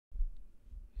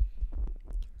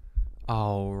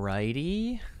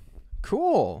Alrighty.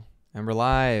 Cool. And we're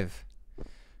live.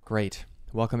 Great.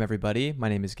 Welcome, everybody. My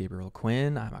name is Gabriel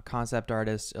Quinn. I'm a concept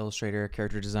artist, illustrator,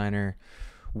 character designer,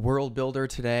 world builder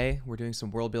today. We're doing some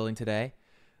world building today.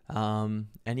 And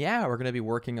yeah, we're going to be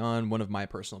working on one of my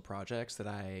personal projects that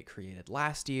I created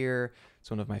last year.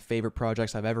 It's one of my favorite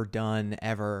projects I've ever done,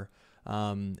 ever.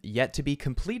 Yet to be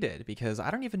completed, because I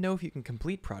don't even know if you can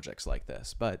complete projects like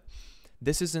this, but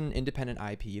this is an independent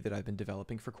IP that I've been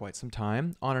developing for quite some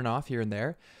time, on and off here and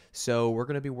there. So we're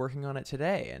going to be working on it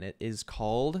today, and it is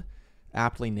called,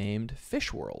 aptly named,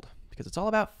 Fish World, because it's all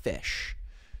about fish.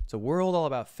 It's a world all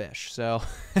about fish. So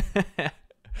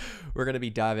we're going to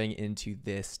be diving into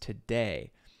this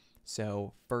today.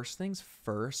 So first things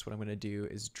first, what I'm going to do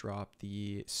is drop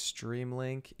the stream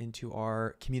link into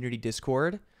our community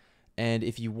Discord. And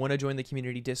if you want to join the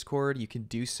community Discord, you can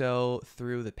do so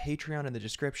through the Patreon in the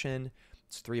description.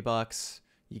 It's $3.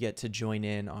 You get to join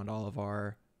in on all of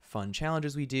our fun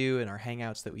challenges we do and our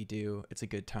hangouts that we do. It's a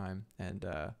good time. And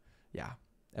yeah,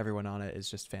 everyone on it is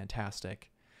just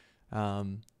fantastic.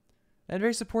 And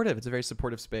very supportive. It's a very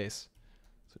supportive space.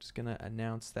 So just going to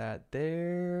announce that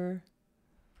there.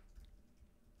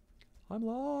 I'm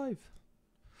live.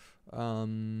 Oh,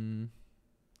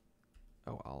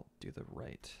 I'll do the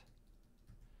right.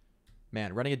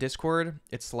 Man, running a Discord,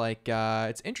 it's like,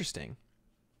 it's interesting.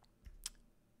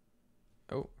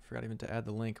 Oh, forgot even to add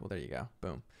the link. Well, there you go.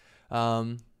 Boom.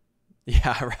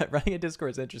 Yeah, running a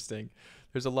Discord is interesting.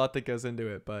 There's a lot that goes into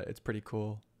it, but it's pretty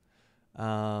cool.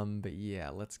 But yeah,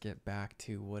 let's get back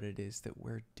to what it is that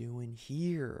we're doing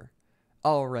here.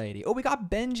 Alrighty. Oh, we got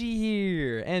Benji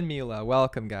here and Mila.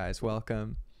 Welcome, guys.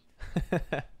 Welcome.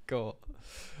 Cool.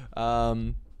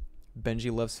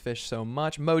 Benji loves fish so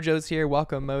much. Mojo's here.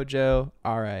 Welcome, Mojo.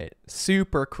 All right.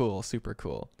 Super cool. Super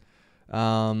cool.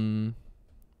 Alrighty.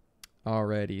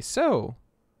 So.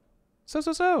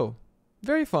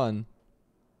 Very fun.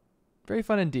 Very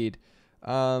fun indeed.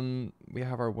 We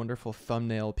have our wonderful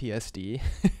thumbnail PSD.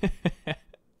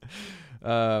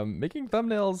 Making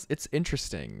thumbnails, it's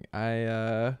interesting.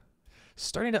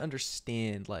 Starting to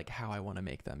understand like how I want to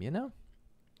make them, you know?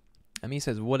 And he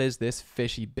says, what is this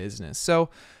fishy business?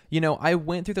 So, you know, I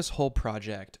went through this whole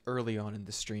project early on in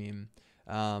the stream,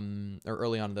 or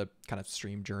early on in the kind of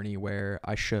stream journey where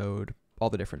I showed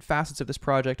all the different facets of this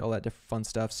project, all that different fun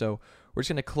stuff. So we're just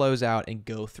going to close out and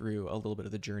go through a little bit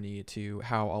of the journey to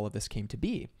how all of this came to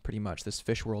be, pretty much, this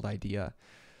fish world idea.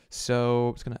 So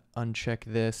I'm just going to uncheck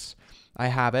this. I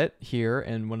have it here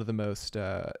in one of the most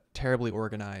terribly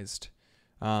organized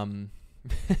PSDs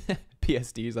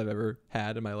I've ever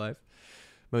had in my life.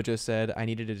 Mojo said, I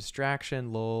needed a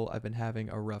distraction. Lol, I've been having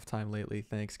a rough time lately.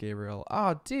 Thanks, Gabriel.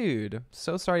 Oh, dude.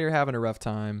 So sorry you're having a rough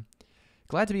time.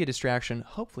 Glad to be a distraction,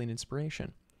 hopefully an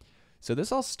inspiration. So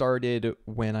this all started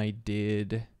when I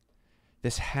did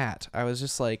this hat. I was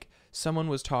just like, someone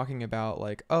was talking about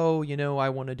like, oh, you know, I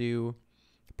want to do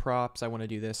props. I want to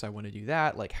do this. I want to do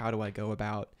that. Like, how do I go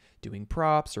about doing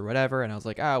props or whatever? And I was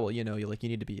like, well, you know, you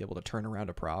need to be able to turn around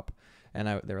a prop. And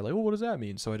they were like, well, what does that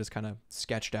mean? So I just kind of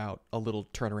sketched out a little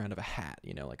turnaround of a hat,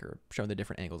 you know, like, or showing the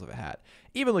different angles of a hat.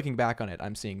 Even looking back on it,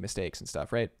 I'm seeing mistakes and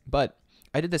stuff, right? But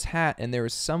I did this hat, and there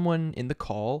was someone in the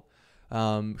call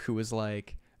who was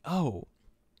like, oh,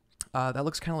 that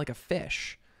looks kind of like a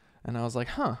fish. And I was like,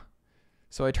 huh.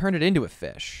 So I turned it into a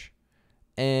fish.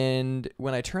 And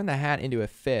when I turned the hat into a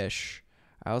fish,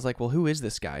 I was like, well, who is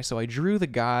this guy? So I drew the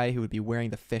guy who would be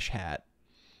wearing the fish hat.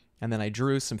 And then I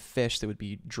drew some fish that would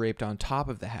be draped on top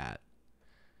of the hat.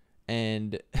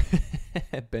 And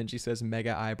Benji says,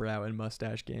 mega eyebrow and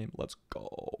mustache game. Let's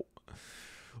go.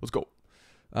 Let's go.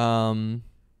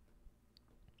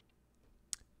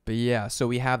 But yeah, so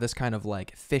we have this kind of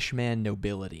like fishman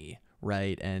nobility,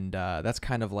 right? And that's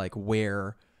kind of like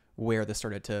where this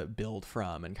started to build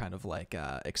from and kind of like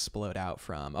explode out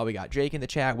from. Oh, we got Jake in the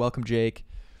chat. Welcome, Jake.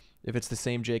 If it's the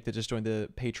same Jake that just joined the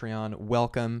Patreon,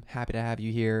 welcome. Happy to have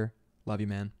you here. Love you,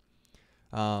 man.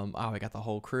 Oh, I got the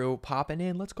whole crew popping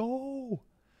in. Let's go.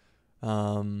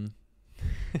 Oh,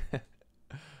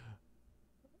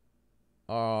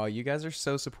 you guys are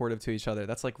so supportive to each other.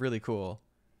 That's like really cool.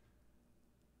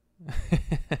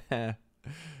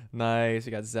 Nice.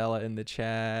 We got Zella in the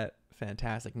chat.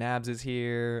 Fantastic. Nabs is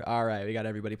here. All right. We got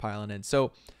everybody piling in.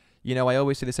 So, you know, I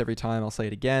always say this every time. I'll say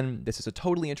it again. This is a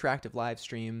totally interactive live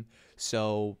stream.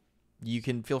 So you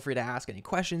can feel free to ask any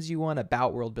questions you want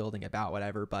about world building, about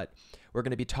whatever. But we're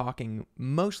going to be talking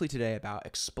mostly today about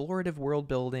explorative world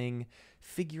building,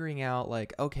 figuring out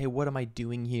like, okay, what am I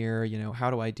doing here? You know, how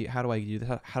do I do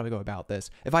this? How do I go about this?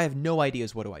 If I have no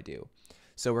ideas, what do I do?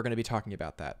 So we're going to be talking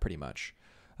about that pretty much.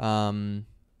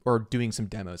 or doing some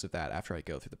demos of that after I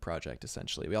go through the project,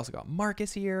 essentially. We also got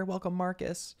Marcus here. Welcome,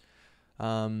 Marcus.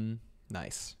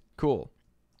 Nice. Cool.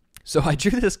 So I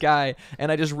drew this guy,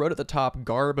 and I just wrote at the top,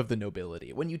 garb of the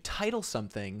nobility. When you title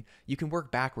something, you can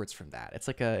work backwards from that.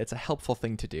 It's a helpful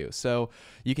thing to do. So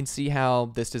you can see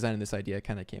how this design and this idea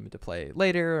kind of came into play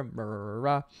later.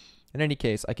 In any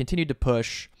case, I continued to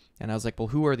push, and I was like, well,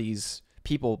 who are these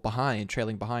people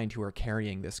trailing behind, who are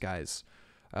carrying this guy's,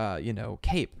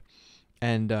 cape?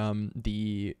 And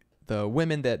the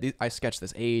women that I sketched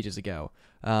this ages ago.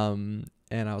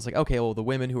 And I was like, okay, well, the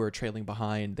women who are trailing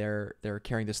behind, they're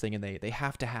carrying this thing, and they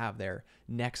have to have their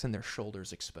necks and their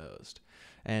shoulders exposed.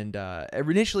 And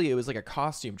initially, it was like a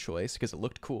costume choice because it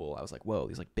looked cool. I was like, whoa,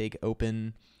 these like big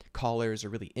open collars are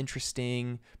really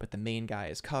interesting, but the main guy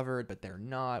is covered, but they're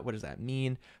not. What does that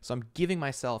mean? So I'm giving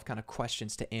myself kind of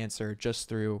questions to answer just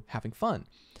through having fun.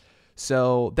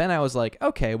 So then I was like,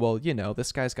 okay, well,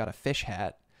 this guy's got a fish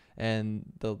hat, and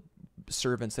the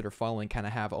servants that are following kind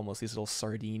of have almost these little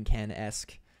sardine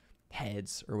can-esque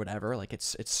heads or whatever. Like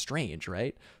it's strange,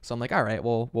 right? So I'm like, all right,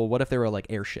 well, what if there were like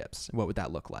airships? What would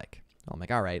that look like? I'm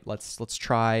like, all right, let's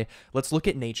look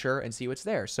at nature and see what's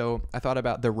there. So I thought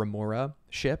about the Remora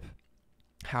ship,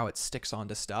 how it sticks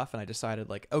onto stuff, and I decided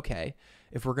like, okay,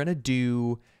 if we're gonna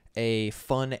do a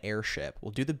fun airship,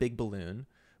 we'll do the big balloon,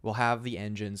 we'll have the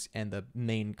engines and the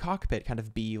main cockpit kind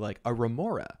of be like a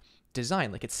remora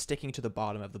design, like it's sticking to the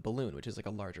bottom of the balloon, which is like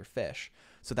a larger fish.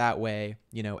 So that way,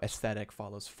 aesthetic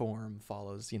follows form,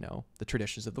 follows, the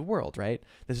traditions of the world, right?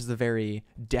 This is a very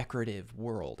decorative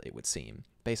world, it would seem,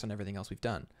 based on everything else we've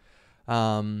done.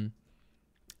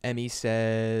 Emmy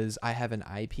says, I have an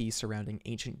IP surrounding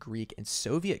ancient Greek and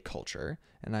Soviet culture,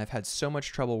 and I've had so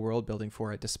much trouble world building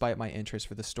for it despite my interest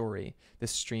for the story.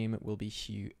 This stream will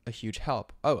be a huge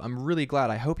help. Oh, I'm really glad.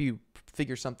 I hope you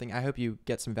figure something. I hope you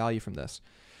get some value from this.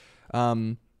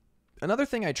 Another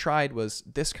thing I tried was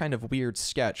this kind of weird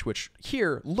sketch, which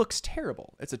here looks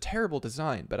terrible. It's a terrible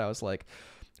design, but I was like,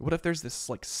 what if there's this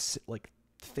like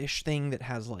fish thing that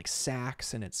has like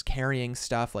sacks and it's carrying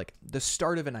stuff, like the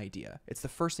start of an idea. It's the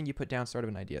first thing you put down, start of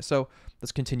an idea. So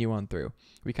let's continue on through.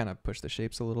 We kind of push the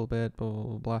shapes a little bit, blah,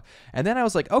 blah, blah. And then I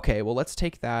was like, okay, well, let's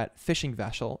take that fishing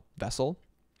vessel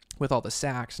with all the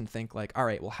sacks and think like, all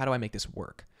right, well, how do I make this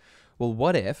work? Well,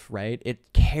 what if, right,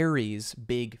 it carries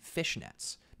big fish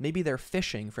nets? Maybe they're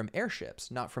fishing from airships,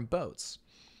 not from boats.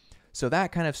 So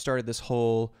that kind of started this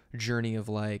whole journey of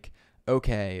like,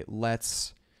 okay,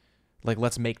 let's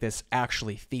make this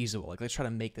actually feasible. Like, let's try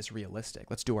to make this realistic.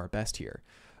 Let's do our best here.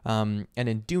 And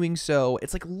in doing so,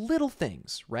 it's like little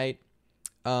things, right?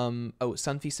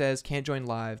 Sunfi says, can't join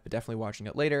live, but definitely watching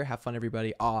it later. Have fun,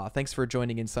 everybody. Thanks for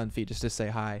joining in, Sunfi, just to say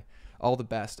hi. All the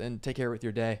best, and take care with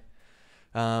your day.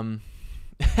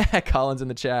 Colin's in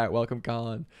the chat. Welcome,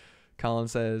 Colin. Colin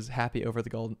says, happy over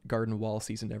the garden wall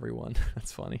season, everyone.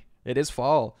 That's funny. It is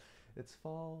fall. It's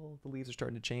fall. The leaves are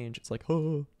starting to change. It's like,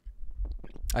 oh.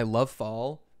 I love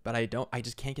fall, but I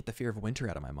just can't get the fear of winter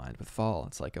out of my mind with fall.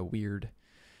 It's like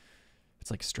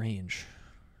it's like strange.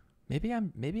 Maybe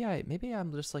I'm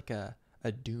just like a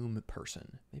doom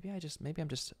person. Maybe I'm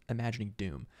just imagining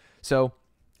doom. So,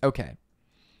 okay.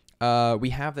 We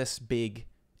have this big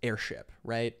airship,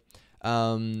 right?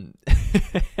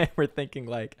 We're thinking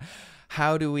like,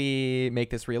 how do we make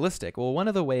this realistic? Well, one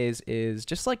of the ways is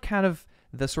just like kind of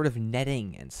the sort of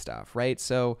netting and stuff, right?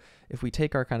 So if we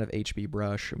take our kind of HB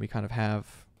brush and we kind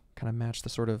of match the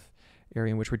sort of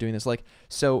area in which we're doing this, like,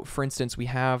 so for instance, we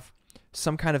have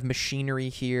some kind of machinery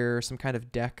here, some kind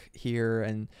of deck here,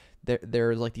 and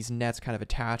there's like these nets kind of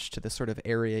attached to this sort of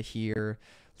area here.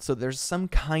 So there's some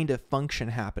kind of function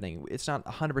happening. It's not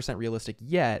 100% realistic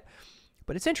yet,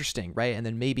 but it's interesting, right? And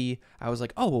then maybe I was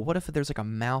like, oh, well, what if there's like a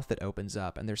mouth that opens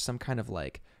up and there's some kind of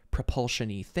like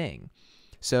propulsion-y thing?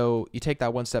 So you take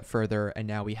that one step further, and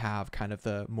now we have kind of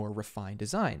the more refined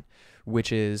design,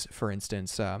 which is, for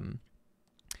instance,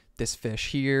 this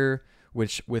fish here,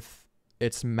 which with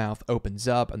its mouth opens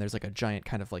up, and there's like a giant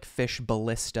kind of like fish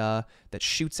ballista that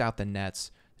shoots out the nets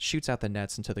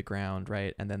into the ground,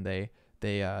 right? And then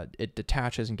it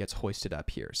detaches and gets hoisted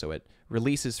up here. So it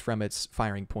releases from its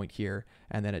firing point here,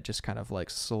 and then it just kind of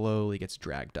like slowly gets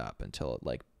dragged up until it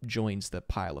like joins the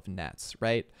pile of nets,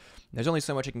 right? There's only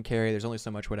so much it can carry. There's only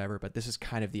so much whatever, but this is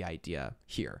kind of the idea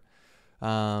here.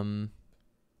 Benji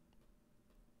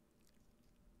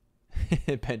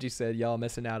said, y'all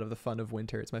missing out of the fun of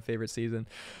winter. It's my favorite season.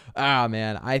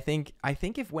 Man, I think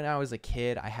if when I was a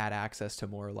kid, I had access to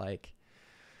more like,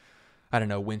 I don't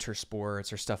know, winter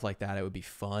sports or stuff like that, it would be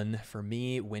fun. For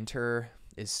me, winter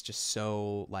is just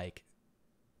so like,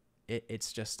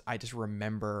 it's just, I just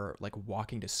remember like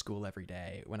walking to school every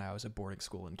day when I was at boarding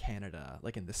school in Canada,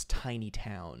 like in this tiny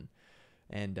town.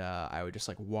 And I would just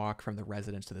like walk from the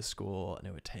residence to the school, and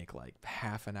it would take like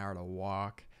half an hour to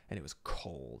walk, and it was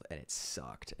cold and it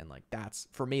sucked. And like, that's,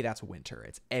 for me, that's winter.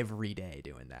 It's every day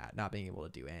doing that, not being able to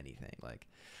do anything. Like,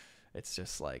 it's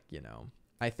just like, you know,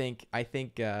 I think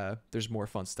there's more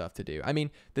fun stuff to do. I mean,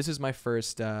 this is my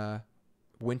first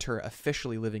winter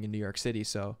officially living in New York City,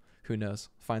 so who knows?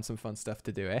 Find some fun stuff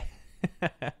to do, eh?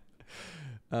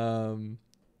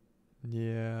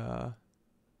 Yeah.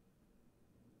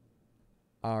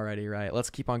 Alrighty, right. Let's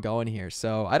keep on going here.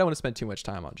 So I don't want to spend too much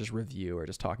time on just review or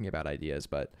just talking about ideas,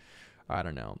 but I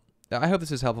don't know. I hope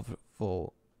this is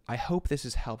helpful. I hope this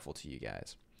is helpful to you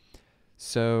guys.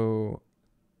 So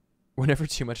whenever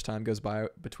too much time goes by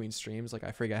between streams, like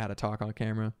I forget how to talk on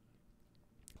camera.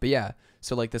 But yeah,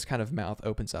 so like this kind of mouth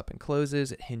opens up and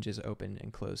closes. It hinges open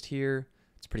and closed here.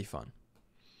 It's pretty fun.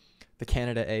 The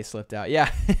Canada A slipped out.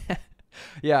 Yeah.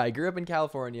 Yeah, I grew up in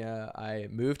California. I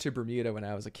moved to Bermuda when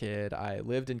I was a kid. I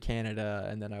lived in Canada,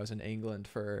 and then I was in England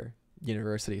for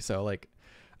university. So like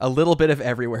a little bit of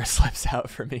everywhere slips out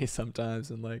for me sometimes,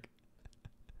 and like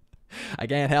I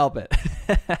can't help it.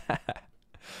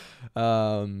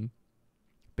 But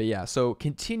yeah, so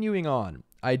continuing on,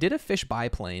 I did a fish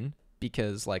biplane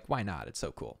because like, why not? It's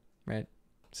so cool, right?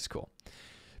 This is cool.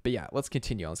 But yeah, let's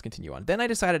continue on. Then I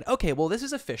decided, okay, well, this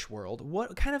is a fish world.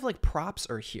 What kind of like props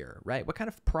are here, right? What kind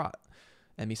of prop?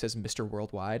 Emmy says Mr.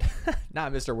 Worldwide.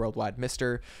 Not Mr. Worldwide,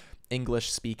 Mr.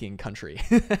 English speaking country.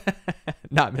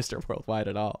 Not Mr. Worldwide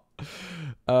at all.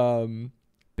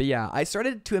 But yeah, I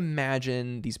started to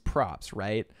imagine these props,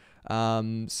 right?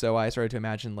 So I started to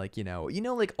imagine like, you know,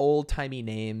 like old timey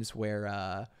names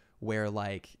where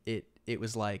like it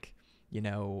was like, you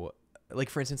know, like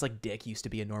for instance, like Dick used to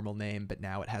be a normal name, but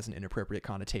now it has an inappropriate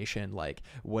connotation. Like,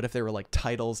 what if there were like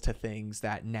titles to things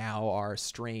that now are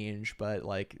strange, but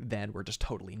like then were just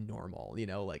totally normal, you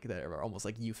know, like they're almost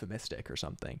like euphemistic or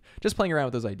something. Just playing around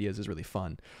with those ideas is really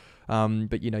fun.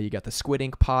 But you know, you got the squid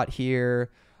ink pot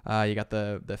here. You got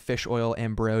the fish oil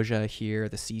ambrosia here,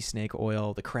 the sea snake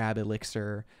oil, the crab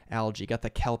elixir, algae. You got the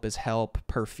kelp is help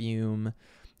perfume.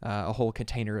 A whole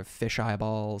container of fish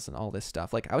eyeballs and all this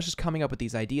stuff. Like I was just coming up with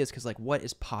these ideas because like what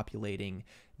is populating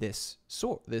this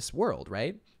world,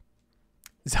 right?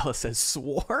 Zella says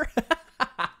swore.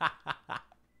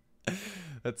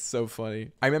 That's so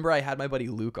funny. I remember I had my buddy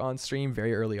Luke on stream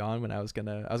very early on when I was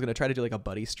gonna try to do like a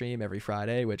buddy stream every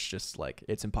Friday, which just like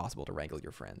it's impossible to wrangle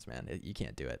your friends, man. You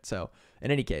can't do it. So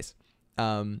in any case,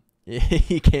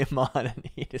 he came on and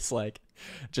he just like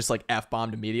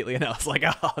F-bombed immediately, and I was like,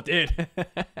 oh dude.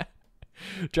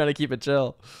 Trying to keep it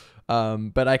chill.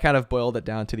 But I kind of boiled it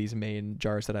down to these main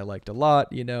jars that I liked a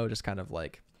lot, you know, just kind of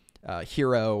like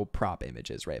hero prop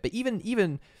images, right? But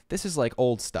even this is like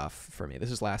old stuff for me.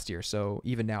 This is last year, so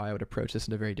even now I would approach this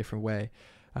in a very different way.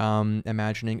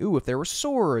 Imagining, ooh, if there were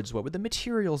swords, what would the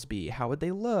materials be? How would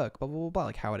they look? Blah, blah, blah, blah.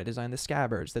 Like, how would I design the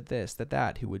scabbards?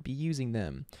 That? Who would be using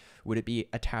them? Would it be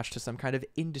attached to some kind of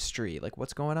industry? Like,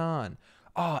 what's going on?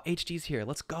 Oh, HD's here.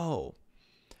 Let's go.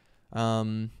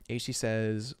 HG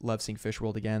says, love seeing Fish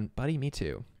World again. Buddy, me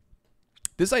too.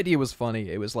 This idea was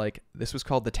funny. It was like, this was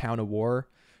called the Town of War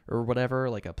or whatever,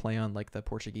 like a play on like the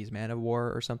Portuguese Man of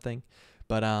War or something.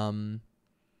 But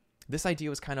this idea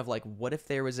was kind of like, what if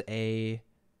there was a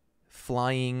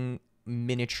flying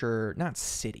miniature, not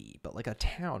city, but like a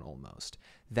town almost,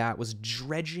 that was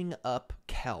dredging up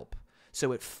kelp.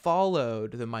 So it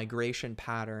followed the migration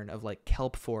pattern of like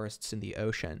kelp forests in the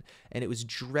ocean, and it was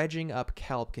dredging up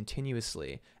kelp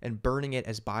continuously and burning it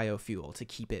as biofuel to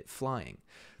keep it flying.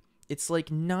 It's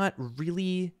like not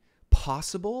really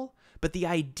possible, but the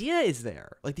idea is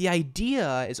there. Like the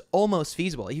idea is almost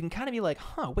feasible. You can kind of be like,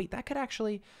 huh, wait, that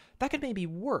could maybe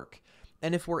work.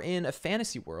 And if we're in a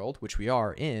fantasy world, which we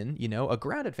are in, you know, a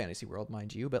grounded fantasy world,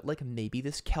 mind you, but like maybe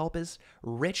this kelp is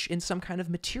rich in some kind of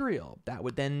material that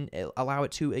would then allow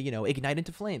it to, you know, ignite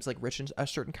into flames, like rich in a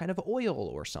certain kind of oil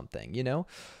or something, you know?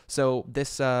 So this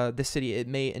city, it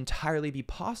may entirely be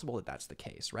possible that that's the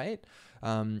case, right?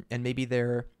 And maybe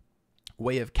their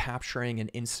way of capturing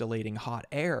and insulating hot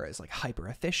air is like hyper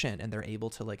efficient, and they're able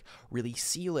to like really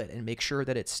seal it and make sure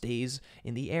that it stays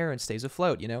in the air and stays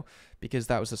afloat, you know, because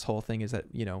that was this whole thing, is that,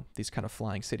 you know, these kind of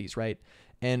flying cities, right?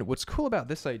 And what's cool about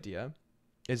this idea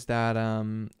is that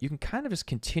you can kind of just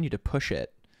continue to push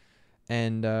it,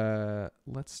 and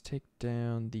let's take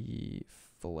down the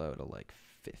flow to like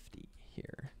 50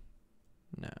 here.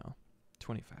 No,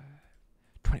 25,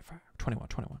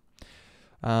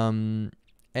 21.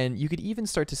 And you could even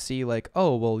start to see like,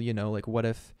 oh, well, you know, like what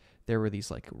if there were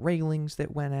these like railings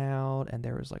that went out, and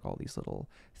there was like all these little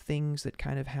things that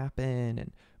kind of happen,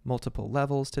 and multiple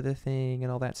levels to the thing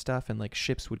and all that stuff. And like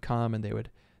ships would come and they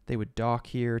would dock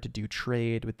here to do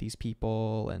trade with these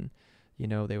people, and you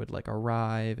know, they would like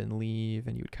arrive and leave,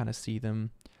 and you would kind of see them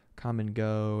come and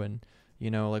go. And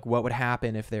you know, like what would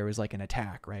happen if there was like an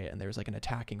attack, right? And there was like an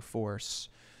attacking force,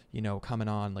 you know, coming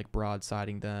on, like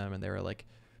broadsiding them, and they were like,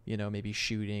 you know, maybe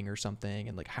shooting or something,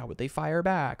 and like how would they fire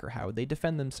back, or how would they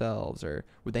defend themselves, or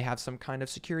would they have some kind of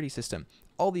security system?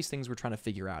 All these things we're trying to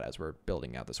figure out as we're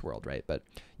building out this world, right? But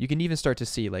you can even start to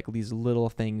see like these little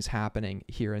things happening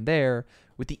here and there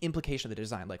with the implication of the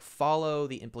design. Like follow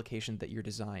the implication that your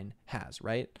design has,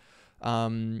 right?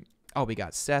 Oh, we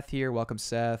got Seth here. Welcome,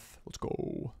 Seth. Let's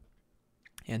go.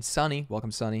 And Sunny.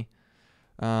 Welcome, Sunny.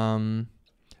 But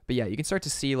yeah, you can start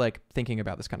to see like thinking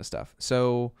about this kind of stuff.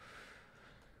 So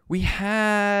we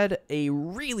had a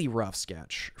really rough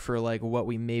sketch for like what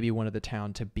we maybe wanted the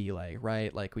town to be like,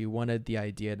 right? Like we wanted the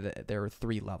idea that there were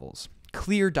 3 levels,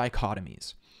 clear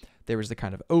dichotomies. There was the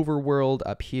kind of overworld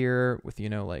up here with, you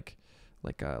know, like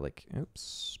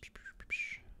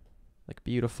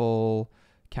beautiful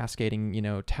cascading, you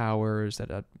know, towers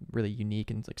that are really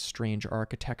unique and like strange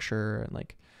architecture and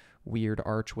like weird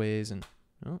archways. And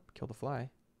oh, kill the fly.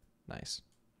 Nice.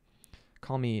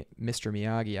 Call me Mr.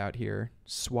 Miyagi out here,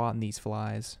 swatting these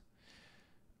flies.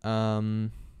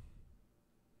 But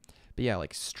yeah,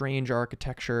 like strange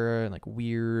architecture and like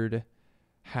weird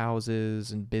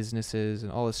houses and businesses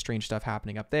and all this strange stuff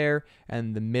happening up there.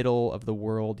 And the middle of the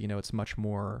world, you know, it's much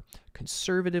more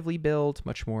conservatively built,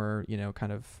 much more, you know,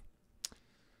 kind of,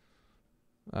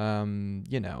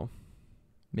 you know,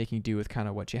 making do with kind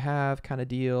of what you have kind of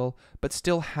deal, but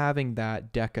still having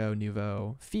that Deco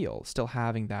Nouveau feel, still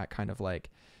having that kind of like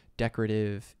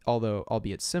decorative, although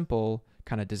albeit simple,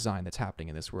 kind of design that's happening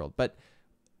in this world. But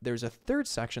there's a third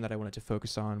section that I wanted to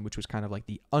focus on, which was kind of like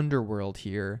the underworld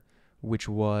here, which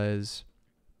was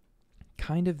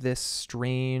kind of this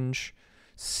strange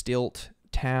stilt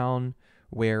town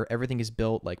where everything is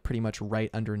built like pretty much right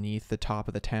underneath the top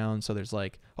of the town. So there's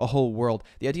like a whole world.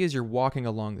 The idea is you're walking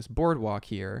along this boardwalk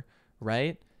here,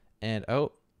 right? And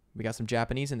oh, we got some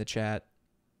Japanese in the chat.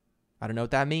 I don't know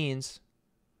what that means.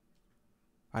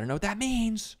 I don't know what that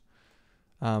means.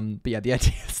 But yeah, the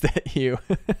idea is that you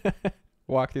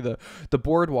walk through the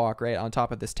boardwalk right on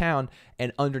top of this town,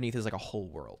 and underneath is like a whole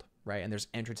world, right? And there's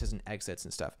entrances and exits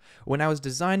and stuff. When I was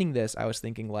designing this, I was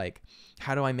thinking like,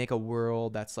 how do I make a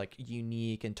world that's like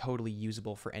unique and totally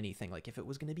usable for anything? Like if it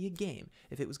was going to be a game,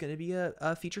 if it was going to be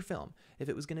a feature film, if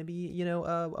it was going to be, you know,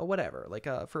 a whatever, like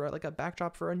for like a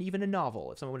backdrop for even a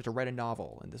novel, if someone wanted to write a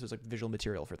novel and this was like visual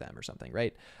material for them or something,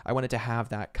 right? I wanted to have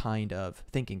that kind of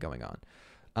thinking going on.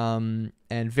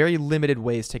 And very limited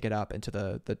ways to get up into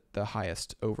the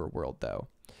highest overworld though.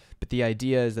 But the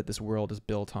idea is that this world is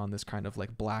built on this kind of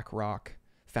like black rock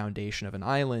foundation of an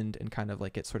island, and kind of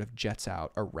like it sort of jets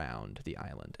out around the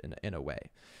island in a way.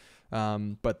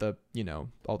 But the, you know,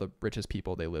 all the richest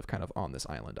people, they live kind of on this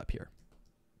island up here.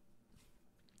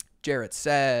 Jarrett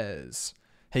says,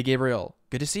 hey, Gabriel,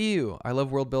 good to see you. I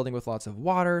love world building with lots of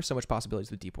water. So much possibilities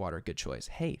with deep water. Good choice.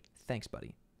 Hey, thanks,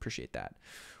 buddy. Appreciate that.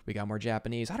 We got more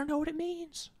Japanese. I don't know what it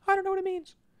means. I don't know what it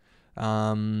means.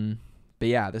 But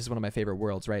yeah, this is one of my favorite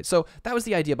worlds, right? So that was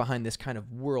the idea behind this kind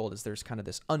of world, is there's kind of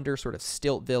this under sort of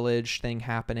stilt village thing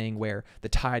happening where the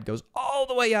tide goes all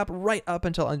the way up, right up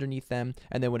until underneath them.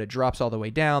 And then when it drops all the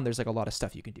way down, there's like a lot of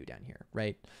stuff you can do down here,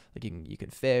 right? Like you can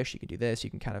fish, you can do this,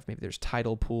 you can kind of, maybe there's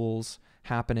tidal pools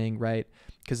happening, right?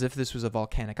 Because if this was a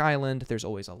volcanic island, there's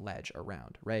always a ledge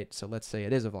around, right? So let's say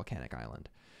it is a volcanic island.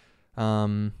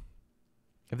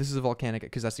 If this is a volcanic,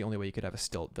 because that's the only way you could have a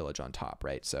stilt village on top,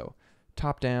 right? So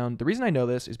top down. The reason I know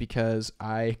this is because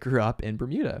I grew up in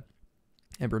Bermuda.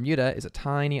 And Bermuda is a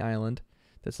tiny island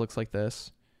that looks like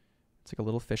this. It's like a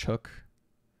little fish hook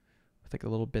with like a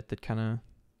little bit that kind of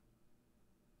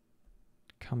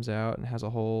comes out and has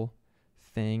a whole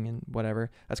thing and whatever.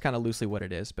 That's kind of loosely what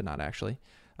it is, but not actually.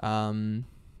 And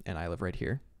I live right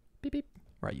here, beep, beep,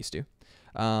 where I used to.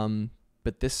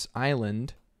 But this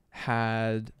island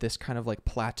had this kind of like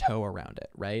plateau around it,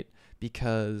 right?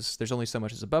 Because there's only so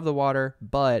much that's above the water,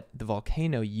 but the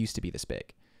volcano used to be this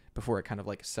big before it kind of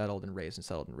like settled and raised and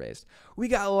settled and raised. We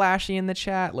got Lashy in the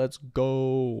chat. Let's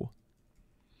go.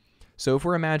 So if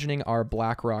we're imagining our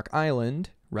Black Rock Island,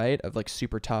 right, of like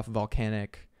super tough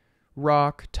volcanic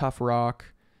rock, tough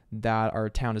rock that our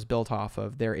town is built off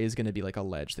of, there is going to be like a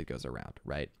ledge that goes around,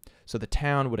 right? So the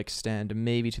town would extend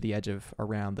maybe to the edge of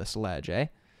around this ledge, eh?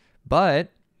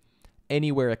 But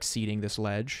anywhere exceeding this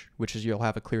ledge, which is, you'll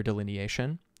have a clear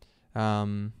delineation.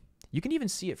 You can even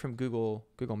see it from Google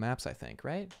Maps, I think,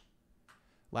 right?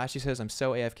 Lashy says, I'm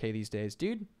so AFK these days.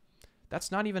 Dude,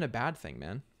 that's not even a bad thing,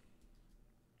 man.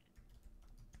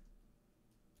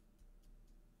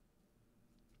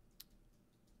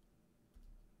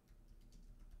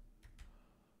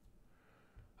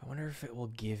 I wonder if it will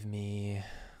give me...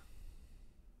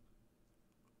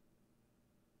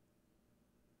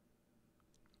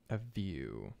 a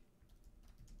view.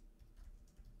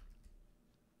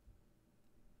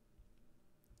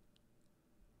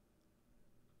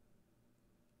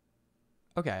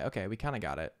 Okay, we kind of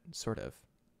got it, sort of.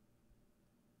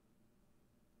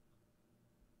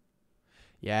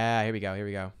 Yeah, here we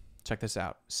go. Check this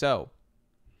out. So,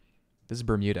 this is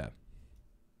Bermuda.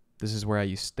 This is where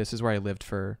I lived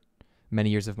for many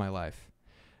years of my life.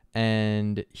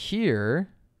 And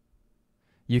here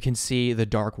you can see the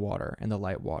dark water and the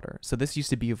light water. So this used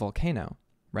to be a volcano,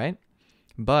 right?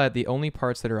 But the only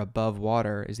parts that are above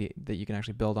water that you can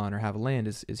actually build on or have land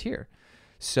is here.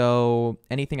 So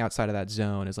anything outside of that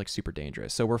zone is like super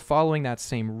dangerous. So we're following that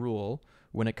same rule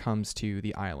when it comes to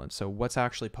the island. So what's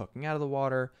actually poking out of the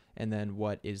water, and then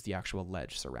what is the actual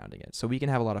ledge surrounding it. So we can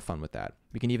have a lot of fun with that.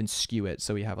 We can even skew it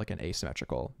so we have like an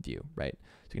asymmetrical view, right?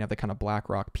 So you can have the kind of black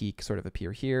rock peak sort of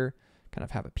appear here, kind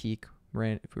of have a peak,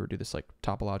 right? If we were to do this like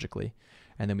topologically,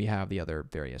 and then we have the other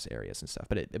various areas and stuff.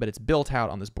 But it's built out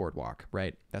on this boardwalk,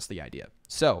 right? That's the idea.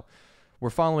 So we're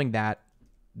following that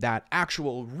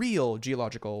actual real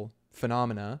geological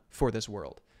phenomena for this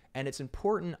world. And it's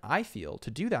important, I feel,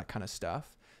 to do that kind of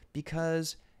stuff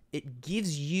because it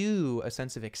gives you a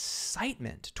sense of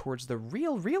excitement towards the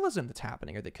realism that's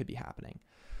happening or that could be happening.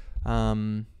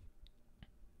 Oh.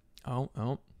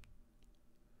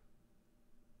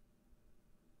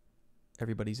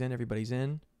 Everybody's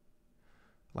in.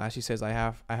 Lashy says, I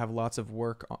have lots of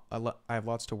work. I have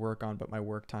lots to work on, but my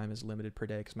work time is limited per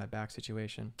day because my back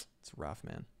situation. It's rough,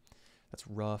 man. That's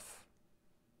rough.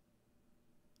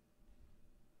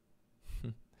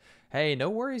 Hey, no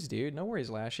worries, dude. No worries,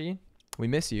 Lashy. We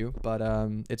miss you, but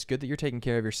it's good that you're taking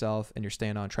care of yourself and you're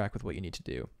staying on track with what you need to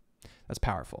do. That's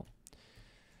powerful.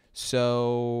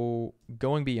 So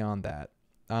going beyond that,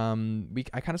 I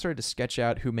kind of started to sketch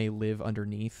out who may live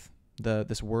underneath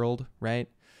this world, right?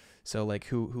 So like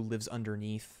who lives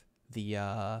underneath the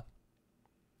kind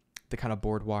of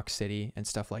boardwalk city and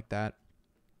stuff like that.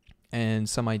 And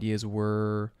some ideas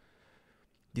were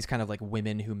these kind of like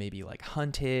women who maybe like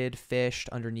hunted, fished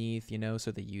underneath, you know,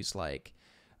 so they use like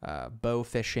bow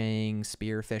fishing,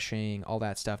 spear fishing, all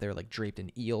that stuff. They were like draped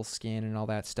in eel skin and all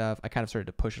that stuff. I kind of started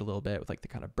to push it a little bit with like the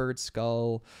kind of bird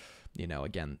skull, you know,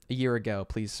 again, a year ago,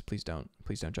 please don't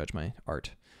judge my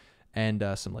art. And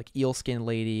some like eel skin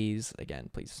ladies, again,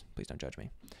 please don't judge me.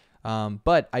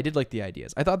 But I did like the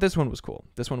ideas. I thought this one was cool.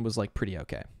 This one was like pretty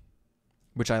okay,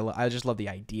 which I just love the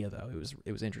idea though.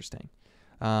 It was interesting.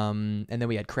 And then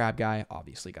we had Crab Guy.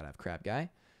 Obviously, gotta have Crab Guy.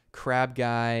 Crab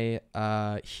Guy,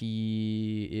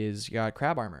 he got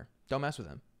crab armor. Don't mess with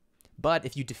him. But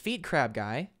if you defeat Crab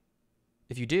Guy,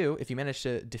 if you manage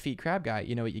to defeat Crab Guy,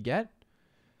 you know what you get?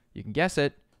 You can guess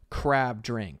it. Crab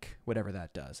drink, whatever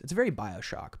that does. It's very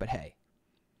Bioshock, but hey,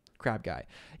 Crab Guy.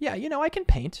 Yeah, you know, I can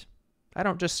paint. I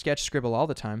don't just sketch scribble all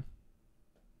the time.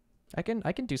 I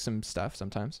can do some stuff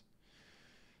sometimes.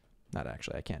 Not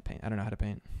actually, I can't paint. I don't know how to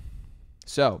paint.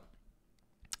 So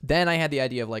then I had the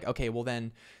idea of like, okay, well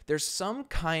then there's some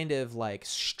kind of like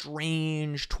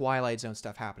strange Twilight Zone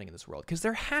stuff happening in this world because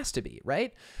there has to be,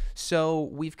 right? So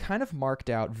we've kind of marked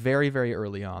out very, very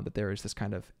early on that there is this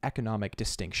kind of economic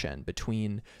distinction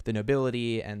between the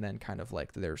nobility and then kind of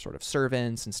like their sort of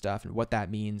servants and stuff and what that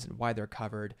means and why they're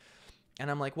covered. And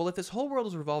I'm like, well, if this whole world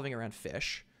is revolving around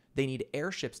fish, they need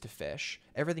airships to fish,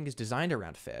 everything is designed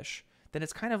around fish, then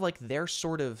it's kind of like their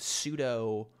sort of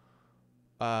pseudo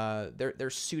their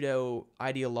pseudo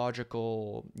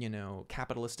ideological, you know,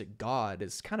 capitalistic god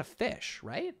is kind of fish,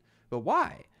 right? But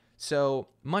why? So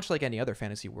much like any other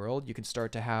fantasy world, you can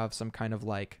start to have some kind of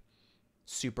like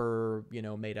super, you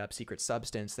know, made up secret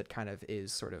substance that kind of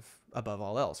is sort of above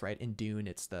all else, right? In Dune,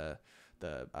 it's the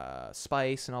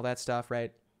spice and all that stuff,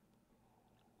 right?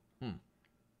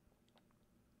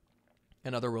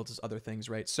 In other worlds, it's other things,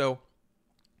 right? So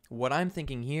what I'm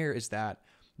thinking here is that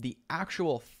the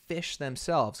actual fish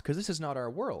themselves, because this is not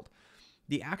our world,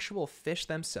 the actual fish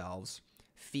themselves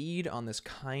feed on this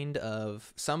kind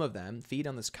of, some of them feed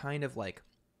on this kind of like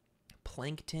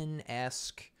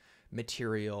plankton-esque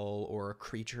material or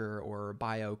creature or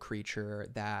bio creature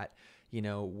that, you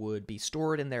know, would be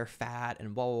stored in their fat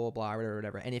and blah, blah, blah,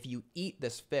 whatever. And if you eat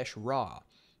this fish raw,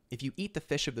 if you eat the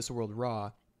fish of this world raw,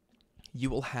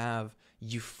 you will have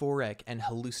euphoric and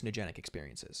hallucinogenic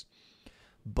experiences.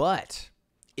 But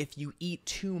if you eat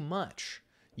too much,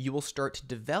 you will start to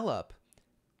develop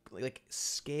like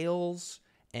scales,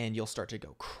 and you'll start to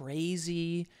go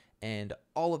crazy and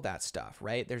all of that stuff,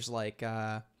 right? There's like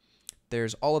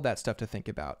there's all of that stuff to think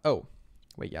about. Oh,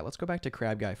 wait, yeah, let's go back to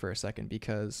Crab Guy for a second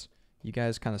because you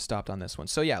guys kind of stopped on this one.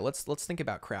 So yeah, let's think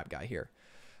about Crab Guy here.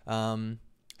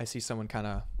 I see someone kind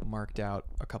of marked out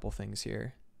a couple things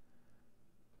here.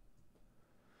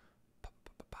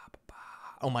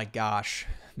 Oh my gosh,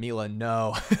 Mila,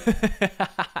 no.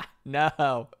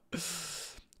 No.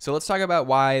 So let's talk about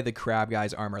why the Crab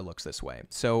Guy's armor looks this way.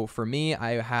 So for me,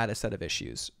 I had a set of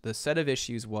issues. The set of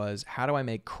issues was, how do I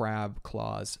make crab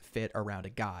claws fit around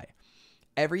a guy?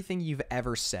 Everything you've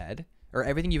ever said, or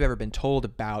everything you've ever been told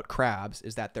about crabs,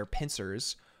 is that their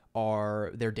pincers are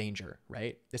their danger,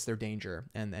 right? It's their danger.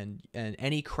 And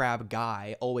any crab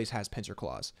guy always has pincer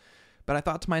claws. But I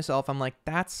thought to myself, I'm like,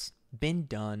 that's been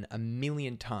done a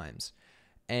million times.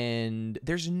 And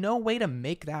there's no way to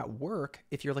make that work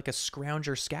if you're like a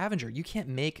scrounger scavenger. You can't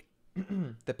make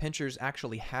the pinchers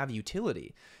actually have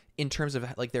utility in terms of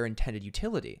like their intended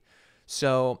utility.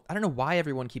 So I don't know why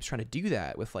everyone keeps trying to do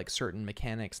that with like certain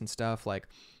mechanics and stuff, like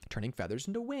turning feathers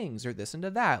into wings or this into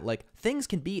that. Like things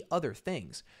can be other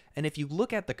things. And if you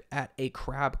look at a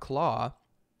crab claw,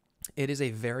 it is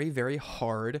a very, very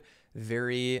hard,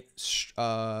 very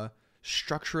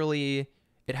structurally,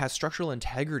 it has structural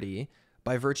integrity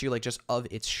by virtue like just of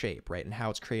its shape, right, and how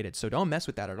it's created. So don't mess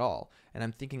with that at all. And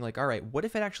I'm thinking like, all right, what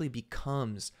if it actually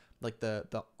becomes like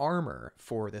the armor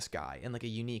for this guy in like a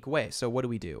unique way? So what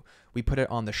do? We put it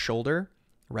on the shoulder,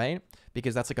 right?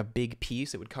 Because that's like a big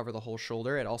piece. It would cover the whole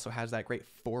shoulder. It also has that great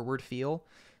forward feel.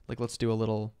 Like let's do a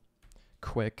little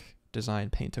quick design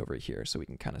paint over here so we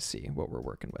can kind of see what we're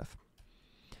working with.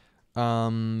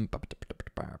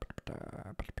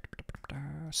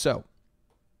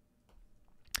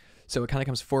 So it kind of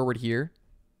comes forward here.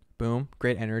 Boom,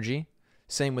 great energy.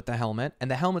 Same with the helmet.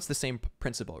 And the helmet's the same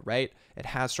principle, right? It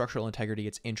has structural integrity.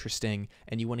 It's interesting.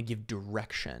 And you want to give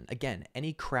direction. Again,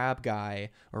 any crab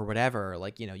guy or whatever,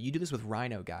 like, you know, you do this with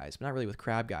rhino guys, but not really with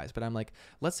crab guys. But I'm like,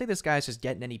 let's say this guy's just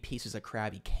getting any pieces of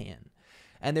crab he can.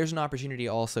 And there's an opportunity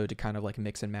also to kind of like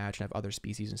mix and match and have other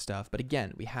species and stuff. But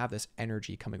again, we have this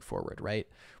energy coming forward, right?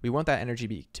 We want that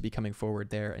energy to be coming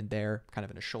forward there and there, kind of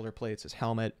in a shoulder plates, his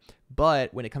helmet.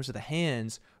 But when it comes to the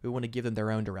hands, we want to give them their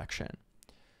own direction.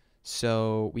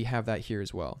 So we have that here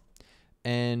as well.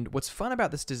 And what's fun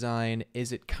about this design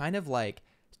is it kind of like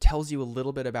tells you a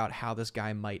little bit about how this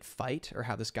guy might fight or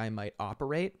how this guy might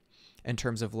operate in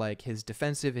terms of like his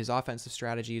defensive, his offensive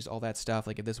strategies, all that stuff.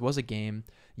 Like if this was a game,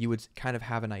 you would kind of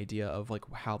have an idea of like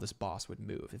how this boss would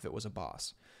move if it was a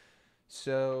boss.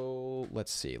 So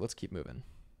let's see, let's keep moving.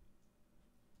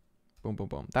 Boom, boom,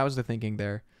 boom. That was the thinking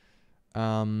there.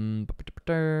 Oh,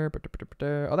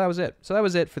 that was it. So that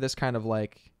was it for this kind of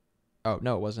like, oh,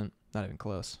 no, it wasn't. Not even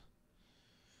close.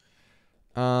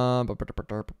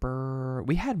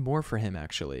 We had more for him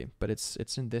actually, but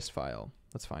it's in this file.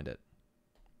 Let's find it.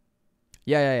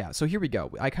 Yeah. So here we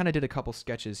go. I kind of did a couple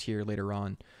sketches here later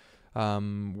on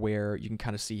where you can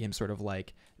kind of see him sort of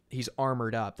like he's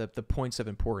armored up. The points of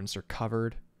importance are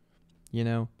covered, you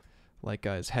know, like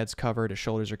his head's covered, his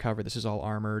shoulders are covered. This is all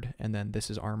armored. And then this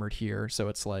is armored here. So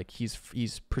it's like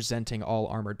he's presenting all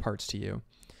armored parts to you.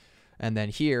 And then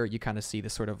here you kind of see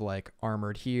this sort of like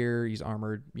armored here. He's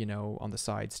armored, you know, on the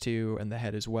sides too, and the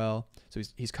head as well. So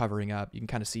he's covering up. You can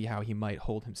kind of see how he might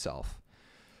hold himself.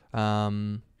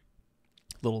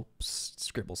 Little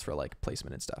scribbles for like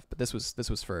placement and stuff. But this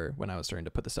was for when I was starting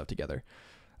to put this stuff together.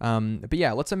 But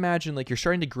yeah, let's imagine like you're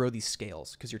starting to grow these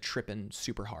scales because you're tripping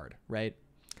super hard, right?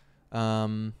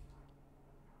 Lashy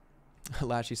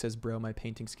says, bro, my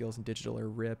painting skills in digital are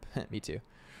rip. Me too.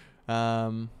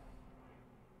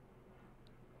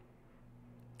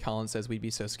 Colin says we'd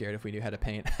be so scared if we knew how to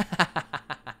paint.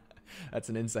 That's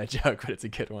an inside joke, but it's a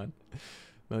good one.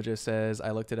 Mojo says,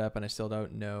 I looked it up and I still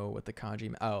don't know what the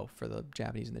kanji... Oh, for the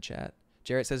Japanese in the chat.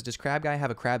 Jarrett says, does Crab Guy have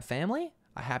a crab family?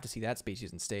 I have to see that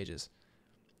species in stages.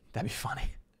 That'd be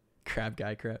funny. Crab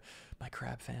Guy, my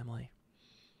crab family.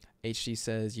 HG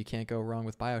says, you can't go wrong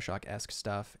with Bioshock-esque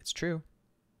stuff. It's true.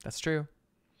 That's true.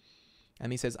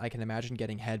 Emmy says, I can imagine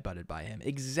getting headbutted by him.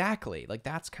 Exactly. Like,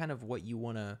 that's kind of what you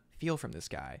want to feel from this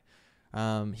guy.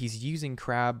 He's using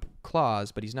crab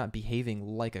claws, but he's not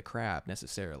behaving like a crab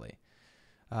necessarily.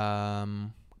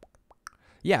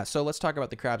 Yeah, so let's talk about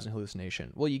the crabs and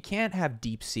hallucination. Well, you can't have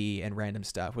deep sea and random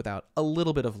stuff without a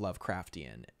little bit of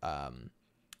Lovecraftian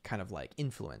kind of like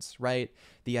influence, right?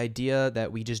 The idea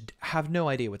that we just have no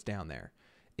idea what's down there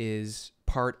is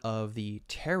part of the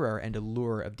terror and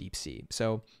allure of deep sea.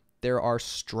 So there are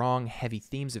strong, heavy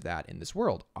themes of that in this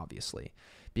world, obviously,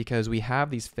 because we have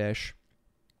these fish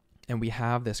and we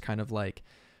have this kind of like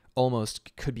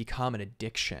almost could become an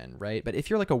addiction, right? But if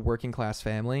you're like a working class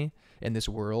family in this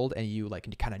world and you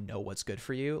like kind of know what's good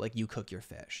for you, like you cook your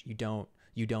fish. You don't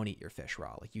eat your fish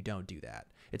raw. Like you don't do that.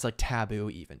 It's like taboo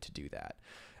even to do that.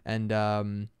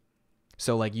 And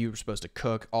so like you're supposed to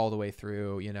cook all the way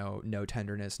through, you know, no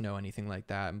tenderness, no anything like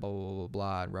that, and blah blah blah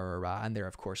blah, and rah rah rah. And there are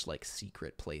of course like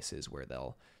secret places where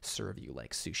they'll serve you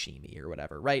like sushimi or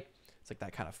whatever, right? It's like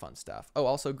that kind of fun stuff. Oh,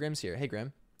 also Grim's here. Hey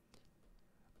Grim.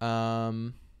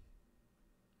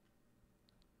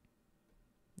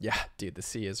 Yeah, dude, the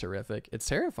sea is horrific. It's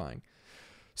terrifying.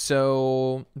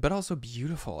 So, but also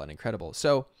beautiful and incredible.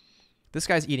 So this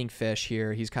guy's eating fish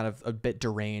here. He's kind of a bit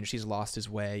deranged. He's lost his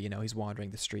way. You know, he's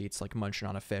wandering the streets, like munching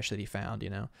on a fish that he found,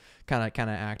 you know, kind of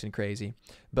acting crazy.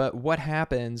 But what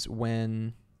happens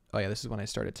when, oh yeah, this is when I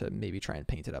started to maybe try and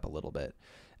paint it up a little bit.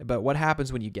 But what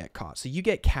happens when you get caught? So you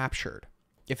get captured.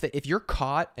 If you're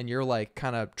caught and you're like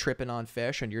kind of tripping on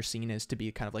fish and you're seen as to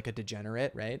be kind of like a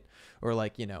degenerate, right? Or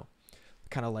like, you know,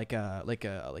 kind of like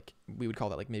we would call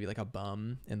that like maybe like a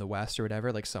bum in the West or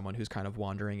whatever, like someone who's kind of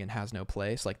wandering and has no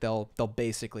place. Like they'll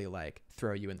basically like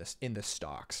throw you in the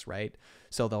stocks, right?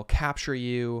 So they'll capture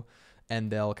you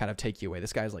and they'll kind of take you away.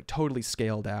 This guy's like totally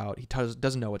scaled out. He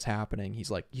doesn't know what's happening.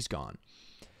 He's gone.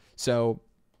 So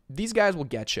these guys will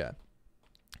get you.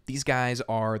 These guys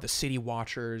are the city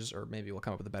watchers, or maybe we'll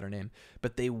come up with a better name,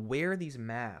 but they wear these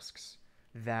masks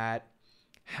that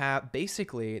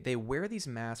they wear these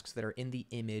masks that are in the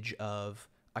image of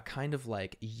a kind of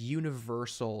like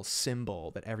universal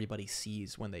symbol that everybody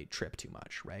sees when they trip too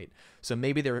much, right? So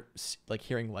maybe they're like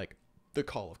hearing like the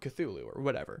call of Cthulhu or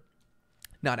whatever.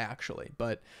 Not actually,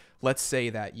 but let's say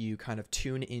that you kind of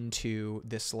tune into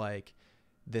this like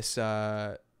this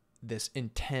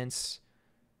intense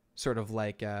sort of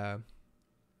like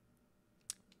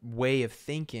way of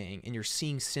thinking, and you're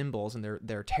seeing symbols and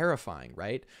they're terrifying,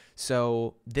 right?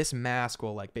 So this mask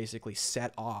will like basically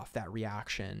set off that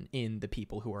reaction in the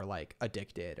people who are like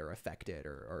addicted or affected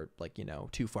or like, you know,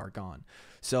 too far gone.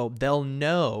 So they'll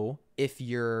know if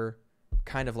you're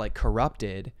kind of like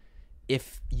corrupted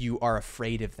if you are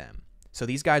afraid of them. So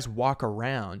these guys walk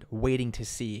around waiting to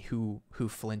see who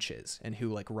flinches and who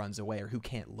like runs away or who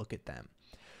can't look at them.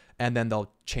 And then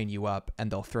they'll chain you up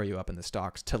and they'll throw you up in the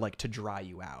stocks to dry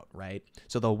you out, right?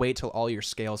 So they'll wait till all your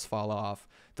scales fall off.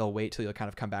 They'll wait till you kind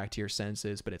of come back to your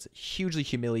senses, but it's hugely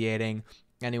humiliating.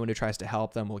 Anyone who tries to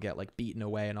help them will get like beaten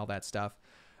away and all that stuff.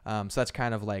 So that's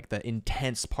kind of like the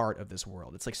intense part of this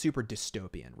world. It's like super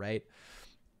dystopian, right?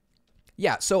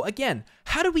 Yeah. So again,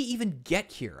 how did we even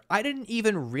get here? I didn't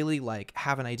even really like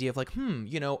have an idea of like,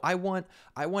 you know, I want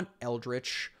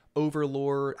eldritch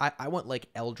overlord. I want like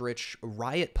eldritch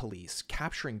riot police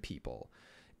capturing people.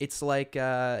 It's like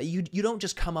you don't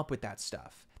just come up with that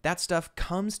stuff. That stuff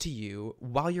comes to you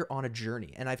while you're on a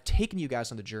journey, and I've taken you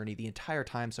guys on the journey the entire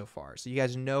time so far, so you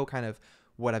guys know kind of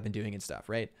what I've been doing and stuff,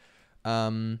 right?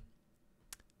 Let's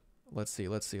see.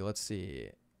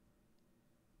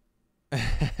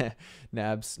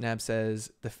 Nab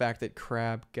says the fact that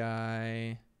Crab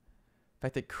Guy's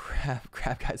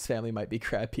family might be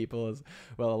crab people as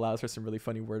well allows for some really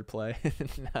funny wordplay.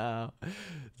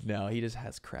 No, he just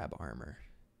has crab armor.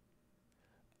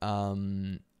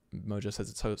 Mojo says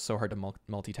it's so hard to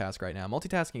multitask right now.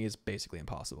 Multitasking is basically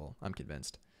impossible. I'm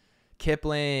convinced.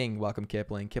 Kipling, welcome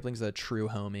Kipling. Kipling's a true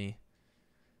homie.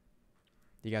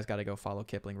 You guys got to go follow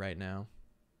Kipling right now.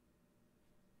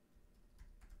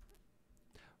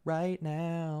 Right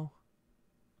now.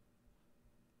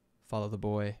 Follow the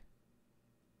boy.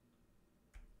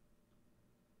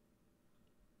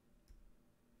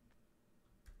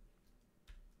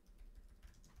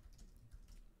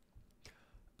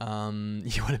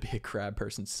 You want to be a crab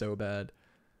person so bad.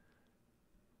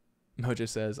 Mojo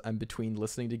says, I'm between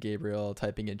listening to Gabriel,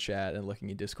 typing in chat, and looking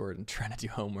in Discord and trying to do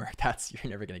homework. You're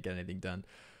never going to get anything done.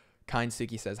 Kind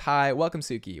Suki says, hi. Welcome,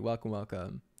 Suki.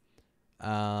 Welcome.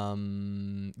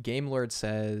 Game Lord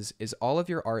says, is all of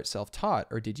your art self-taught,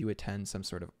 or did you attend some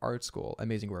sort of art school?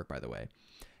 Amazing work, by the way.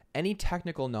 Any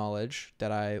technical knowledge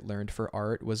that I learned for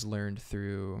art was learned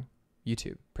through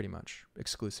YouTube, pretty much,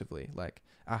 exclusively. Like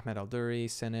Ahmed Alduri,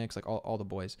 Cynics, like all the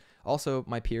boys. Also,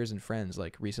 my peers and friends,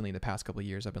 like recently in the past couple of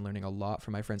years, I've been learning a lot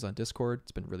from my friends on Discord.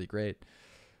 It's been really great.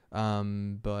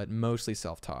 But mostly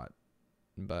self-taught.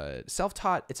 But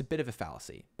self-taught, it's a bit of a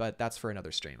fallacy, but that's for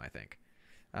another stream, I think.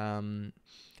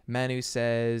 Manu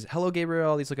says, hello,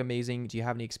 Gabriel. These look amazing. Do you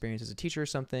have any experience as a teacher or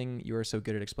something? You are so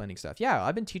good at explaining stuff. Yeah,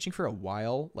 I've been teaching for a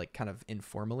while, like kind of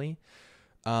informally.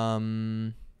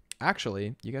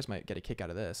 Actually, you guys might get a kick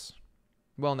out of this.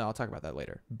 Well, no, I'll talk about that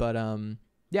later. But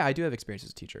yeah, I do have experience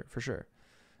as a teacher for sure.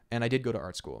 And I did go to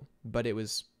art school, but it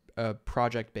was a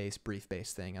project-based,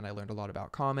 brief-based thing, and I learned a lot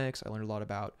about comics. I learned a lot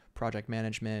about project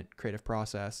management, creative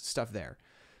process, stuff there.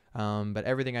 But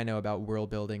everything I know about world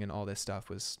building and all this stuff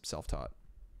was self-taught.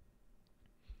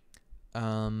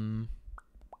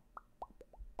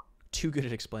 Too good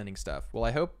at explaining stuff. Well,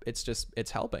 I hope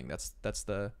it's helping. That's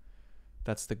the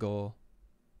goal.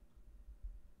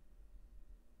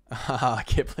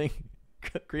 Kipling,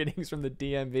 greetings from the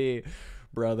DMV,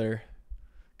 brother.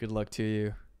 Good luck to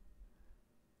you.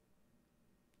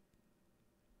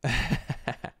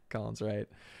 Colin's right.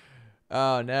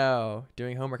 Oh no,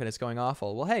 doing homework and it's going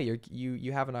awful. Well, hey,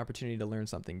 you have an opportunity to learn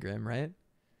something, Grim, right?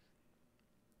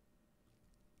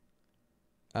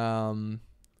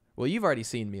 Well, you've already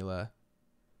seen Mila.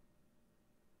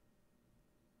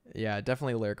 Yeah,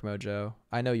 definitely Lyric Mojo.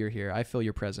 I know you're here. I feel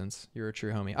your presence. You're a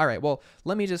true homie. All right, well,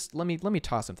 let me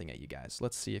toss something at you guys.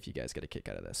 Let's see if you guys get a kick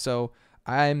out of this. So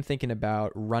I'm thinking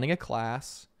about running a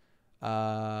class.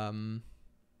 I've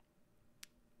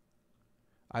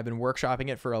been workshopping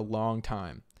it for a long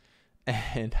time,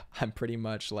 and I'm pretty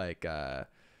much like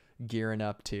gearing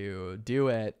up to do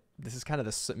it. This is kind of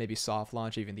the maybe soft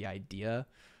launch, even the idea.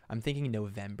 I'm thinking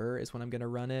November is when I'm going to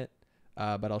run it,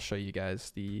 but I'll show you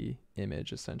guys the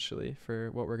image essentially for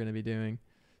what we're going to be doing.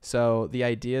 So the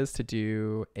idea is to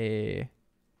do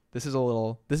this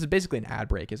is basically an ad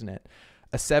break, isn't it?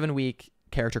 A 7-week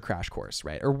character crash course,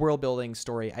 right? Or world building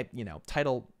story,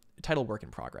 title work in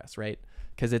progress, right?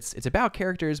 Because it's about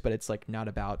characters, but it's like not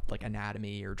about like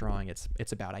anatomy or drawing.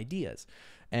 It's about ideas.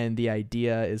 And the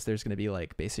idea is there's going to be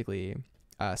like basically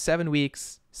 7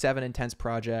 weeks, 7 intense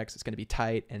projects. It's going to be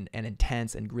tight and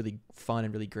intense and really fun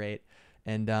and really great.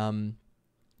 And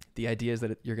the idea is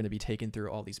that you're going to be taken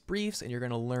through all these briefs and you're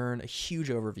going to learn a huge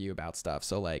overview about stuff.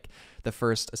 So like the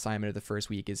first assignment of the first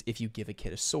week is if you give a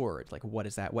kid a sword, like what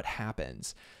is that? What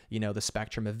happens? The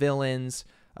spectrum of villains,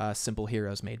 simple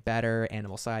heroes made better,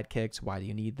 animal sidekicks, why do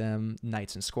you need them,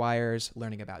 knights and squires,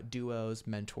 learning about duos,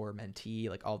 mentor, mentee,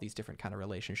 like all these different kind of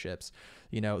relationships,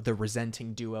 the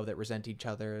resenting duo that resent each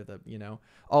other,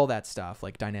 all that stuff,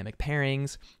 like dynamic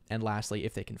pairings. And lastly,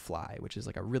 if they can fly, which is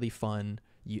like a really fun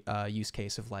use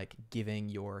case of like giving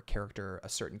your character a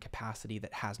certain capacity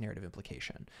that has narrative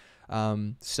implication.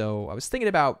 So I was thinking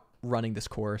about running this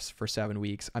course for 7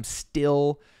 weeks. I'm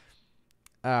still,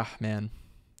 it's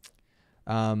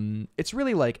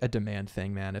really like a demand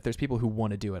thing, man. If there's people who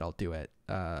want to do it, I'll do it.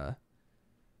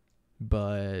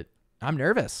 But I'm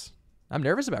nervous. I'm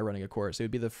nervous about running a course. It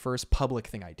would be the first public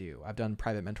thing I do. I've done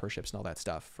private mentorships and all that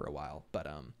stuff for a while, but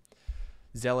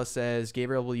Zella says,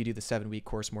 Gabriel, will you do the 7-week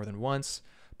course more than once?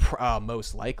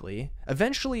 Most likely.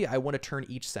 Eventually, I want to turn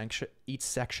each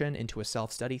section into a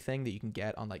self-study thing that you can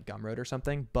get on like Gumroad or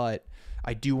something, but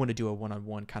I do want to do a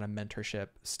one-on-one kind of mentorship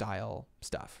style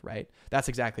stuff, right? That's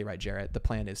exactly right, Jarrett. The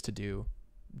plan is to do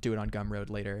it on Gumroad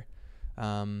later.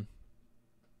 Man,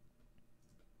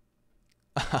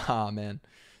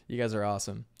 you guys are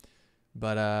awesome.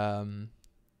 But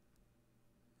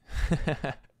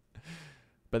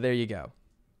but there you go.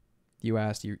 You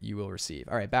asked, you will receive.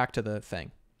 All right, back to the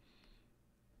thing.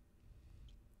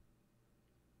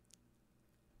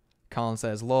 Colin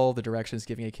says, lol, the directions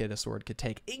giving a kid a sword could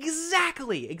take.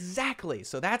 Exactly.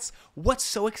 So that's what's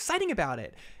so exciting about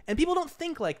it. And people don't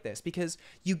think like this because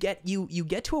you get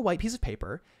to a white piece of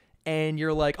paper and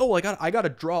you're like, oh, I got to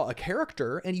draw a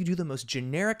character, and you do the most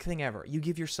generic thing ever. You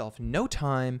give yourself no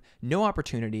time, no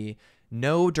opportunity,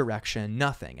 no direction,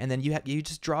 nothing. And then you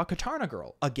just draw a katana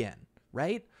girl again,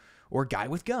 right? Or guy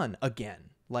with gun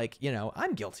again. Like,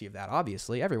 I'm guilty of that,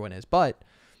 obviously. Everyone is. But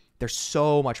there's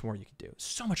so much more you can do.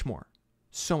 So much more.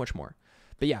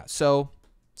 But yeah, so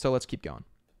let's keep going.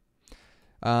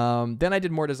 Then I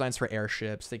did more designs for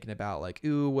airships, thinking about like,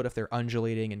 ooh, what if they're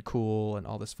undulating and cool and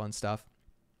all this fun stuff.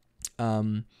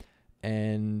 And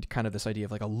kind of this idea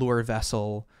of like a lure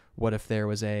vessel. What if there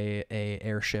was a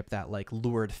airship that like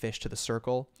lured fish to the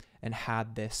circle and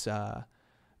had this...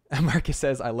 Marcus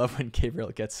says, I love when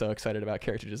Gabriel gets so excited about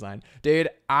character design. Dude,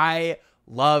 I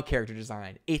love character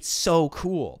design. It's so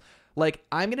cool. Like,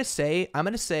 I'm going to say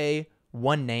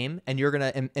one name and you're going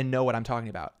to and know what I'm talking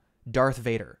about. Darth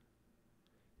Vader.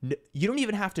 You don't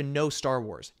even have to know Star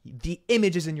Wars. The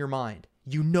image is in your mind.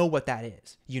 You know what that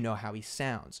is. You know how he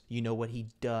sounds. You know what he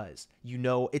does.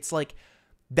 It's like,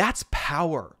 that's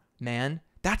power, man.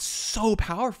 That's so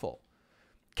powerful.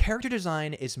 Character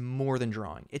design is more than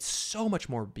drawing. It's so much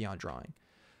more beyond drawing.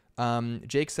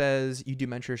 Jake says, you do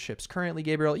mentorships currently,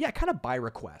 Gabriel? Yeah, kind of by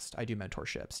request. I do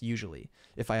mentorships, usually,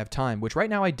 if I have time, which right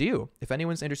now I do. If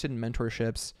anyone's interested in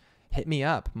mentorships, hit me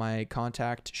up. My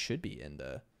contact should be in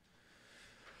the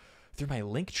through my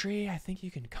link tree. I think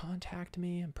you can contact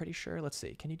me. I'm pretty sure. Let's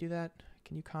see. Can you do that?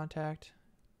 Can you contact?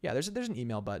 Yeah, there's an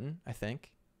email button, I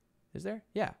think. Is there?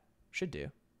 Yeah, should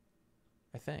do.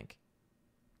 I think.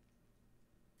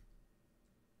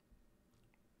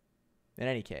 In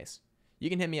any case, you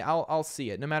can hit me. I'll see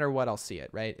it. No matter what, I'll see it,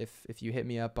 right? If you hit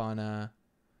me up on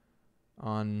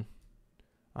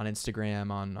Instagram,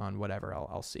 on whatever,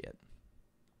 I'll see it.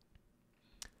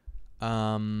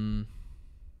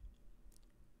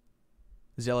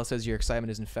 Zella says your excitement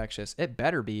is infectious. It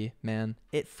better be, man.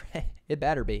 It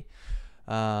better be.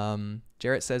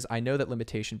 Jarrett says, I know that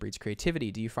limitation breeds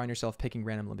creativity. Do you find yourself picking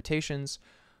random limitations,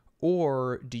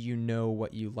 or do you know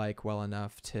what you like well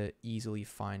enough to easily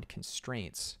find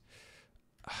constraints?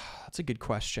 That's a good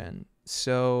question.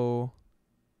 So,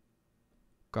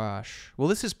 gosh, well,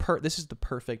 this is the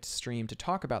perfect stream to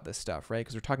talk about this stuff, right?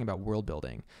 Because we're talking about world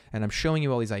building, and I'm showing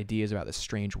you all these ideas about this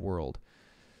strange world.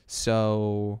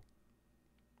 So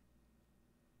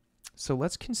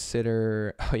let's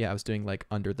consider. Oh yeah, I was doing like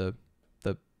under the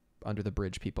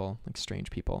bridge people, like strange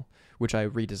people, which I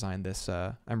redesigned this.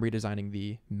 I'm redesigning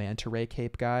the manta ray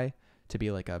cape guy to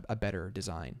be like a better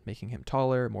design, making him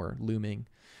taller, more looming,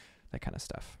 that kind of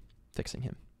stuff, fixing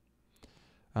him.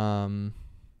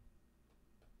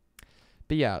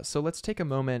 But yeah, so let's take a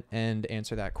moment and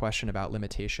answer that question about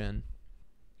limitation.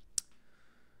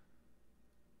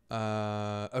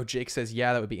 Oh, Jake says,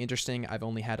 yeah, that would be interesting. I've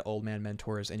only had old man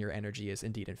mentors and your energy is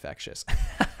indeed infectious.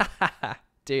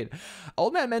 Dude,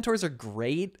 old man mentors are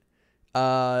great.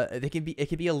 It can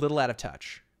be a little out of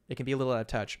touch. It can be a little out of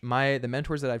touch. The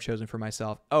mentors that I've chosen for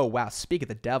myself. Oh, wow. Speak of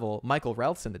the devil. Michael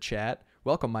Relth's in the chat.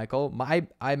 Welcome, Michael.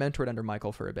 I mentored under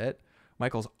Michael for a bit.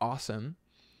 Michael's awesome.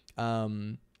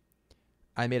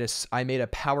 I made a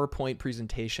PowerPoint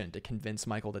presentation to convince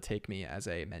Michael to take me as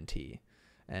a mentee,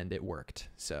 and it worked.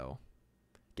 So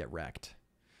get wrecked.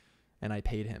 And I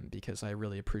paid him because I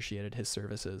really appreciated his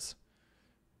services,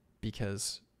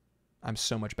 because I'm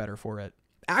so much better for it.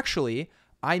 Actually,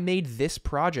 I made this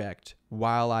project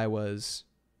while I was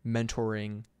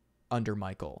mentoring under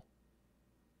Michael.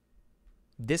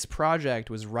 This project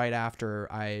was right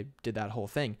after I did that whole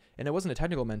thing. And it wasn't a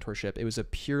technical mentorship. It was a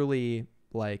purely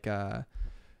like I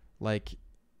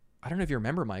don't know if you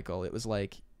remember, Michael. It was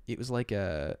like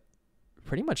a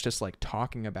pretty much just like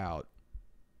talking about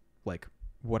like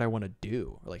what I want to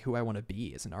do, or like who I want to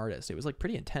be as an artist. It was like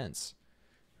pretty intense.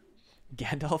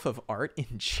 Gandalf of art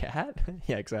in chat?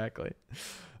 Yeah, exactly.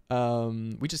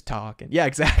 We just talk, and yeah,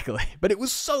 exactly. But it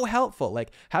was so helpful.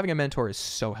 Like having a mentor is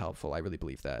so helpful. I really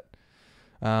believe that.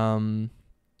 But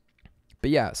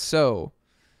yeah, so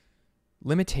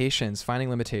limitations, finding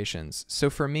limitations. So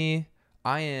for me,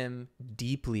 I am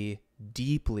deeply,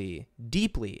 deeply,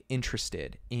 deeply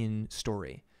interested in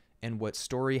story and what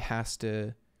story has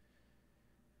the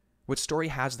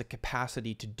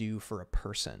capacity to do for a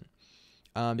person.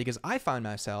 Because I found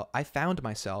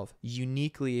myself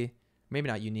uniquely, maybe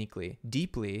not uniquely,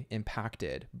 deeply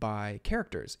impacted by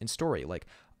characters in story. Like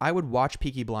I would watch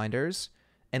Peaky Blinders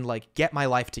and like get my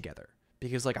life together,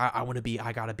 because like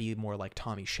I gotta be more like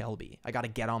Tommy Shelby. I gotta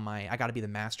be the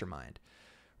mastermind,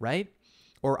 right?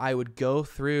 Or I would go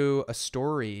through a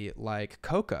story like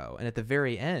Coco, and at the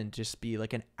very end just be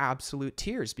like in absolute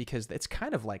tears, because it's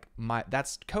kind of like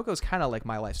Coco's kind of like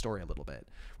my life story a little bit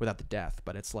without the death,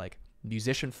 but it's like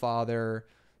musician father,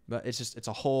 but it's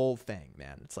a whole thing,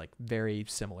 man. It's like very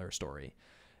similar story.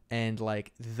 And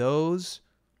like those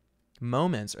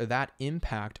moments, or that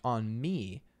impact on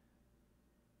me,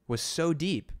 was so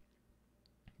deep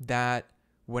that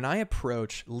when I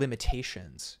approach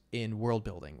limitations in world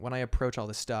building, when I approach all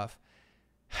this stuff,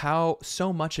 how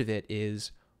so much of it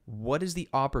is what are the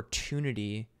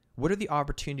opportunities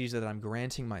that I'm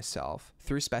granting myself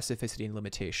through specificity and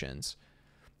limitations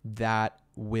that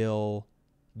will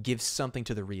give something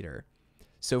to the reader.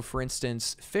 So for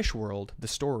instance, Fish World, the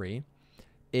story,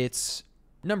 it's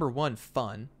number one,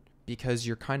 fun, because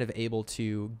you're kind of able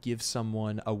to give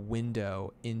someone a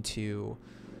window into,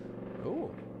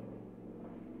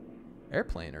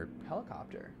 airplane or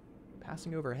helicopter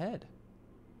passing overhead.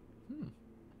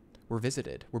 We're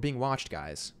visited. We're being watched,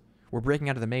 guys. We're breaking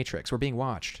out of the Matrix. We're being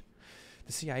watched.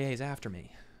 The CIA is after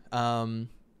me. But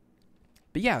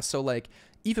yeah, so like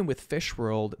even with Fish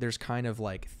World, there's kind of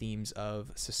like themes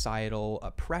of societal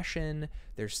oppression.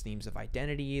 There's themes of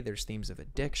identity. There's themes of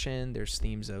addiction. There's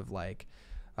themes of like,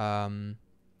 there's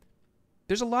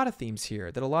a lot of themes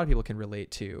here that a lot of people can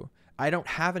relate to. I don't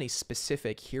have any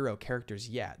specific hero characters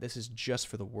yet. This is just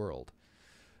for the world.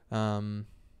 Lashy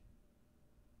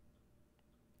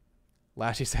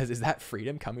says, is that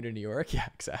freedom coming to New York? Yeah,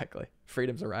 exactly.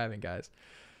 Freedom's arriving, guys.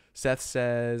 Seth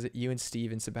says, you and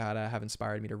Steve and Sabata have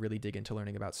inspired me to really dig into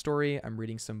learning about story. I'm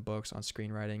reading some books on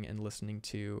screenwriting and listening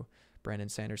to Brandon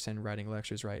Sanderson writing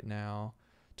lectures right now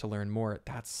to learn more.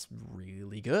 That's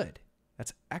really good.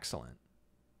 That's excellent.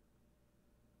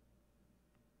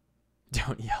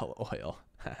 Don't yell oil.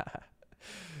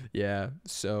 Yeah.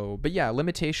 So, but yeah,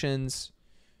 limitations.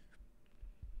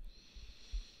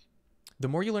 The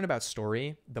more you learn about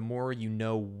story, the more you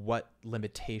know what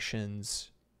limitations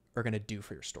are going to do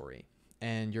for your story.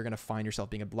 And you're going to find yourself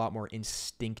being a lot more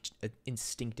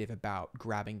instinctive about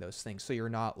grabbing those things. So you're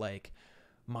not like,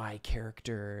 my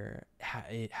character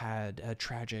it had a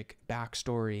tragic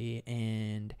backstory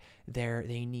and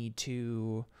they need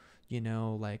to,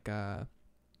 like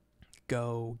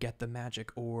go get the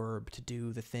magic orb to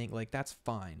do the thing. Like, that's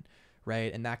fine,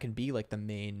 right? And that can be like the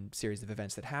main series of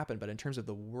events that happen. But in terms of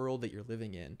the world that you're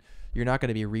living in, you're not going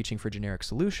to be reaching for generic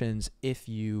solutions if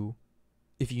you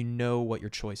know what your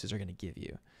choices are going to give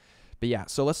you. But yeah,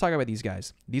 so let's talk about these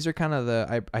guys. These are kind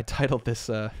of I titled this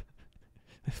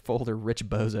folder Rich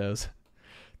Bozos,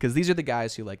 because these are the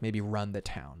guys who like maybe run the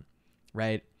town,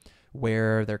 right?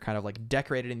 Where they're kind of like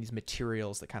decorated in these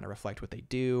materials that kind of reflect what they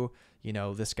do.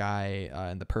 This guy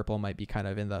in the purple might be kind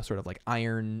of in the sort of like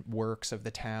iron works of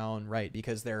the town, right?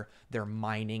 Because they're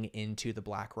mining into the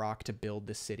black rock to build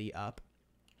the city up.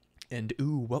 And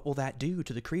ooh, what will that do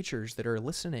to the creatures that are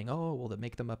listening? Oh, will it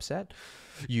make them upset?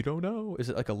 You don't know. Is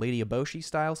it like a Lady Eboshi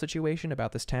style situation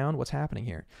about this town? What's happening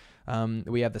here?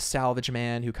 We have the salvage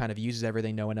man who kind of uses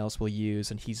everything no one else will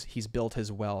use, and he's built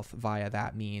his wealth via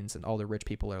that means. And all the rich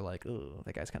people are like, oh,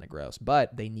 that guy's kind of gross,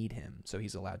 but they need him, so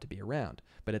he's allowed to be around.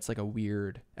 But it's like a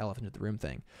weird elephant in the room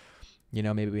thing.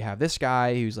 Maybe we have this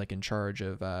guy who's like in charge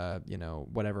of,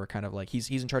 whatever kind of like he's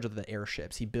in charge of the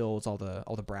airships. He builds all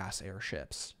the brass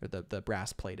airships, or the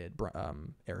brass plated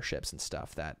airships and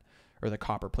stuff or the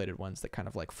copper plated ones that kind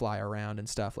of like fly around and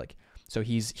stuff. Like, so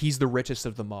he's the richest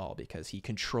of them all because he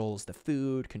controls the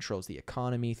food, controls the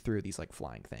economy through these like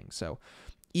flying things. So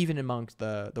even amongst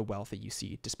the wealthy, you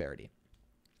see disparity.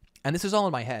 And this is all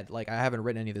in my head. Like, I haven't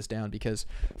written any of this down because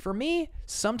for me,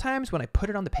 sometimes when I put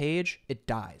it on the page, it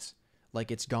dies. Like,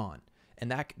 it's gone.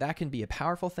 And that can be a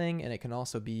powerful thing, and it can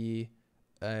also be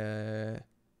a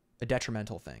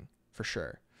detrimental thing, for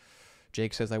sure.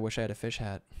 Jake says, I wish I had a fish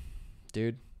hat.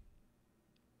 Dude,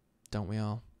 don't we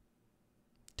all?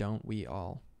 Don't we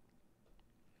all?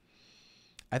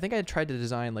 I think I tried to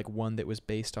design, like, one that was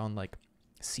based on, like,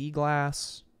 sea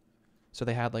glass. So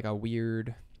they had, like, a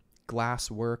weird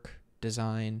glass work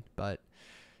design, but,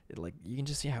 you can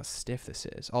just see how stiff this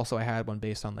is. Also, I had one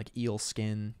based on, like, eel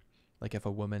skin. Like if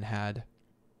a woman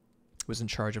was in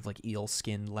charge of like eel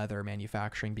skin leather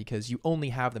manufacturing, because you only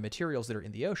have the materials that are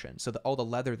in the ocean. So all the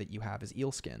leather that you have is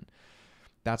eel skin.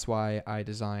 That's why I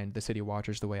designed the City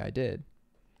Watchers the way I did.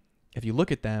 If you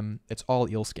look at them, it's all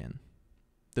eel skin.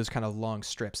 Those kind of long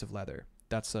strips of leather.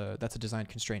 That's a design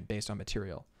constraint based on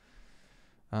material.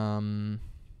 But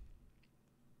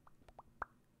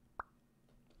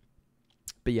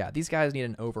yeah, these guys need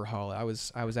an overhaul. I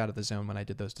was out of the zone when I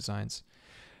did those designs.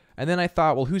 And then I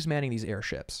thought, well, who's manning these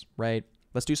airships, right?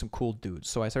 Let's do some cool dudes.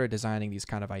 So I started designing these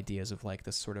kind of ideas of like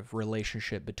this sort of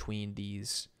relationship between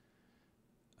these.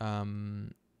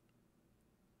 Seth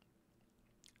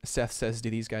says, do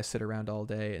these guys sit around all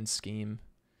day and scheme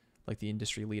like the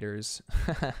industry leaders?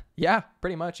 Yeah,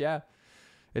 pretty much. Yeah,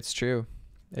 it's true.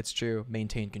 It's true.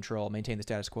 Maintain control, maintain the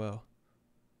status quo.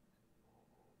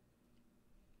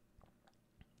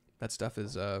 That stuff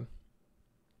is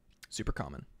super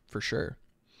common for sure.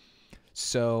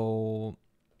 So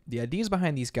the ideas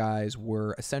behind these guys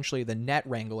were essentially the net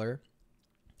wrangler,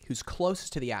 who's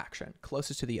closest to the action,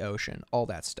 closest to the ocean, all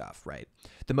that stuff, right?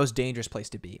 The most dangerous place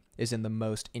to be is in the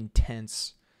most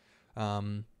intense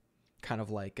kind of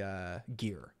like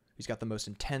gear. He's got the most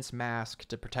intense mask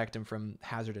to protect him from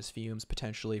hazardous fumes,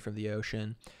 potentially from the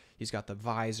ocean. He's got the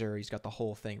visor. He's got the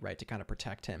whole thing, right, to kind of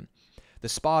protect him. The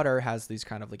spotter has these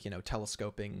kind of like,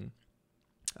 telescoping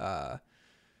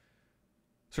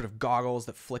sort of goggles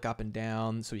that flick up and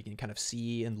down so you can kind of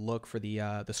see and look for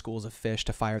the schools of fish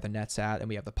to fire the nets at. And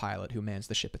we have the pilot who mans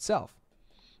the ship itself.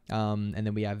 And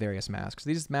then we have various masks.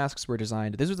 These masks were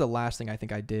designed. This was the last thing I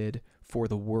think I did for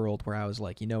the world where I was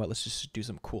like, you know what, let's just do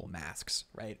some cool masks,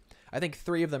 right? I think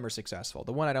 3 of them are successful.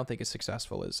 The one I don't think is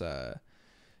successful is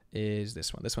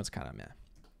this one. This one's kind of meh.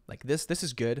 Like this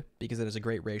is good because it has a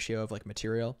great ratio of like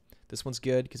material. This one's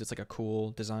good because it's like a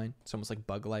cool design. It's almost like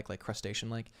bug-like, like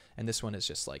crustacean-like. And this one is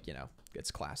just like,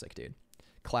 it's classic, dude.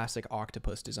 Classic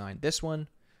octopus design. This one,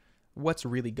 what's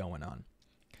really going on?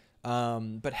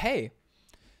 But hey,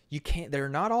 they're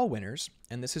not all winners.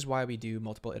 And this is why we do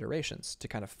multiple iterations to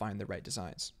kind of find the right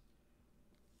designs.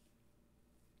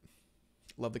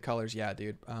 Love the colors. Yeah,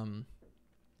 dude.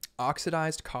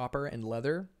 Oxidized copper and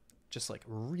leather, just like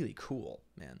really cool,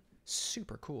 man.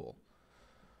 Super cool.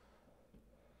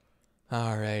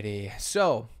 Alrighty,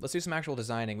 so let's do some actual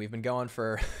designing. We've been going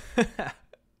for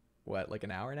what, like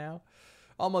an hour now?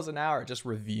 Almost an hour just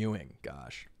reviewing.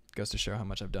 Gosh, goes to show how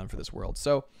much I've done for this world.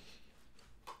 So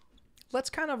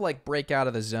let's kind of like break out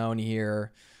of the zone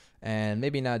here and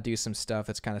maybe not do some stuff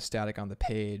that's kind of static on the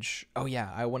page. Oh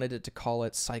yeah, I wanted it to call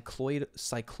it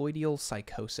cycloidal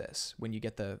psychosis when you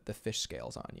get the fish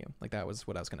scales on you. Like that was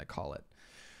what I was going to call it.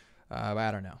 But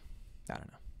I don't know.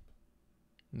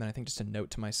 And then I think just a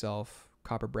note to myself,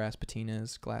 copper brass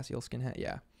patinas, glass eel skin hat.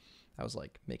 Yeah, I was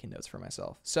like making notes for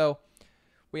myself. So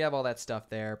we have all that stuff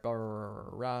there.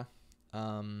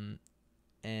 And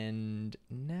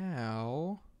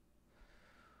now,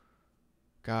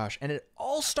 gosh, and it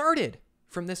all started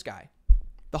from this guy.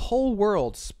 The whole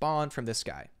world spawned from this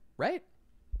guy, right?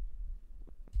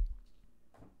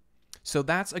 So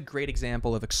that's a great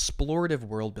example of explorative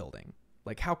world building.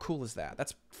 Like, how cool is that?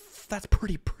 That's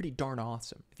pretty darn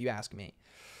awesome, if you ask me.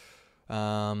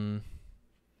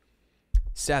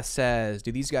 Seth says,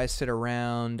 do these guys sit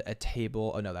around a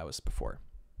table? Oh, no, that was before.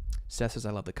 Seth says,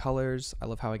 I love the colors. I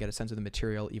love how I get a sense of the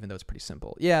material, even though it's pretty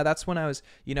simple. Yeah, that's when I was,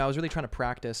 I was really trying to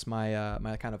practice my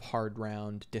my kind of hard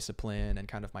round discipline and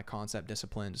kind of my concept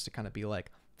discipline, just to kind of be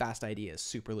like, fast ideas,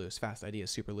 super loose, fast ideas,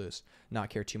 super loose,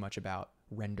 not care too much about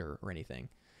render or anything.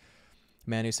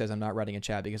 Manu says, I'm not writing in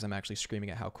chat because I'm actually screaming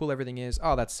at how cool everything is.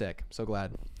 Oh, that's sick. So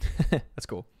glad. That's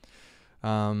cool.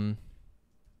 But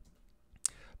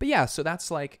yeah, so that's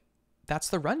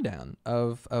the rundown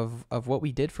of what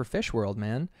we did for Fish World,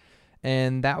 man.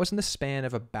 And that was in the span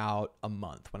of about a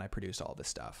month when I produced all this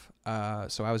stuff.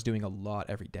 So I was doing a lot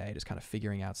every day, just kind of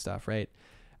figuring out stuff, right?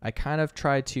 I kind of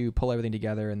tried to pull everything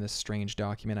together in this strange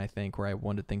document, I think, where I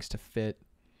wanted things to fit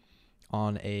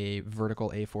on a vertical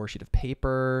A4 sheet of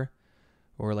paper,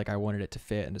 or like I wanted it to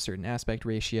fit in a certain aspect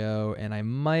ratio. And I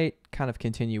might kind of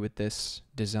continue with this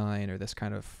design or this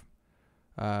kind of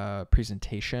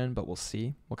presentation, but we'll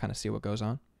see. We'll kind of see what goes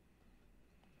on.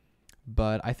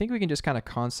 But I think we can just kind of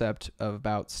concept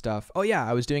about stuff. Oh yeah,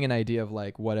 I was doing an idea of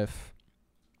like, what if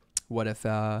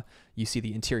you see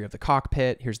the interior of the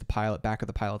cockpit, here's the pilot, back of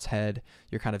the pilot's head,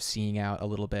 you're kind of seeing out a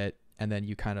little bit, and then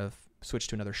you kind of switch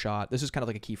to another shot. This is kind of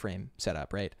like a keyframe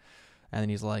setup, right? And then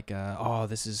he's like, oh,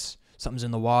 this is, something's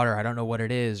in the water, I don't know what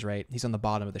it is, right? He's on the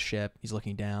bottom of the ship, he's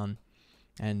looking down,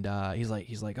 and he's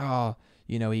like, oh,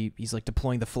 he's like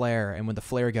deploying the flare, and when the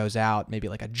flare goes out, maybe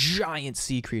like a giant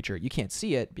sea creature. You can't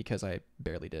see it because I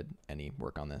barely did any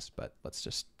work on this, but let's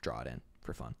just draw it in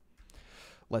for fun.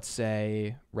 Let's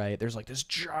say, right, there's like this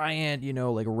giant,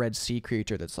 like red sea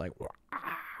creature that's like,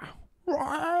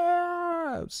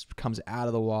 comes out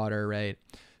of the water, right,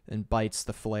 and bites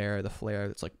the flare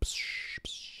that's like,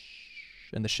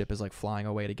 and the ship is like flying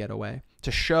away to get away,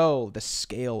 to show the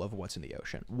scale of what's in the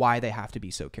ocean, why they have to be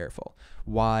so careful,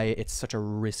 why it's such a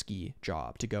risky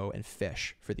job to go and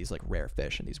fish for these like rare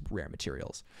fish and these rare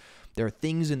materials. There are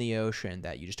things in the ocean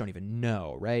that you just don't even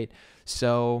know, right?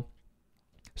 So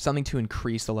something to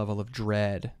increase the level of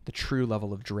dread, the true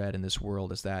level of dread in this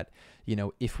world, is that,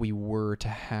 if we were to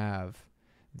have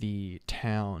the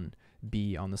town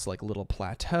be on this like little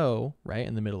plateau, right,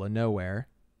 in the middle of nowhere,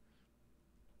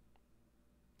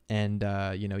 and,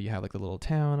 you have like the little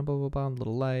town and blah, blah, blah,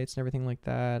 little lights and everything like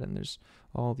that. And there's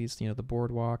all these, the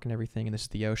boardwalk and everything. And this is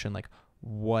the ocean. Like,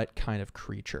 what kind of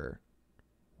creature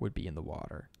would be in the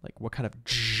water? Like, what kind of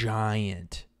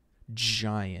giant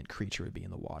creature would be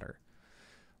in the water?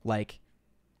 Like,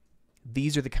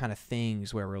 these are the kind of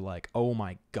things where we're like, oh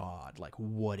my God, like,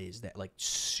 what is that? Like,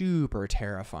 super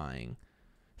terrifying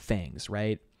things,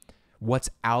 right? What's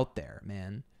out there,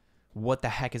 man? What the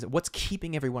heck is it? What's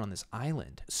keeping everyone on this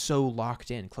island so locked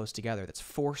in, close together, that's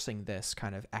forcing this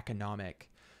kind of economic,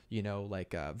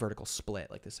 vertical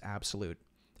split, like this absolute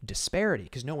disparity?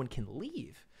 Because no one can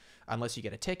leave unless you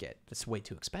get a ticket. It's way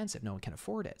too expensive. No one can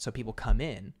afford it. So people come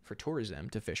in for tourism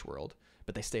to Fish World,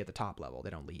 but they stay at the top level. They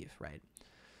don't leave, right?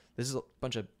 This is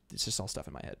it's just all stuff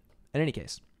in my head. In any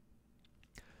case,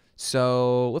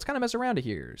 so let's kind of mess around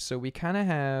here. So we kind of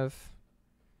have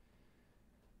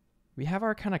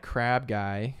our kind of crab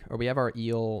guy, or we have our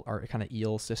kind of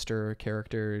eel sister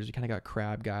characters. We kind of got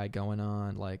crab guy going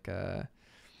on. Like,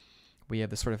 we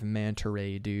have this sort of manta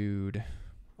ray dude,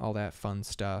 all that fun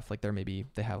stuff. Like they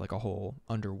have like a whole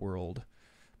underworld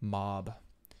mob,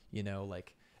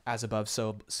 like as above,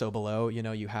 so below.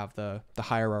 You have the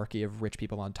hierarchy of rich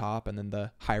people on top, and then the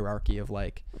hierarchy of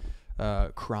like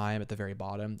crime at the very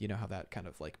bottom. How that kind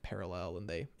of like parallel and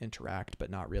they interact, but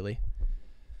not really.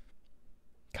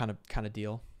 Kind of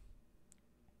deal.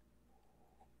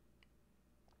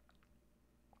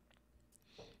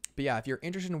 But yeah, if you're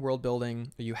interested in world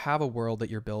building, or you have a world that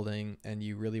you're building and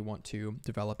you really want to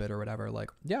develop it or whatever,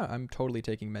 like, yeah, I'm totally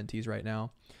taking mentees right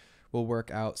now. We'll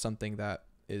work out something that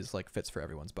is like fits for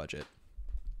everyone's budget.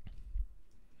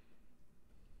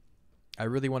 I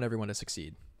really want everyone to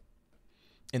succeed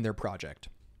in their project.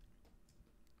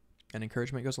 And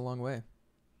encouragement goes a long way.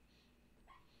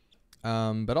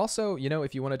 But also, you know,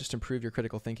 if you want to just improve your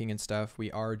critical thinking and stuff,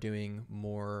 we are doing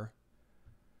more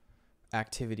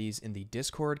activities in the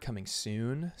Discord coming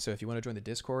soon. So if you want to join the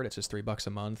Discord, it's just $3 a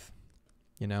month,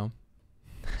 you know.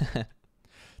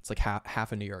 It's like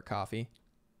half a New York coffee.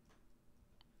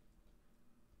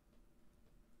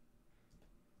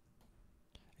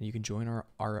 And you can join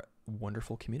our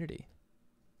wonderful community.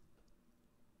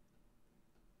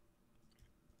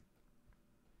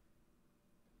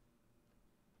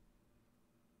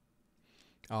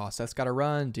 Oh, Seth's got to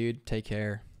run, dude. Take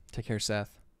care. Take care,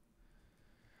 Seth.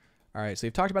 All right, so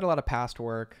we've talked about a lot of past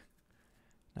work.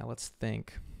 Now let's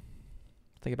think.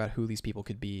 Think about who these people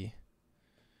could be.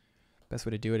 Best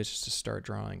way to do it is just to start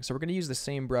drawing. So we're going to use the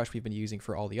same brush we've been using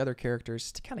for all the other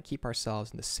characters to kind of keep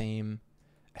ourselves in the same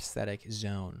aesthetic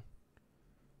zone.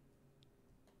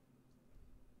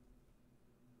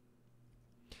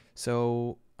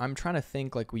 So I'm trying to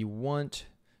think, like, we want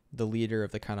the leader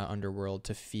of the kind of underworld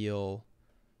to feel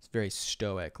very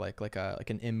stoic, like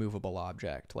an immovable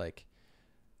object, like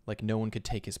no one could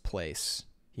take his place.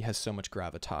 He has so much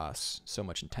gravitas, so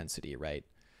much intensity, right?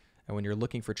 And when you're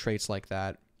looking for traits like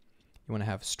that, you want to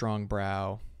have strong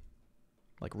brow,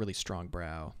 like really strong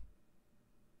brow,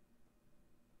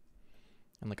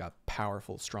 and like a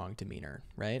powerful, strong demeanor,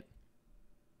 right?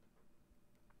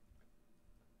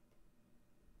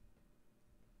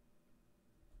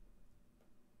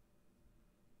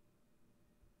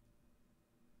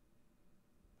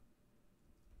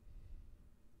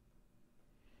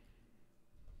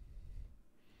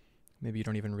 Maybe you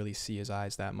don't even really see his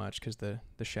eyes that much because the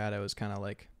shadow is kind of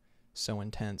like so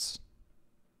intense.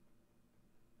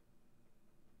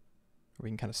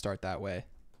 We can kind of start that way.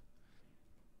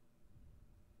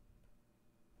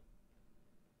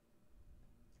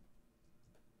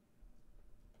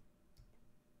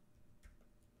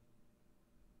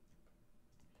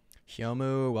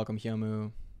 Hyomu, welcome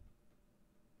Hyomu.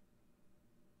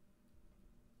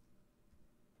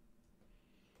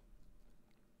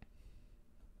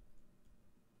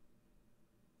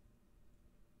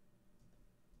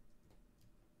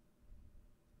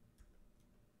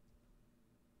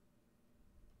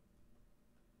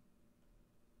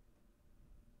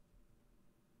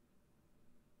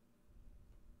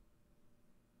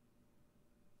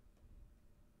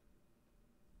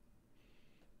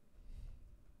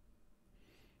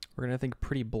 We're going to think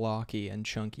pretty blocky and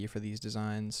chunky for these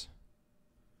designs.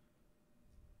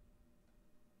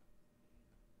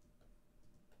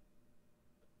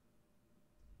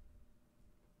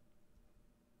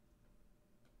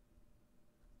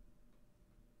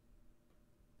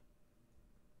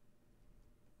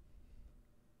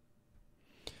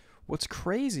 What's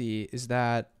crazy is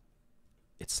that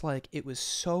it's like it was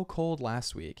so cold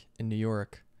last week in New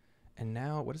York, and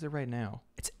now, what is it right now?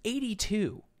 It's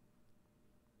 82.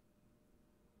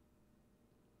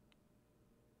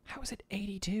 How is it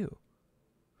 82?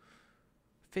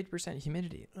 50%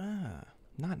 humidity.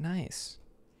 Not nice.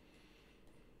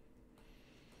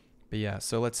 But yeah,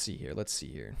 so let's see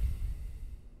here.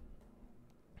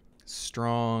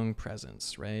 Strong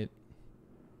presence, right?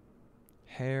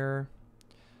 Hair.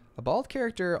 A bald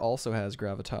character also has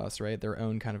gravitas, right? Their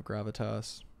own kind of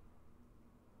gravitas.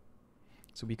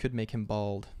 So we could make him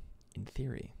bald in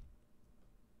theory.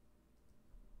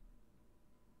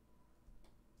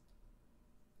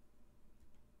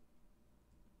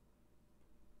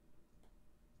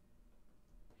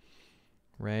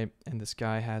 Right? And this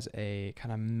guy has a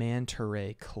kind of manta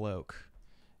ray cloak.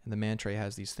 And the manta ray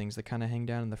has these things that kind of hang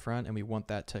down in the front, and we want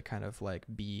that to kind of like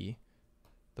be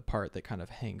the part that kind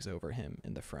of hangs over him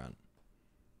in the front.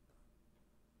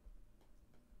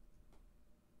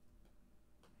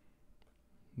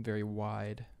 Very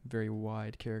wide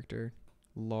character.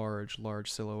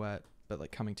 Large silhouette, but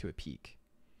like coming to a peak.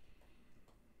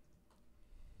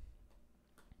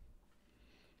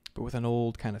 But with an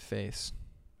old kind of face.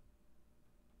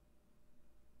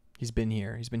 He's been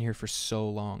here for so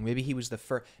long. Maybe he was the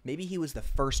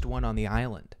first one on the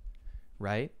island,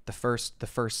 right? The first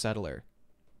settler.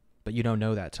 But you don't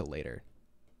know that till later.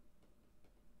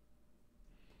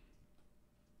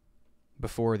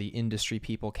 Before the industry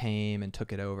people came and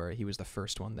took it over, he was the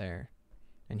first one there.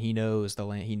 And he knows the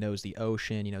land, he knows the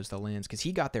ocean, he knows the lands, because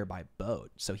he got there by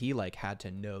boat. So he like had to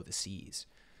know the seas.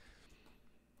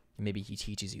 Maybe he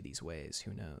teaches you these ways,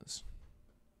 who knows?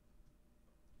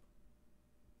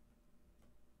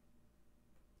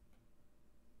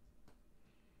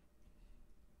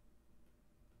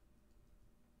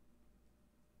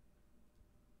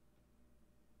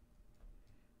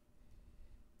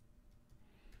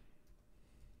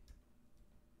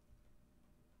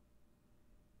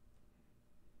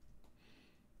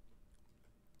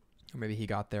 Or maybe he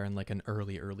got there in like an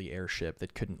early airship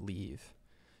that couldn't leave,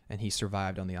 and he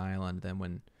survived on the island. Then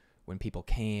when people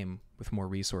came with more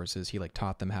resources, he like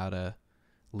taught them how to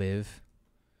live,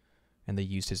 and they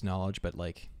used his knowledge, but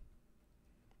like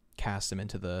cast him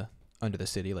into the under the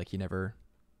city. Like he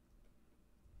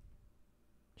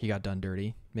got done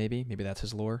dirty. Maybe that's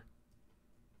his lore.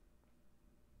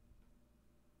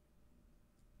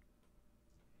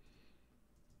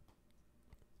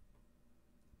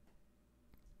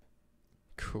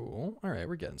 Cool. All right,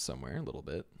 we're getting somewhere a little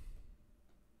bit.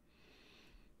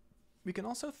 We can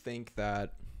also think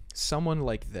that someone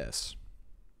like this,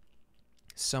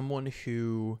 someone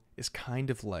who is kind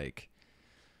of like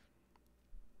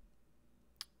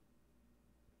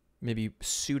maybe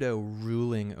pseudo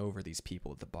ruling over these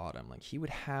people at the bottom, like he would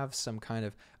have some kind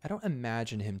of, I don't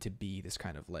imagine him to be this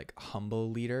kind of like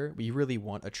humble leader. We really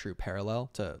want a true parallel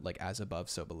to like as above,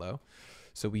 so below.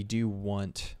 So we do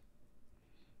want,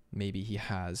 maybe he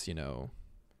has, you know,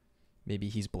 maybe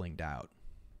he's blinged out.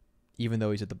 Even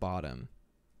though he's at the bottom,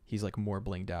 he's like more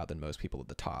blinged out than most people at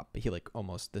the top. But he like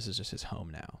almost, this is just his home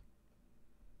now.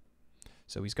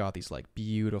 So he's got these like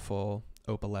beautiful,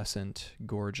 opalescent,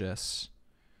 gorgeous,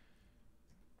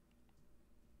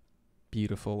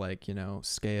 beautiful like, you know,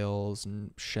 scales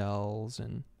and shells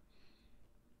and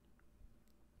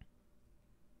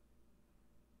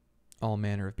all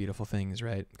manner of beautiful things,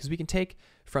 right? Because we can take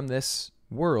from this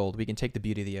world, we can take the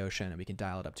beauty of the ocean and we can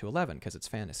dial it up to 11 because it's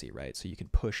fantasy, right? So you can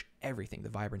push everything, the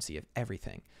vibrancy of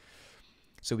everything.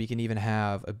 So we can even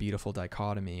have a beautiful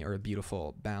dichotomy or a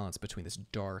beautiful balance between this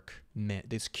dark,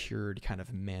 this cured kind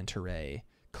of manta ray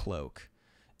cloak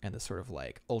and the sort of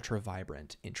like ultra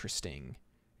vibrant, interesting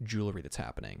jewelry that's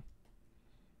happening.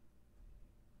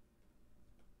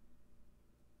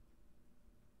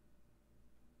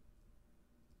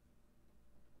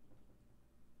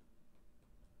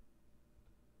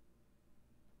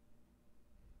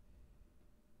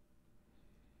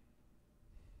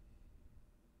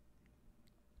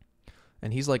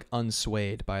 And he's like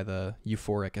unswayed by the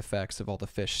euphoric effects of all the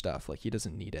fish stuff. Like he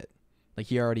doesn't need it. Like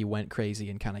he already went crazy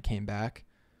and kind of came back.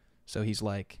 So he's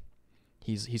like,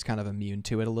 he's kind of immune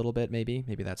to it a little bit, maybe.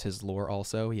 Maybe that's his lore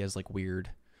also. He has like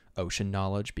weird ocean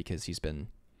knowledge because he's been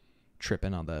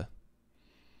tripping on the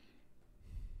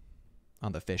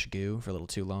fish goo for a little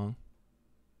too long.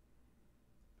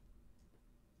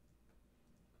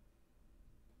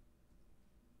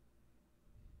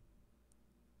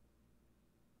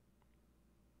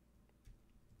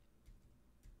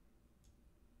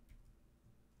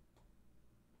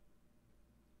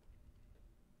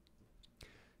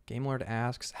 Game Lord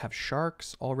asks, have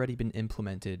sharks already been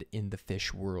implemented in the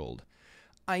fish world?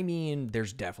 I mean,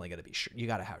 there's definitely going to be, you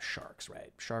got to have sharks,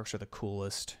 right? Sharks are the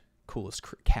coolest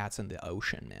cats in the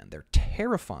ocean, man. They're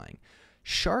terrifying.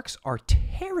 Sharks are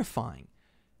terrifying.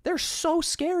 They're so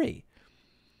scary.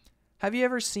 Have you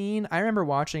ever seen, I remember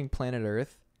watching Planet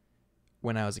Earth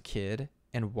when I was a kid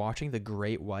and watching the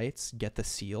great whites get the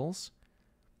seals.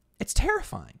 It's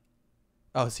terrifying.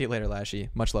 Oh, see you later, Lashy.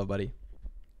 Much love, buddy.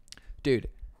 Dude,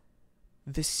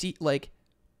 the sea, like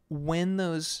when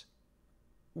the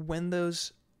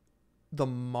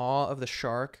maw of the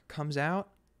shark comes out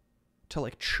to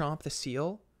like chomp the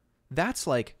seal, that's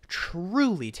like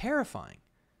truly terrifying.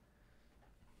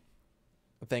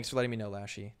 Thanks for letting me know,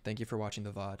 Lashy. Thank you for watching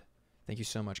the VOD. Thank you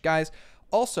so much, guys.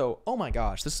 Also, oh my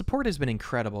gosh, the support has been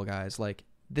incredible, guys. Like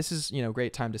this is, you know,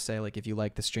 great time to say, like, if you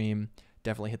like the stream,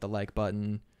 definitely hit the like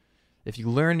button. If you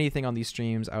learn anything on these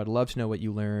streams, I would love to know what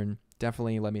you learn.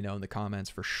 Definitely let me know in the comments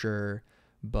for sure.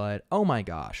 But oh my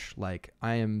gosh, like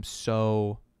I am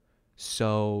so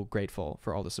grateful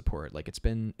for all the support. Like it's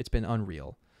been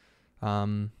unreal.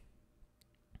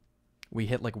 We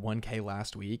hit like 1K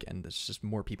last week and there's just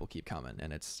more people keep coming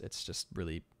and it's just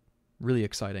really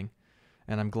exciting.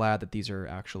 And I'm glad that these are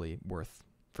actually worth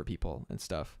for people and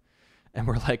stuff. And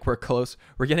we're close.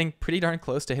 We're getting pretty darn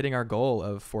close to hitting our goal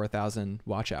of 4,000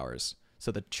 watch hours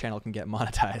so the channel can get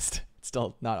monetized. It's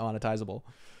still not monetizable.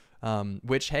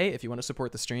 Which, hey, if you want to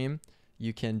support the stream,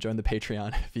 you can join the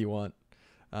Patreon if you want.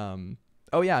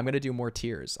 Oh yeah, I'm going to do more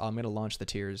tiers. I'm going to launch the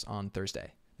tiers on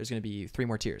Thursday. There's going to be 3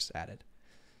 more tiers added.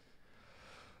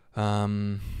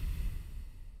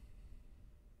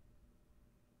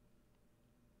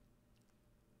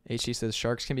 HG says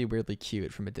sharks can be weirdly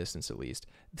cute from a distance, at least.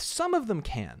 Some of them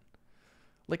can.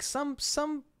 Like some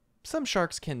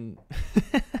sharks can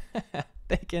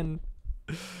they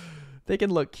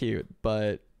can look cute,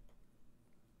 but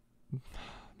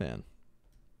man,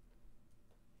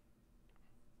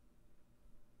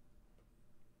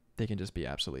 they can just be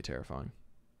absolutely terrifying.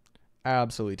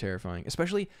 Absolutely terrifying,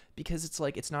 especially because it's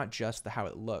like, it's not just the how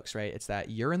it looks, right? It's that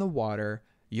you're in the water,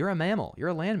 you're a mammal, you're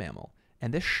a land mammal,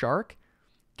 and this shark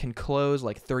can close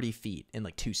like 30 feet in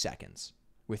like 2 seconds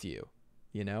with you.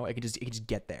 You know, it could just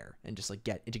get there and just like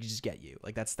it could just get you.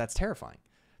 Like that's terrifying.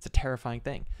 It's a terrifying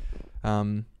thing.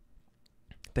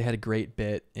 They had a great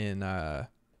bit in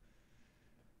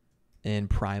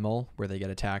Primal where they get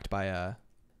attacked by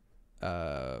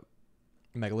a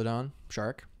megalodon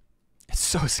shark. It's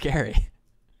so scary.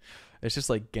 It's just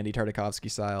like Gendy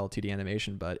Tartakovsky style 2D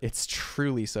animation, but it's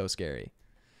truly so scary.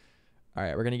 All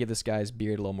right, we're gonna give this guy's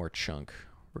beard a little more chunk.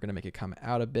 We're gonna make it come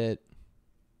out a bit.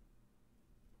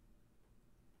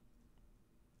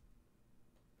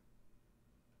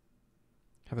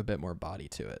 Have a bit more body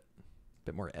to it, a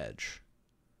bit more edge.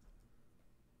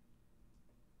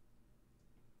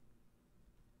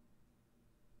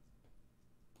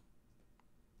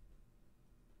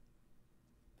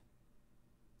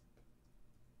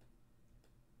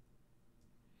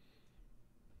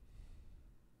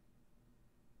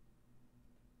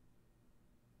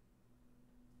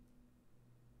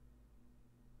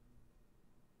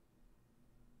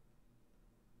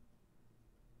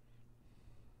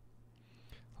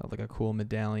 Have like a cool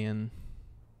medallion,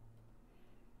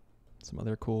 some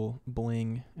other cool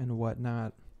bling and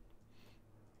whatnot.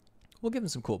 We'll give him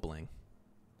some cool bling.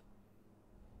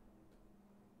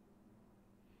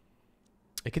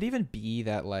 It could even be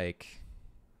that like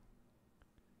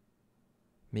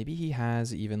maybe he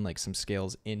has even like some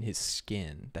scales in his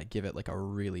skin that give it like a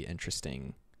really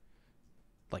interesting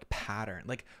like pattern.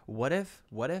 Like what if,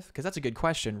 because that's a good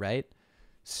question, right?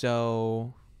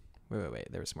 So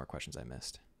wait, there were some more questions I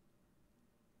missed.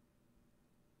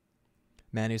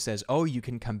 Manu says, oh, you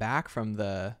can come back from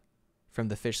the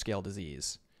fish scale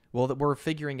disease. Well, we're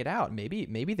figuring it out.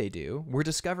 Maybe they do. We're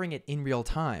discovering it in real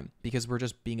time because we're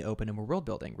just being open and we're world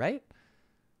building, right?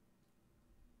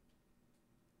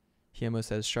 Hiemo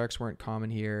says, sharks weren't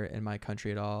common here in my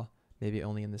country at all. Maybe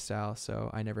only in the south, so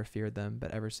I never feared them.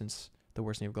 But ever since the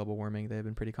worsening of global warming, they've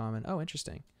been pretty common. Oh,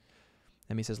 interesting.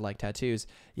 Emmy says, like tattoos.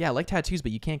 Yeah, like tattoos,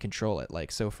 but you can't control it.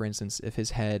 Like, so for instance, if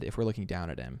we're looking down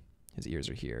at him, his ears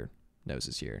are here, nose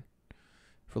is here.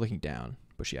 If we're looking down,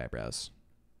 bushy eyebrows,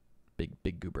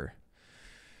 big goober.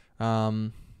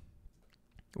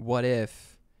 What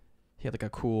if he had like a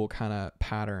cool kind of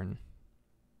pattern?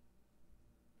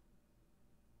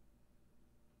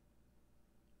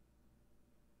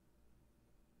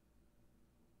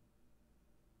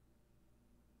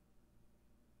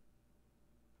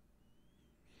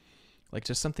 Like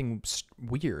just something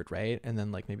weird, right? And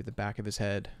then like maybe the back of his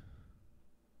head.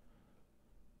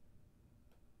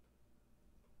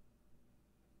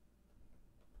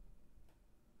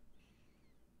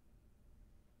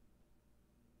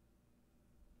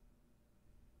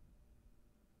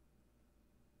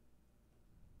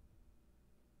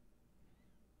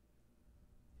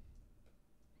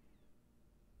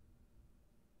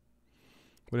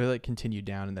 Would it like continue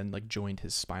down and then like joined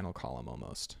his spinal column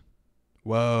almost?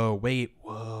 Whoa, wait,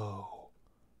 whoa.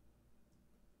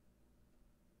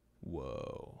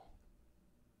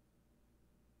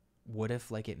 What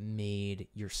if like it made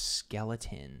your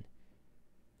skeleton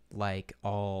like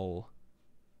all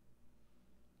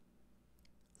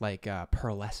like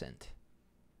pearlescent?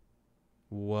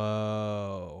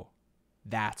 Whoa.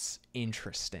 That's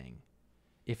interesting.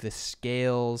 If the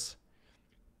scales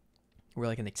were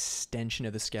like an extension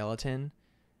of the skeleton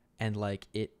and like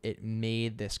it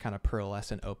made this kind of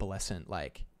pearlescent, opalescent,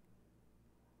 like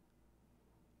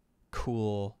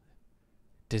cool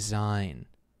design.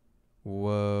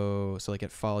 Whoa. So like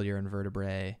it followed your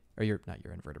invertebrae, or your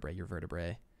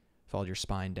vertebrae, followed your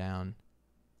spine down.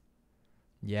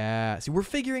 Yeah. See, we're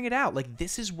figuring it out. Like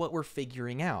this is what we're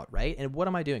figuring out, right? And what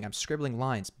am I doing? I'm scribbling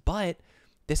lines, but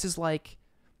this is what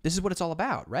it's all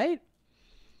about, right?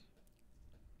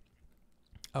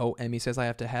 Oh, Emmy says I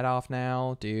have to head off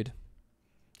now, dude.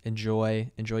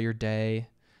 Enjoy your day.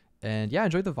 And yeah,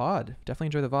 enjoy the VOD. Definitely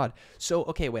enjoy the VOD. So,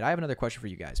 okay, wait, I have another question for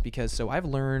you guys because I've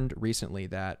learned recently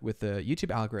that with the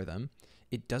YouTube algorithm,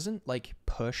 it doesn't like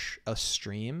push a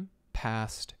stream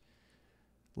past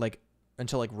like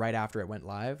until like right after it went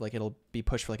live. Like it'll be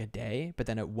pushed for like a day, but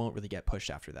then it won't really get pushed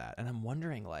after that. And I'm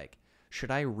wondering like,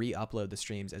 should I re-upload the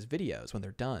streams as videos when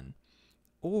they're done?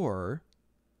 Or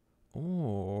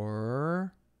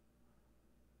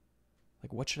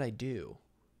like what should I do?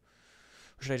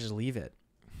 Or should I just leave it?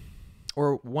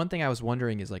 Or one thing I was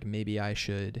wondering is like maybe I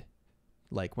should,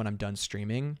 like when I'm done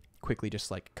streaming, quickly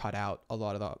just like cut out a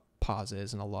lot of the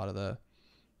pauses and a lot of the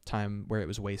time where it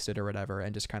was wasted or whatever,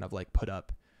 and just kind of like put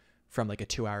up from like a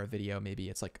 2-hour video, maybe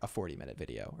it's like a 40-minute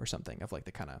video or something of like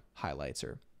the kind of highlights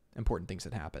or important things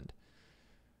that happened.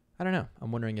 I don't know.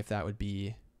 I'm wondering if that would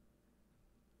be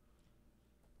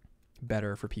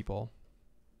better for people.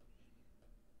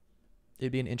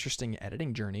 It'd be an interesting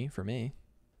editing journey for me.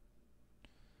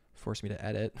 Force me to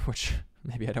edit, which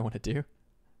maybe I don't want to do.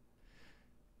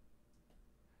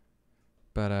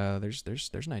 But there's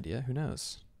an idea. Who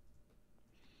knows?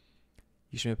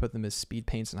 You should put them as speed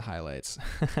paints and highlights.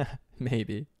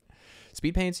 Maybe.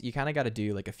 Speed paints, you kind of got to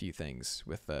do like a few things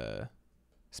with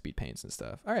speed paints and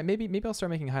stuff. All right, maybe I'll start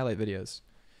making highlight videos,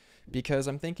 because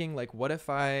I'm thinking like, what if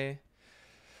I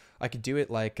could do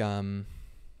it like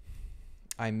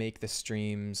I make the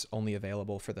streams only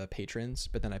available for the patrons,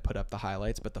 but then I put up the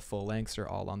highlights, but the full lengths are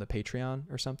all on the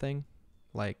Patreon or something.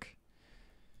 Like,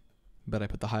 but I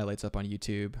put the highlights up on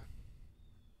YouTube.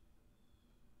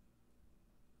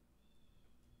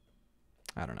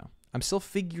 I don't know. I'm still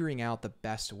figuring out the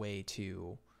best way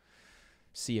to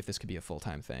see if this could be a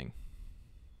full-time thing.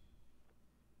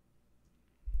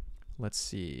 Let's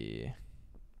see.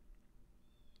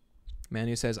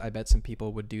 Manu says, I bet some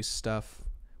people would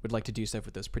like to do stuff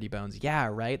with those pretty bones. Yeah,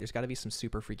 right? There's got to be some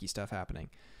super freaky stuff happening.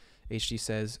 HG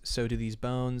says, so do these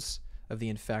bones of the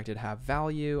infected have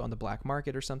value on the black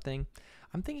market or something?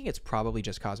 I'm thinking it's probably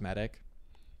just cosmetic,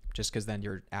 just because then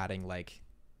you're adding like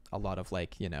a lot of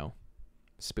like, you know,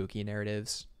 spooky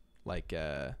narratives, like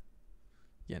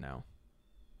you know,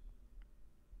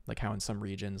 like how in some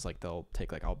regions like they'll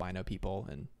take like albino people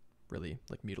and really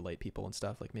like mutilate people and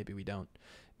stuff. Like maybe we don't,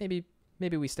 maybe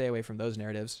we stay away from those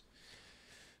narratives,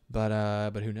 but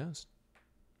who knows?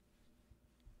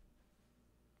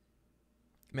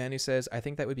 Manu says, I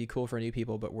think that would be cool for new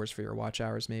people, but worse for your watch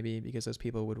hours maybe, because those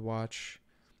people would watch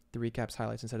the recaps,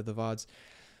 highlights instead of the VODs.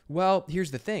 Well,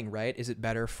 here's the thing, right? Is it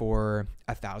better for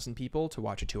 1,000 people to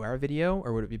watch a 2-hour video,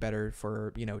 or would it be better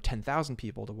for, 10,000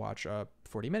 people to watch a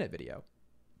 40-minute video?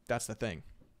 That's the thing.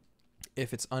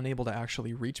 If it's unable to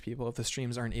actually reach people, if the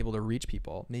streams aren't able to reach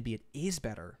people, maybe it is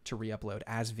better to re-upload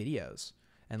as videos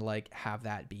and like have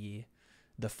that be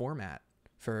the format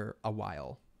for a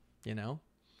while,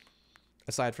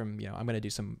 Aside from, I'm going to do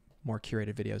some more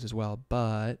curated videos as well,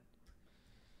 but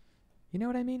you know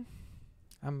what I mean?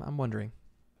 I'm wondering.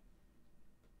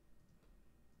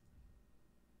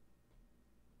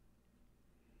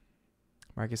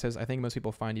 Marcus says, I think most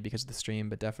people find you because of the stream,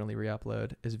 but definitely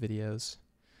re-upload as videos.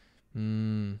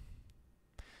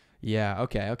 Yeah,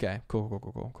 okay. Cool.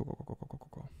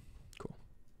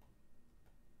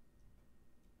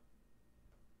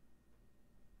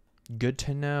 Good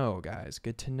to know, guys.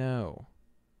 Good to know.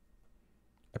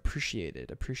 Appreciated.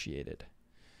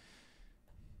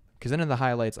 Because then in the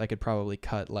highlights, I could probably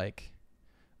cut like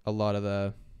a lot of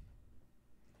the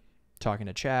talking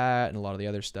to chat and a lot of the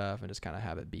other stuff and just kind of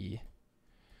have it be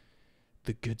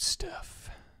the good stuff.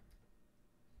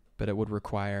 But it would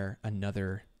require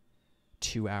another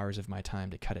 2 hours of my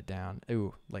time to cut it down.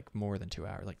 Ooh, like more than 2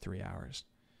 hours, like 3 hours.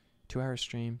 2 hour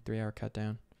stream, 3 hour cut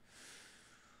down.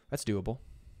 That's doable.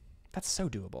 That's so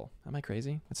doable. Am I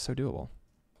crazy? That's so doable.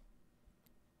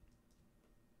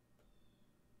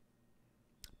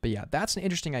 But yeah, that's an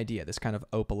interesting idea, this kind of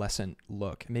opalescent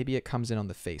look. Maybe it comes in on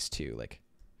the face too. Like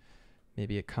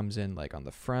maybe it comes in like on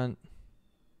the front.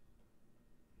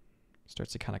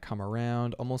 Starts to kind of come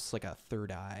around, almost like a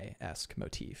third eye-esque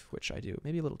motif, which I do.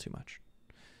 Maybe a little too much.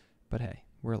 But hey,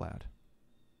 we're allowed.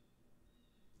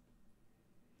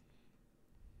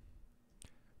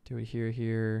 Do it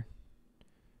here.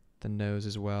 The nose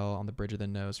as well, on the bridge of the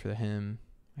nose for him,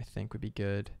 I think would be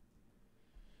good.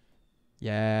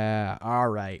 Yeah, all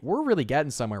right. We're really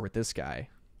getting somewhere with this guy.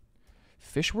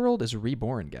 Fish World is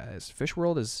reborn, guys. Fish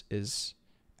World is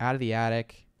out of the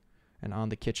attic and on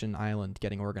the kitchen island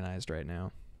getting organized right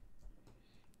now.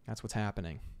 That's what's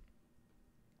happening.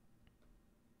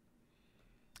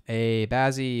 Hey,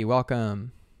 Bazzy,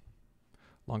 welcome.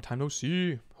 Long time no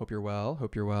see. Hope you're well.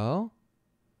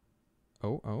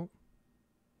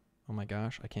 Oh my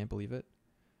gosh, I can't believe it.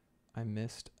 I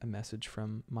missed a message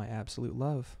from my absolute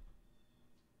love.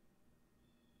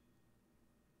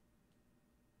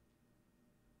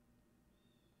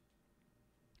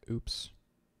 Oops.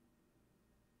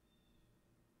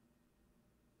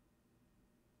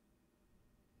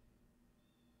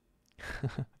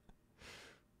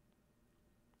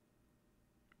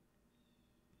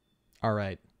 All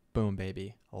right, boom,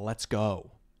 baby. Let's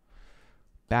go.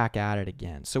 Back at it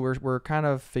again. So we're kind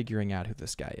of figuring out who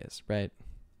this guy is, right?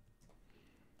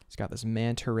 He's got this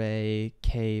manta ray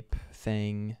cape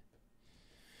thing.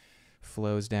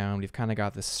 Flows down. We've kind of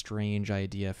got this strange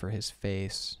idea for his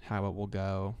face, how it will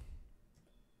go.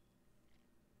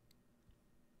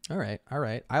 All right.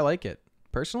 I like it.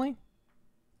 Personally,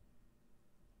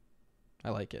 I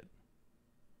like it.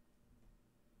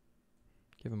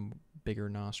 Give him bigger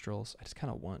nostrils. I just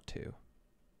kind of want to.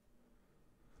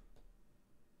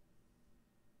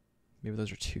 Maybe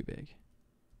those are too big.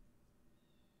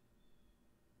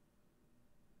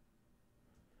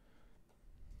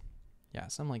 Yeah,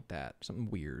 something like that. Something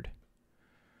weird.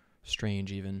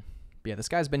 Strange even. But yeah, this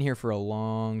guy's been here for a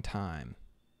long time.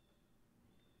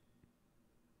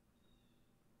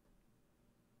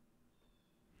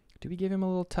 Do we give him a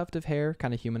little tuft of hair?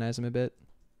 Kind of humanize him a bit?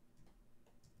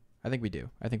 I think we do.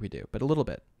 I think we do. But a little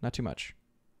bit. Not too much.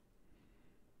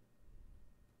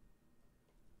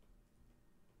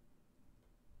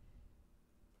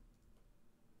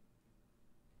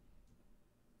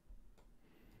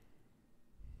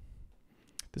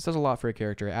 This does a lot for a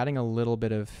character. Adding a little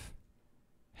bit of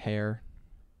hair.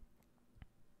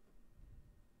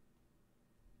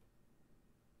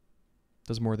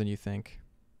 Does more than you think.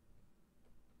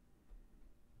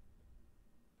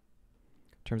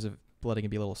 In terms of letting it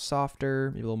be a little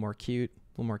softer, maybe a little more cute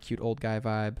old guy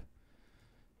vibe.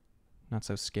 Not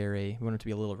so scary. We want him to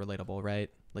be a little relatable, right?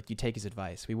 Like you take his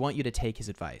advice. We want you to take his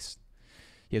advice.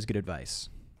 He has good advice.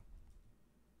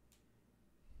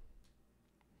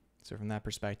 So from that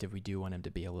perspective, we do want him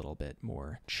to be a little bit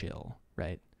more chill,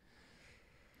 right?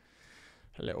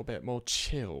 A little bit more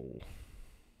chill.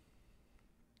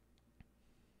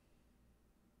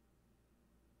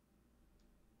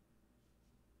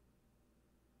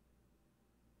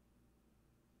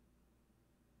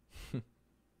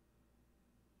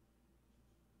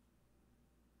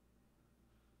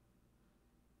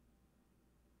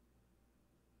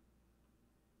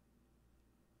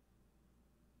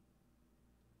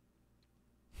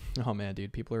 Oh man,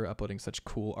 dude, people are uploading such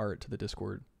cool art to the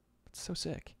Discord. It's so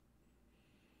sick.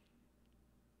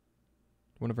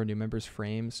 One of our new members,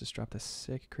 Frames, just dropped a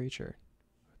sick creature.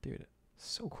 Dude,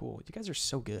 so cool. You guys are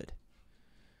so good.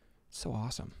 So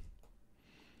awesome.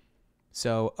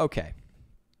 So, okay.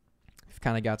 We've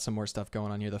kind of got some more stuff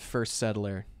going on here. The first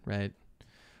settler, right?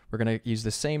 We're going to use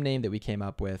the same name that we came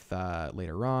up with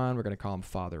later on. We're going to call him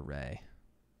Father Ray.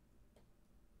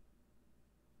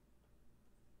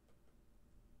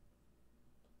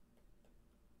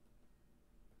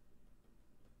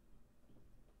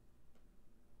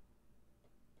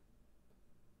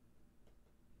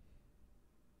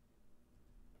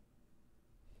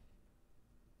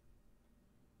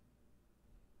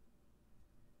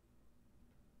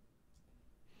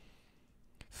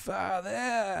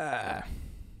 Father!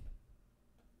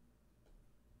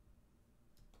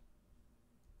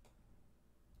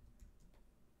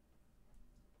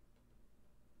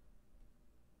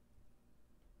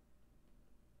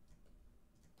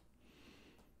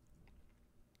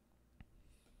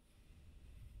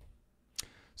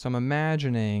 So I'm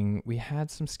imagining we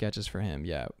had some sketches for him.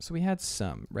 Yeah, so we had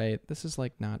some, right? This is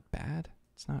like not bad.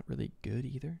 It's not really good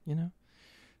either, you know?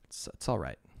 It's all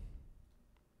right.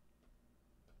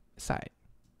 Side.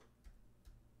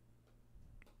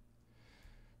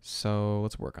 So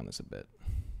let's work on this a bit.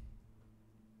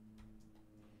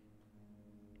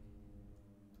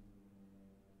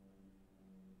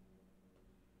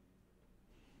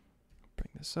 Bring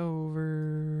this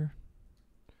over.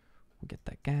 We'll get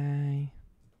that guy.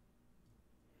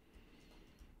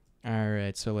 All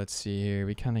right, so let's see here.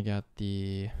 We kind of got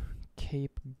the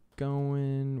cape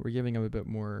going. We're giving him a bit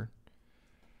more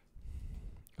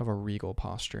of a regal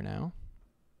posture now.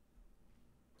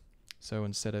 So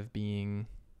instead of being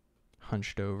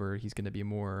hunched over, he's going to be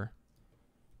more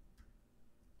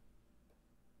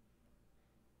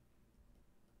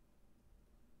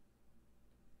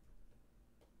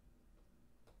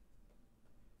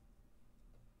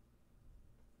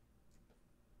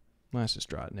let's just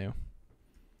draw it new.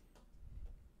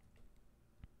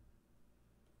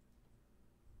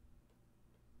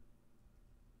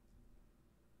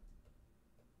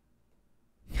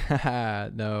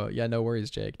 No, yeah, no worries,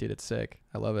 Jake. Dude, it's sick.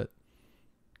 I love it.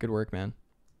 Good work, man.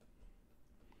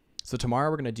 So tomorrow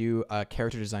we're going to do a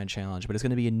character design challenge, but it's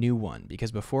going to be a new one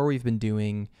because before we've been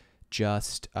doing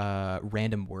just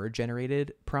random word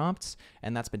generated prompts,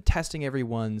 and that's been testing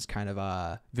everyone's kind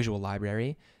of visual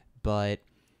library, but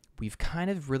we've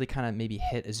really maybe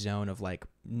hit a zone of like,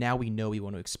 now we know we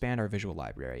want to expand our visual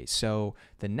library. So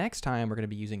the next time we're going to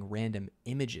be using random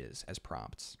images as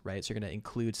prompts, right? So you're going to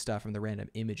include stuff from the random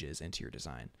images into your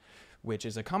design, which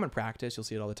is a common practice. You'll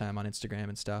see it all the time on Instagram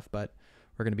and stuff, but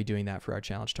we're going to be doing that for our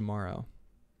challenge tomorrow,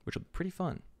 which will be pretty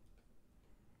fun.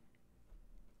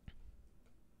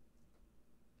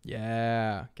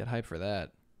 Yeah, get hyped for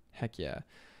that. Heck yeah.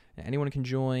 And anyone can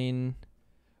join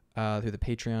through the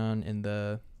Patreon in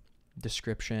the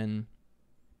description.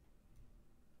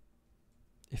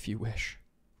 If you wish.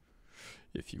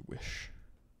 If you wish.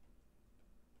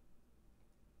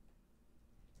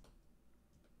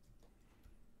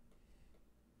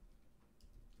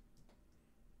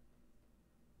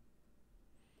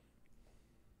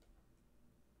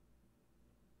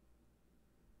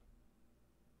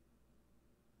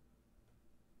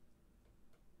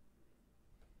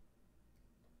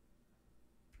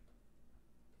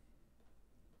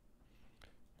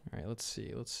 All right, let's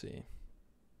see. Let's see.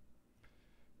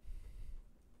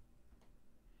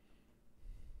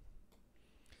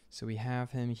 So we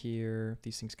have him here.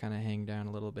 These things kind of hang down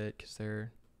a little bit because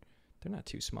they're not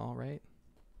too small, right?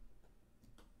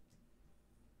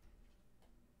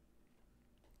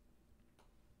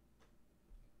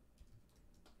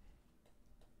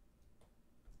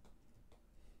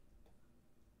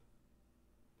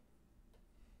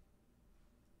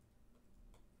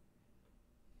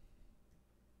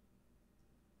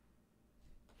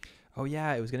 Oh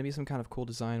yeah, it was gonna be some kind of cool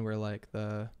design where like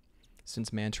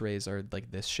since manta rays are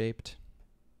like this shaped,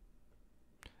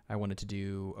 I wanted to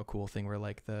do a cool thing where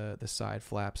like the side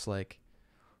flaps like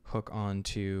hook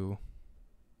onto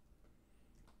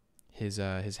his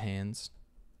hands.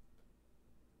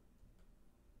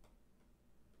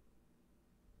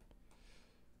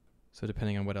 So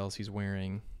depending on what else he's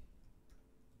wearing,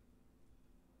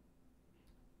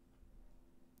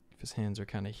 if his hands are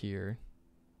kind of here.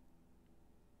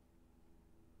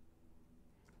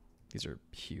 These are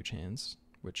huge hands,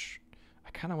 which I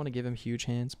kind of want to give him huge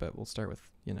hands, but we'll start with,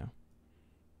 you know,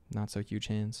 not so huge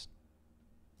hands.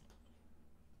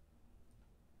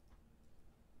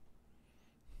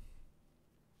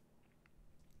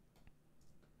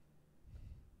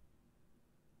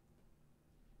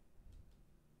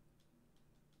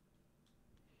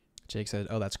 Jake said,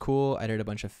 "Oh, that's cool. I did a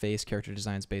bunch of face character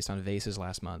designs based on vases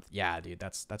last month." Yeah, dude,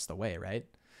 that's the way, right?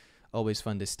 Always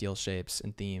fun to steal shapes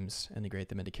and themes and integrate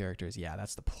them into characters. Yeah,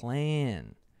 that's the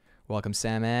plan. Welcome,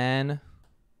 Salman.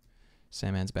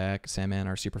 Salman's back. Salman,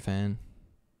 our super fan.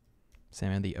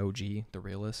 Salman, the OG, the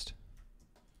realist.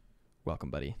 Welcome,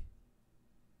 buddy.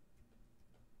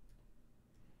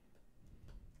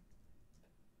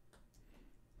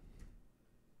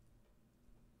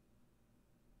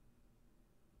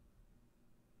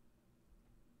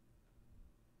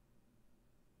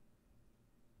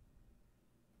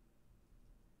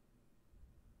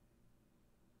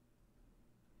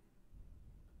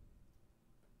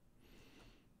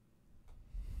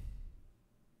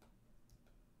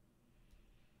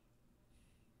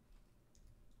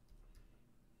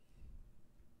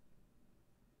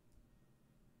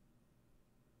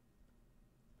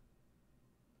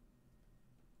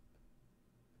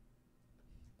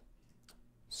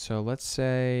 So let's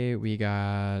say we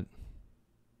got...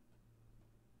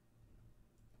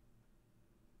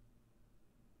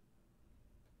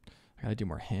 I gotta do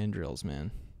more hand drills, man.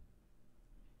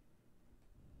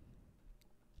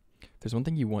 If there's one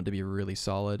thing you want to be really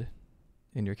solid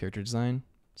in your character design,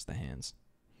 it's the hands.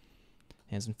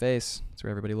 Hands and face, that's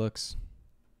where everybody looks.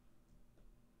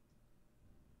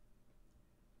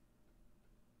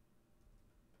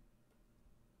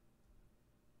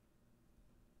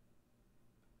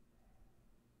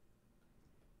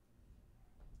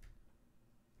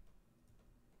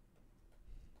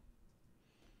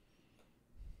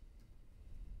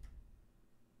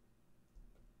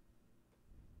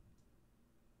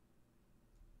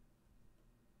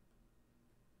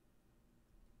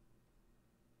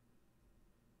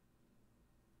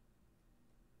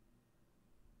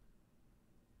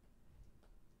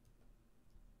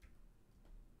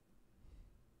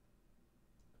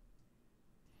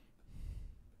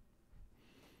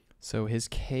 So his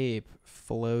cape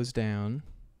flows down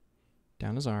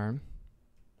his arm,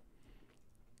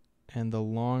 and the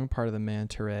long part of the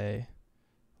manta ray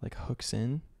like hooks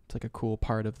in. It's like a cool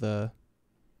part of the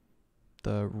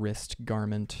wrist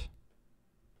garment.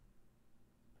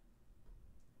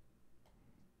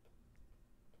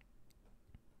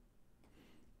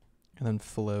 And then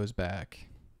flows back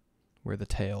where the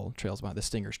tail trails behind, the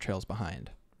stingers trails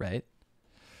behind, right?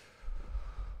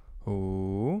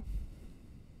 Ooh.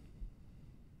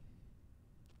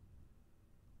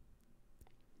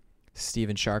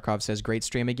 Steven Sharkov says, "Great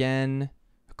stream again."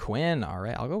 Quinn, all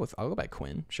right. I'll go by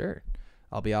Quinn. Sure.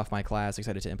 I'll be off my class.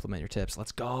 Excited to implement your tips.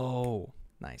 Let's go.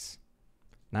 Nice.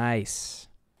 Nice.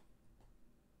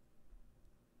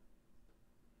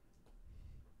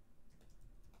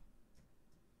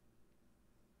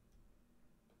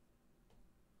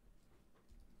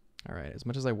 All right. As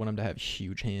much as I want him to have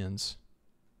huge hands,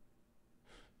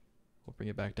 we'll bring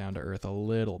it back down to earth a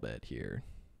little bit here.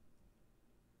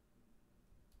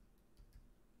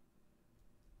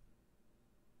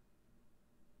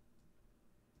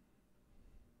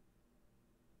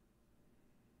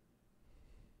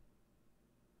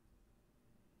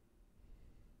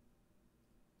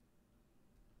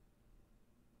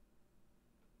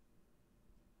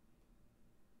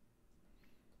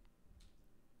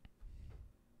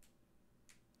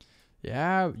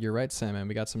 Yeah, you're right, Simon.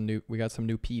 We got some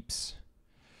new peeps.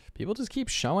 People just keep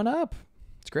showing up.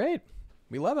 It's great.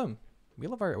 We love them. We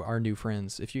love our new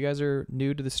friends. If you guys are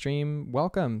new to the stream,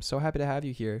 welcome. So happy to have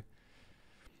you here.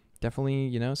 Definitely,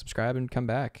 you know, subscribe and come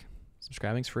back.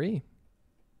 Subscribing's free.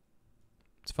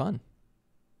 It's fun.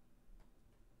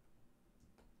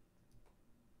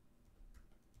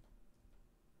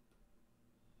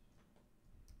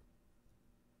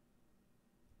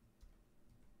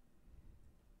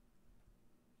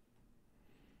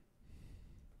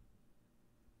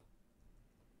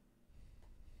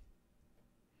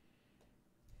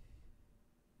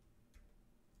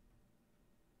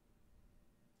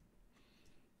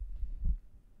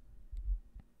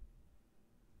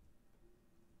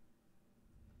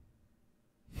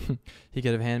 He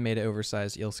could have handmade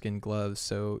oversized eelskin gloves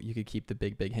so you could keep the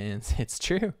big hands. It's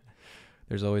true.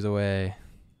 There's always a way.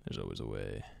 There's always a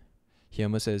way.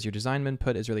 Hioma says, your design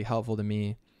input is really helpful to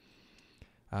me.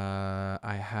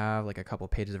 I have like a couple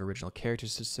pages of original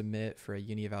characters to submit for a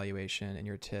uni evaluation, and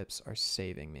your tips are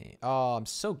saving me. Oh, I'm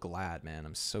so glad, man.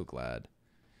 I'm so glad.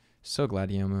 So glad,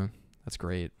 Hioma. That's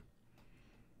great.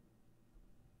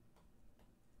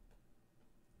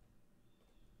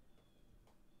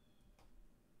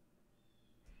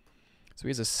 So he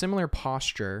has a similar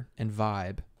posture and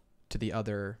vibe to the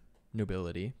other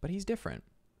nobility, but he's different.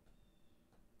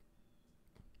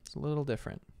 It's a little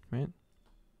different, right?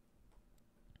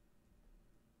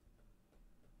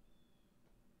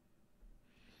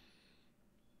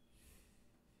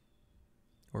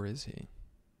 Or is he?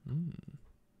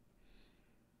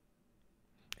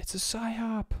 It's a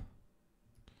psyop.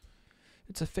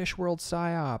 It's a fish world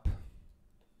psyop.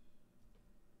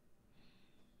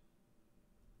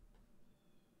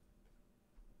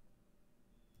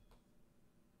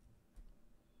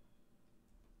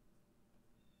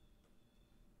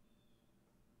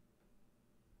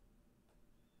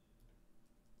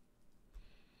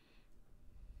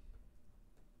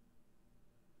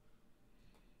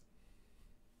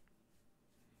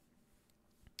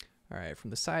 All right, from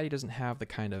the side, he doesn't have the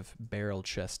kind of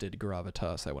barrel-chested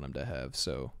gravitas I want him to have,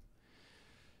 so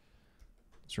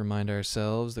let's remind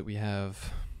ourselves that we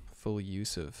have full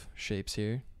use of shapes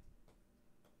here.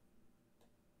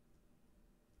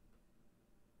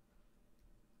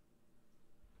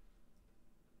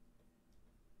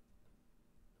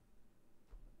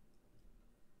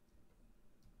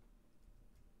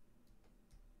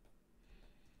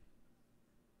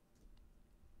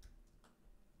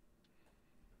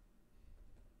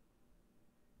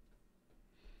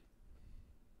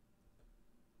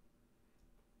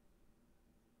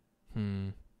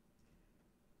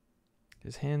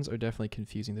 His hands are definitely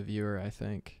confusing the viewer, I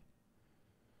think.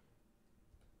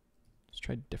 Let's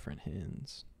try different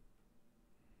hands.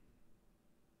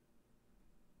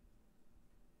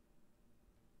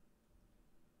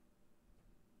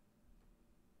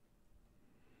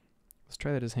 Let's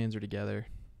try that his hands are together.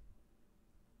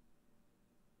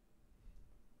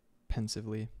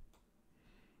 Pensively.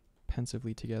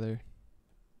 Pensively together.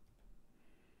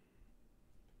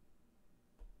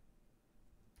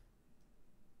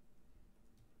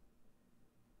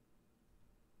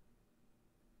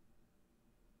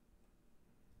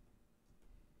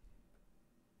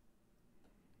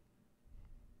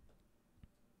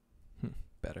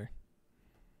 Better.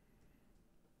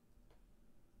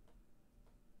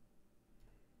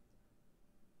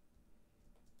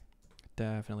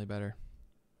 Definitely better.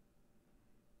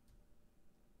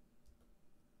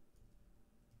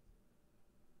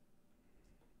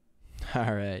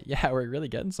 All right. Yeah, we're really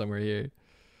getting somewhere here.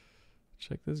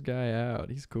 Check this guy out.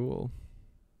 He's cool.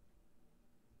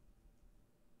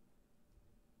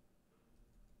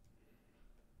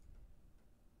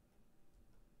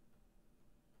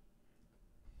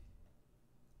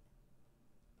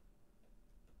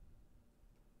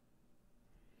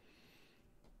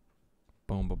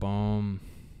 Boom, boom, boom.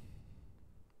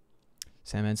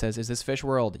 Sandman says, is this Fish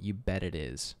World? You bet it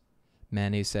is.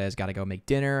 Manu says, gotta go make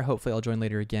dinner. Hopefully I'll join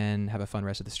later again. Have a fun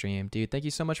rest of the stream. Dude, thank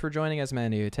you so much for joining us,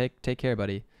 Manu. Take care,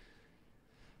 buddy.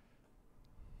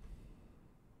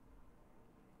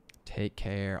 Take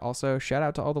care. Also, shout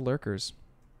out to all the lurkers.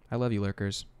 I love you,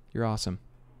 lurkers. You're awesome.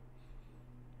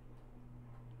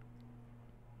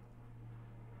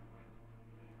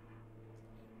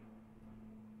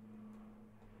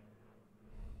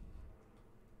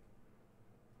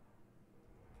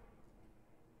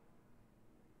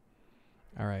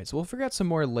 All right, so we'll figure out some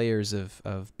more layers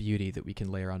of beauty that we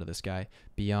can layer onto this guy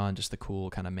beyond just the cool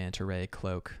kind of manta ray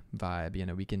cloak vibe. You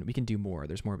know, we can do more.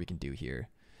 There's more we can do here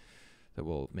that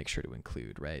we'll make sure to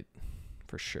include, right?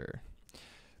 For sure.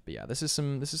 But yeah, this is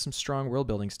some strong world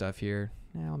building stuff here.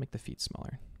 Yeah, I'll make the feet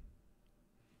smaller.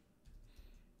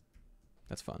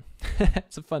 That's fun.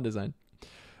 It's a fun design.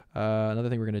 Another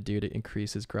thing we're gonna do to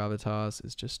increase his gravitas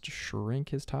is just shrink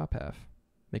his top half.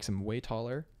 Makes him way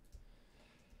taller.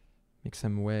 Makes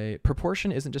him way...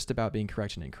 Proportion isn't just about being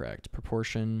correct and incorrect.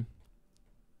 Proportion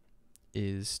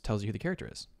tells you who the character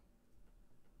is.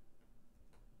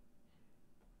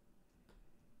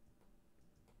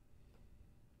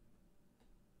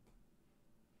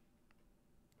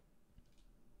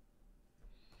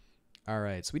 All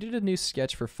right, so we did a new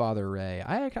sketch for Father Ray.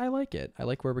 I like it. I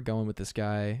like where we're going with this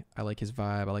guy. I like his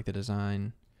vibe. I like the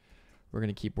design. We're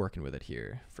going to keep working with it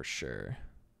here for sure.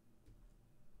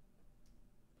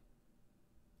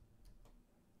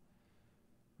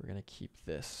 We're going to keep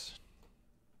this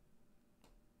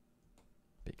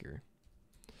bigger.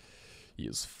 He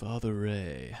is Father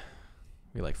Ray.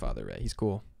 We like Father Ray. He's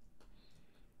cool.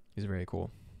 He's very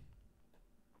cool.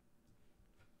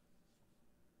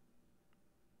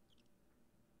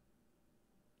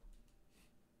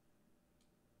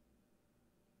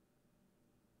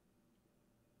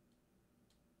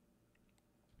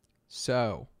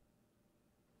 So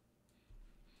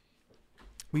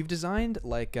we've designed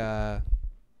like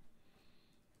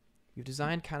we've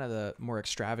designed kind of the more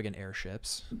extravagant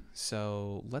airships.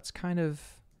 So let's kind of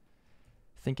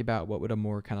think about what would a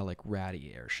more kind of like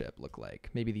ratty airship look like.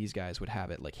 Maybe these guys would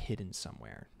have it like hidden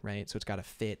somewhere, right? So it's got to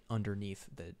fit underneath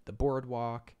the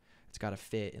boardwalk. It's got to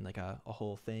fit in like a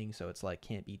whole thing. So it's like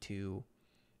can't be too,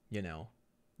 you know,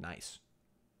 nice.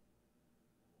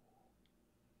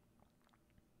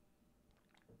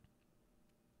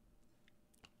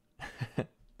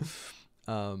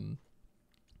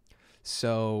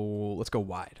 So let's go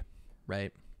wide,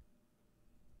 right?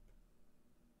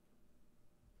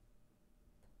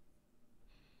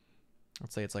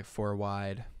 Let's say it's like 4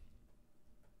 wide.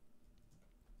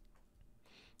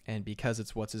 And because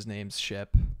it's what's his name's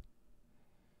ship,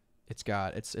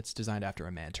 it's designed after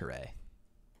a manta ray.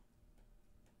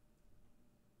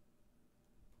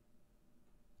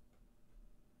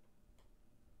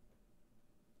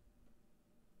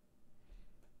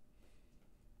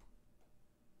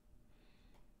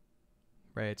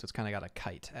 Right, so it's kind of got a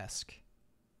kite-esque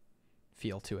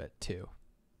feel to it too.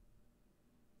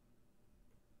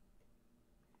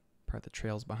 Part the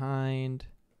trails behind.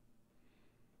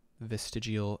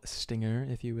 Vestigial stinger,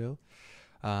 if you will.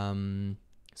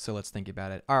 So let's think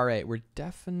about it. All right, we're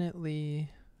definitely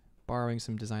borrowing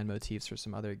some design motifs for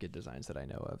some other good designs that I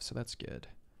know of, so that's good.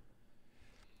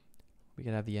 We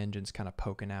could have the engines kind of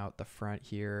poking out the front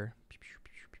here.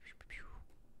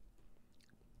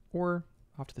 Or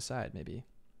off to the side, maybe.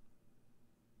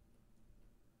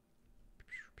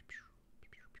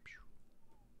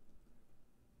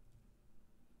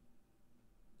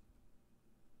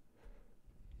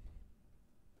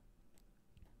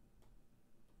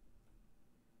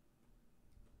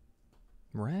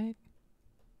 Right?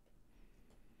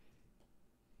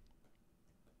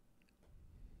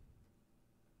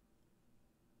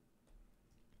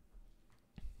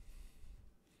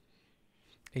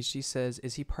 HG says,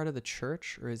 is he part of the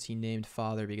church or is he named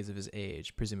father because of his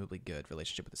age? Presumably good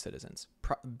relationship with the citizens.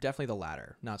 Definitely the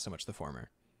latter, not so much the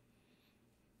former.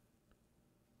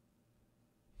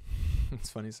 It's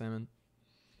funny, Salmon.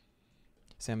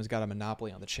 Salmon's got a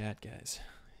monopoly on the chat, guys.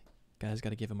 Guy's got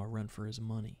to give him a run for his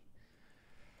money.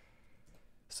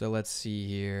 So let's see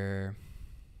here.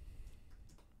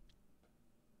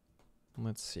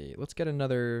 Let's see. Let's get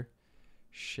another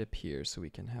ship here so we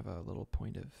can have a little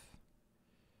point of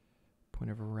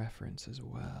reference as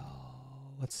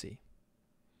well. Let's see.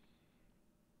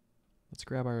 Let's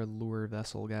grab our lure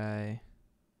vessel guy.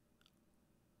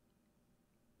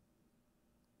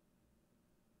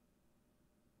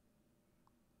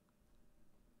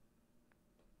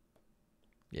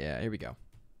 Yeah, here we go.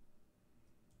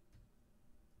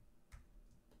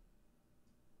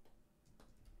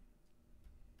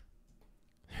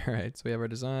 All right, so we have our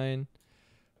design.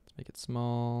 Let's make it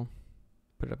small.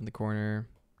 Put it up in the corner.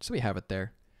 So we have it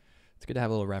there. It's good to have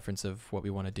a little reference of what we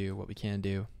want to do, what we can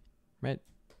do, right?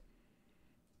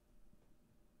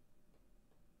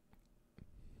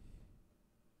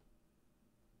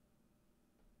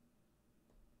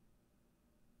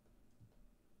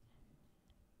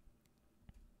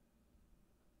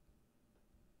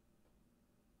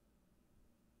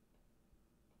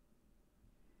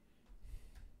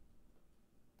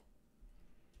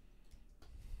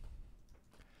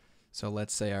 So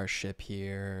let's say our ship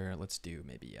here, let's do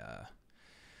maybe a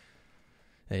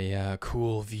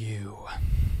cool view.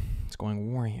 It's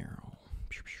going war hero.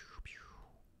 Pew, pew, pew.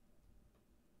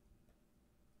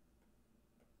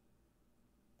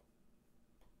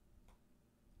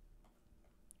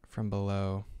 from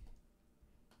below.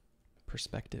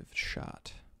 Perspective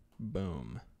shot.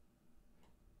 Boom.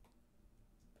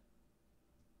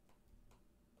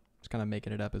 Just kind of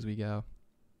making it up as we go.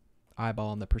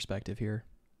 Eyeballing the perspective here.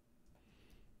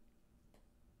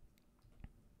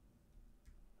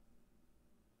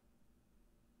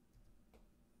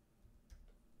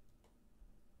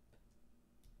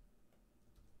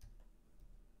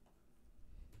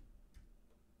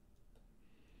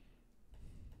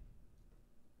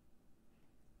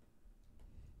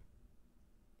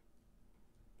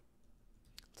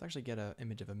 Let's actually get an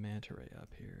image of a manta ray up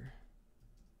here.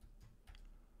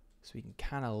 So we can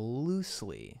kind of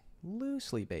loosely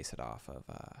base it off of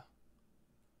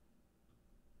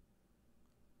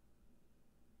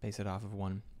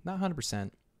one. Not 100%,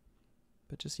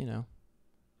 but just, you know,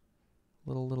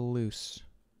 little loose.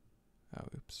 Oh,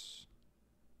 oops.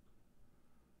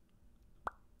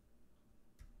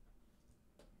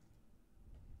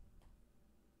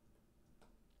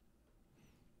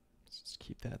 Let's just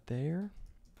keep that there.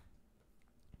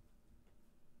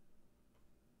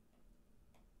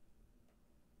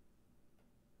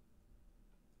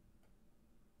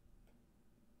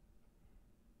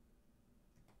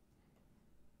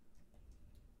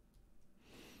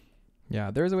 Yeah,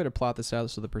 there's a way to plot this out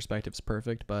so the perspective's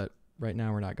perfect, but right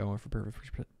now we're not going for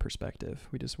perfect perspective.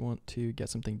 We just want to get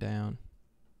something down.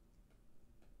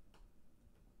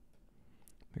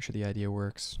 Make sure the idea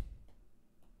works.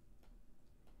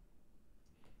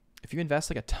 If you invest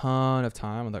like a ton of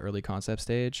time on the early concept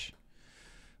stage,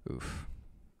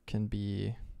 can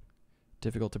be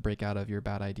difficult to break out of your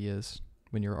bad ideas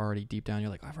when you're already deep down. You're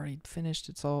like, I've already finished.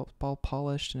 It's all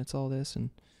polished and it's all this, and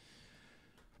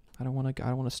I don't want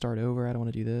to start over. I don't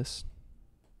want to do this.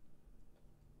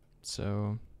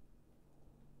 So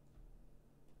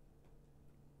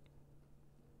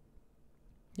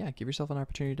yeah, give yourself an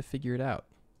opportunity to figure it out.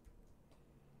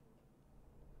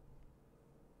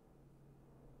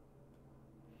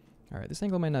 All right, this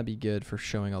angle might not be good for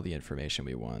showing all the information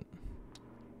we want.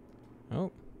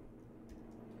 Oh,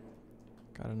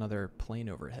 got another plane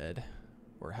overhead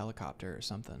or helicopter or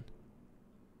something.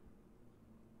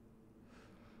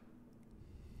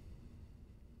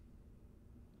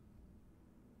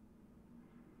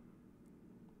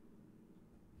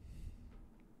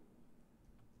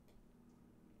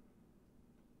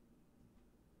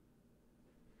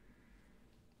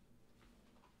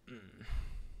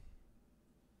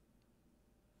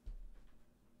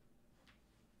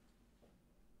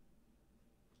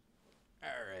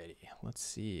 Alrighty, let's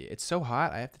see. It's so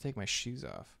hot, I have to take my shoes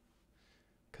off.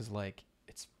 Cause like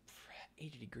it's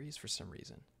 80 degrees for some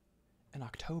reason. In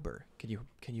October. Can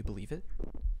you believe it?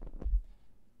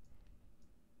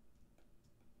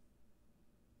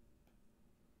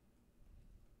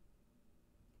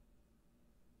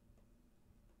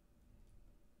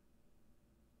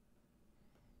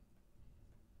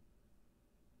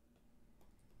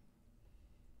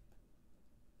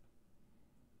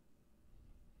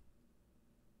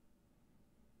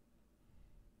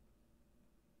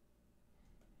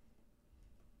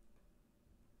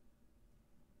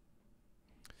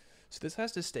 So this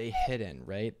has to stay hidden,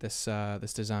 right? This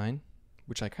this design,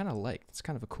 which I kind of like. It's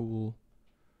kind of a cool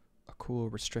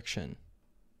restriction.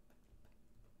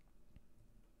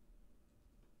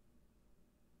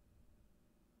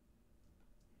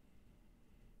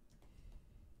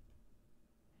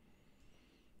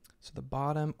 So the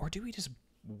bottom, or do we just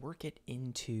work it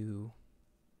into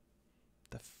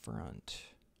the front?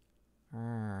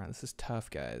 This is tough,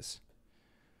 guys.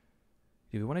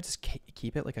 Do we want to just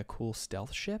keep it like a cool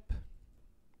stealth ship?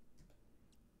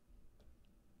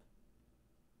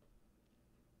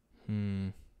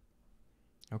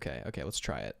 Okay, let's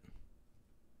try it.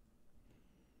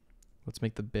 Let's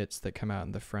make the bits that come out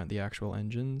in the front the actual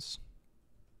engines.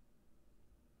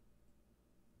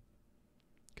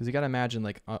 Because you gotta imagine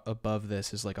like above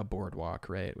this is like a boardwalk,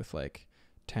 right? With like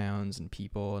towns and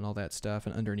people and all that stuff.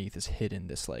 And underneath is hidden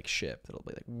this like ship that'll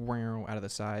be like wow out of the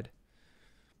side.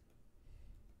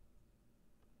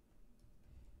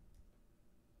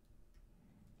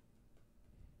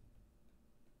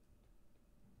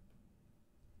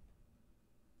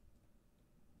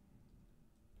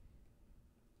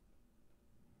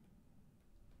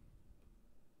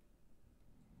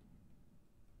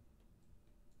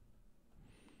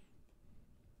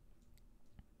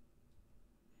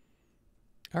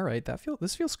 All right,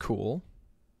 this feels cool.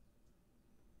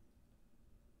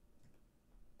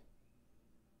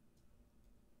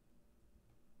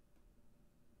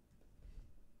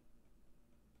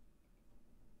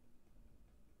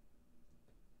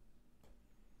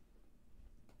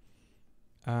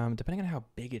 Depending on how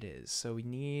big it is. So we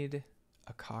need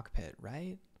a cockpit,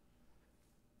 right?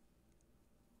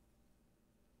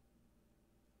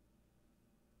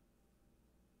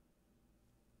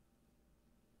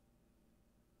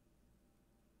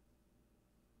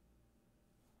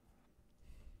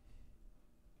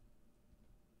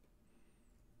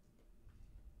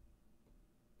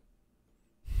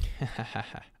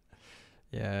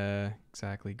 Yeah,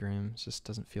 exactly, Grim. It just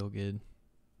doesn't feel good.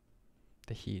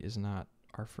 The heat is not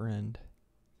our friend.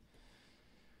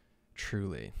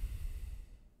 Truly.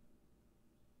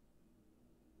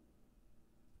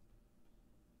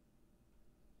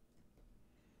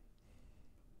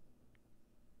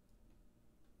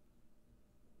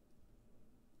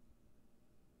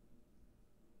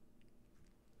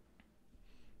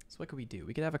 So what could we do?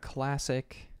 We could have a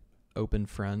classic open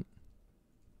front.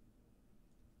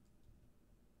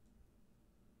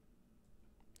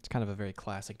 It's kind of a very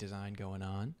classic design going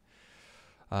on.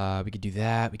 We could do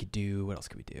that. We could do, what else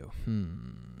could we do?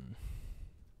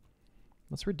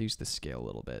 Let's reduce the scale a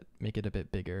little bit. Make it a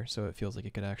bit bigger so it feels like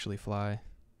it could actually fly.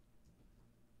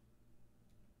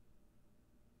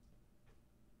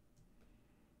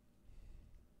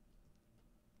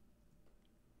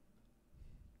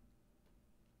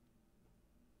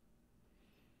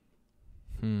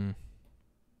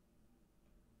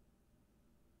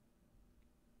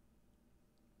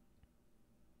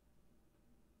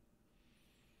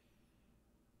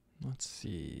 Let's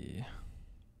see.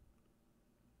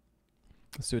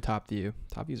 Let's do a top view.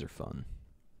 Top views are fun.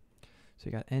 So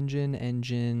you got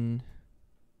engine.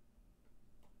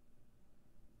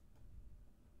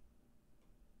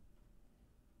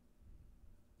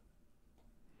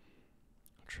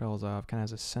 Trails off, kind of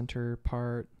has a center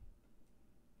part.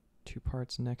 2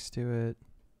 parts next to it.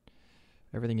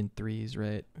 Everything in 3s,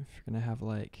 right? If you're going to have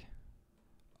like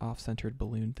off-centered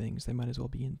balloon things, they might as well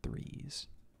be in 3s.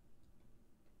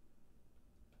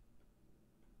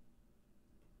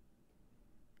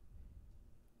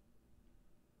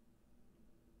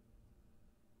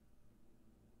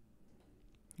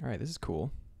 All right, this is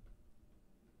cool.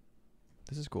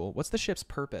 This is cool. What's the ship's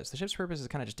purpose? The ship's purpose is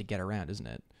kind of just to get around, isn't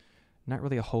it? Not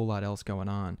really a whole lot else going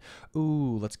on.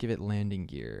 Ooh, let's give it landing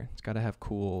gear. It's got to have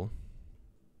cool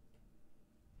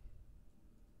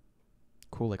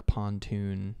like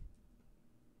pontoon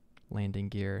landing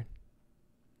gear,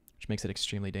 which makes it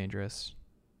extremely dangerous.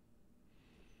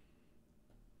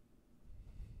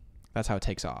 That's how it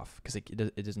takes off, because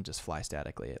it doesn't just fly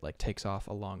statically. It like takes off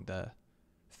along the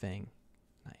thing.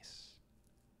 Nice.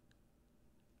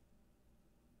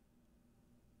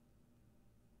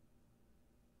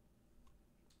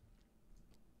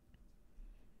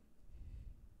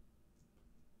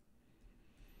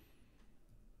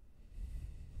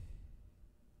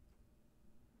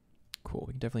 Cool.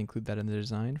 We can definitely include that in the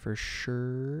design for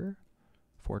sure.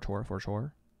 For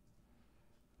sure.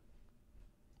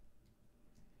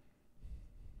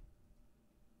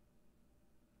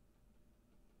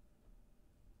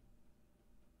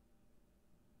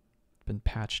 Been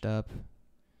patched up.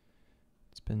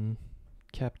 It's been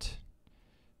kept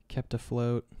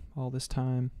afloat all this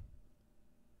time.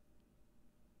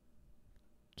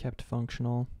 Kept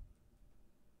functional.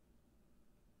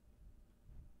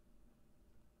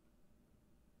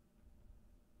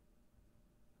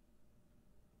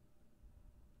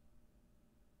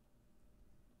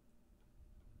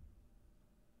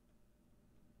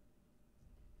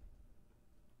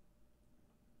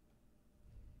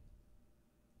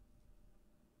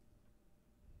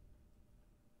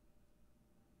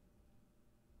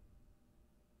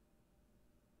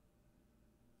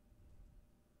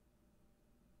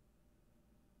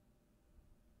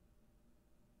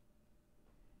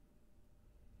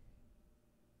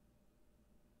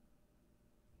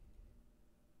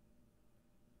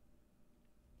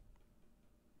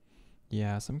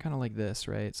 Yeah, some kind of like this,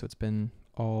 right? So it's been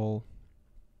all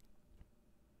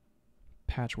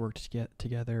patchworked to get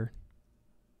together.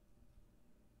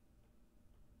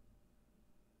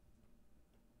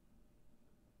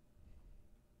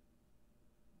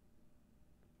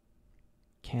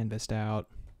 Canvassed out.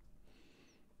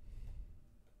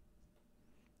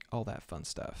 All that fun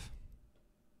stuff.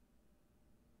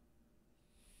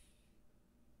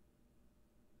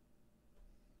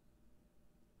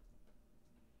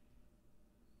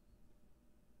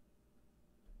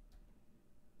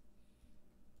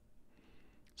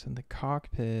 So in the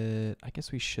cockpit, I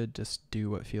guess we should just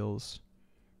do what feels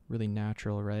really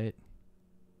natural, right?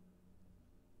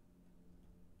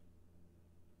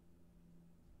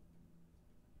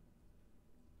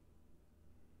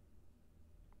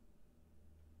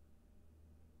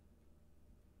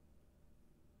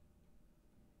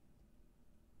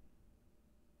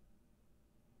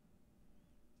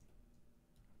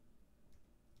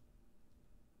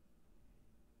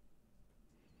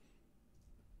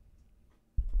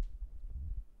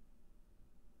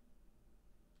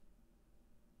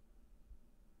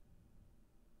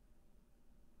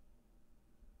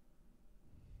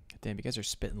 Damn, you guys are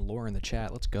spitting lore in the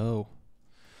chat. Let's go.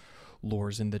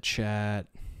 Lore's in the chat.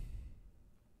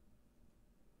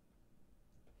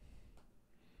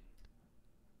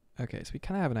 Okay, so we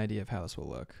kind of have an idea of how this will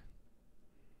look.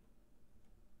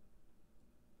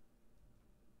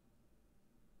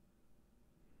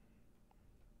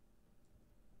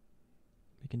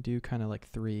 We can do kind of like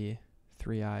three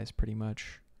eyes pretty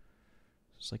much.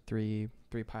 It's like three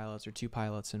pilots or two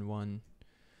pilots and one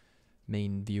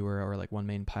main viewer, or like one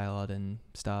main pilot and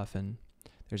stuff, and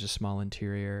there's a small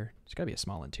interior. It's gotta be a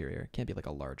small interior. It can't be like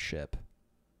a large ship.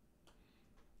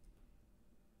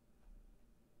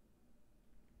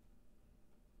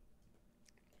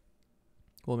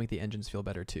 We'll make the engines feel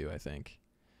better too, I think.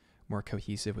 More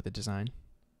cohesive with the design.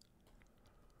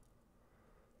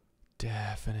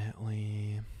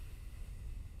 Definitely.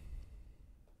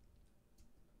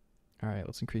 Alright,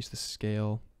 let's increase the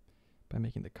scale by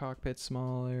making the cockpit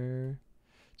smaller.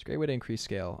 It's a great way to increase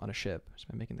scale on a ship, just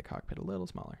by making the cockpit a little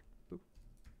smaller. Boop.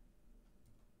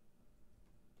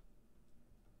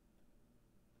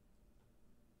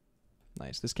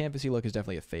 Nice. This canvasy look is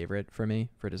definitely a favorite for me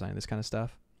for designing this kind of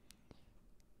stuff.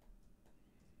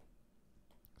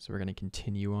 So we're going to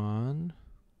continue on.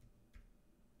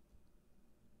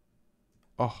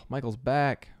 Oh, Michael's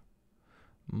back.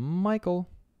 Michael.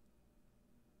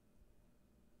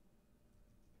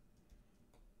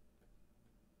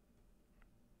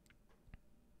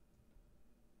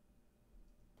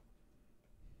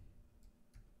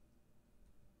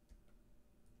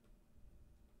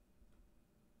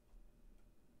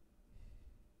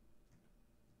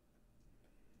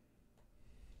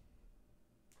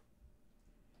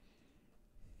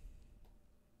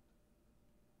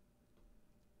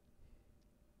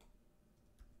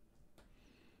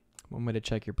 One way to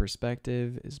check your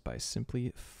perspective is by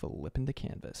simply flipping the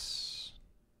canvas.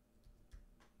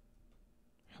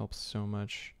 Helps so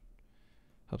much.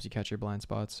 Helps you catch your blind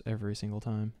spots every single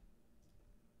time.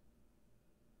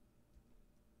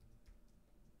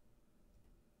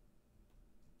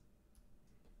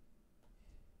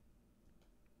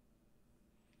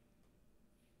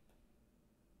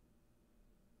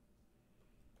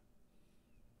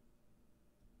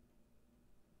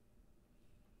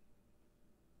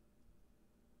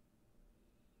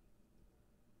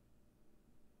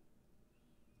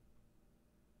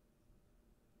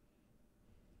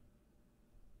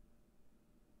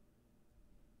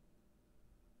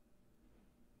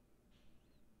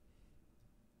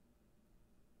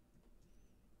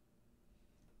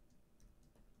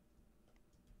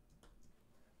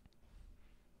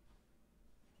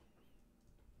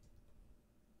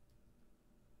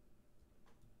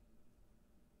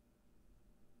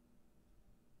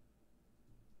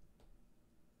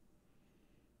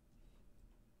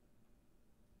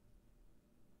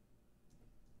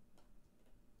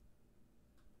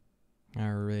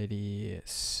 Alrighty,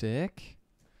 sick.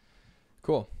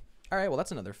 Cool. All right, well,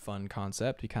 that's another fun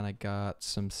concept. We kind of got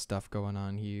some stuff going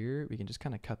on here. We can just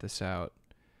kind of cut this out,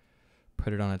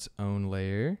 put it on its own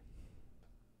layer.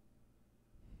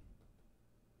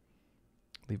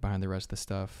 Leave behind the rest of the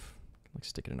stuff. Like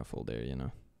stick it in a folder, you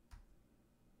know.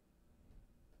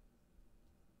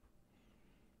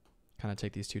 Kind of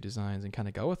take these two designs and kind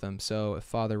of go with them. So if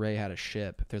Father Ray had a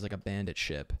ship, if there's like a bandit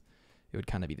ship, it would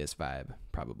kind of be this vibe,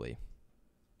 probably.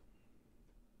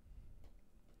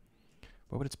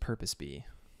 What would its purpose be?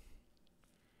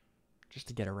 Just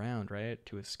to get around, right?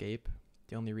 To escape.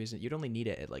 The only reason, you'd only need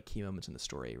it at like key moments in the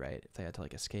story, right? If they had to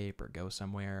like escape or go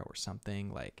somewhere or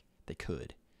something, like they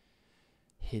could.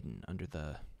 Hidden under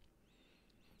the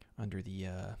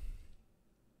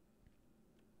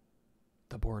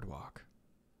boardwalk.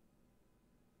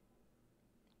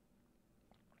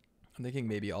 I'm thinking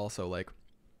maybe also like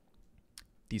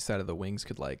these side of the wings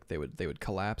could like they would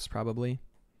collapse probably,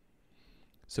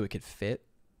 so it could fit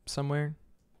somewhere,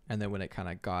 and then when it kind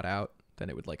of got out, then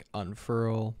it would like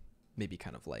unfurl, maybe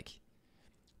kind of like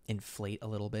inflate a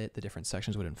little bit. The different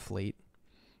sections would inflate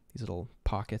these little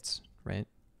pockets, right?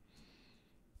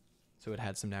 So it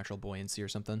had some natural buoyancy or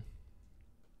something.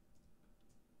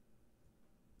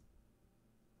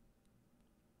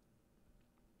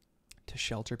 To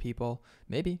shelter people,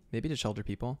 maybe to shelter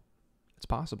people. It's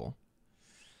possible.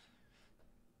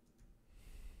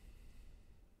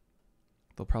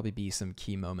 There'll probably be some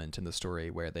key moment in the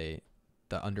story where the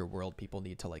underworld people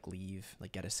need to like leave,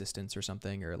 like get assistance or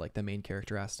something, or like the main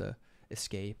character has to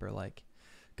escape or like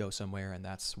go somewhere, and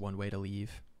that's one way to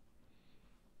leave.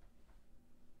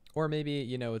 Or maybe,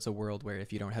 you know, it's a world where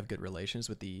if you don't have good relations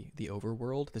with the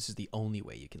overworld, this is the only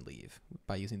way you can leave,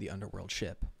 by using the underworld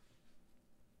ship.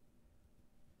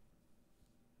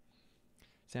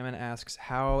 Salmon asks,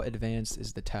 how advanced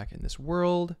is the tech in this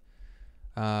world?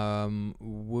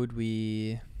 Would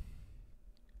we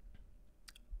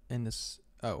in this,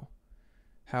 oh,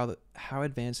 how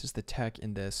advanced is the tech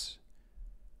in this?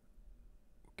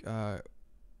 Would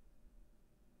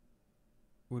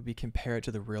we compare it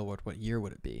to the real world? What year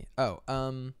would it be? Oh,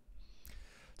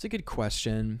 it's a good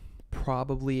question.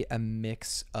 Probably a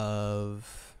mix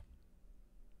of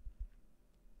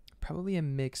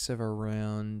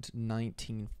around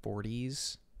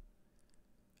 1940s,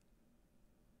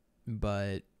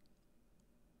 but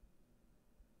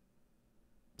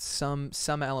some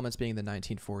elements being the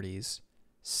 1940s,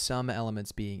 some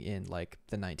elements being in like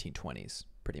the 1920s,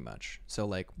 pretty much. So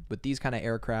like with these kind of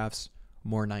aircrafts,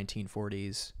 more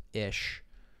 1940s ish,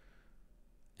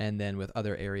 and then with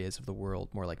other areas of the world,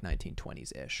 more like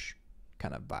 1920s ish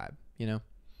kind of vibe, you know?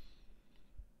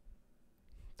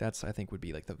 That's, I think, would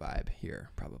be like the vibe here,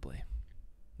 probably.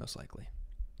 Most likely.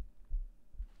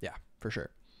 Yeah, for sure.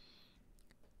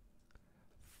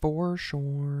 For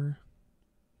sure.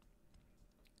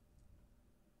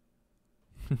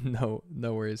 No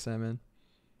worries, Simon.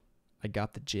 I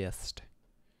got the gist.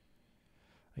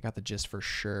 For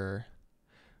sure.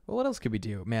 Well, what else could we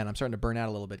do? Man, I'm starting to burn out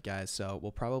a little bit, guys, so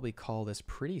we'll probably call this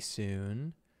pretty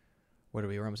soon. What are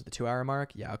we? We're almost at the 2-hour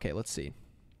mark? Yeah, okay, let's see.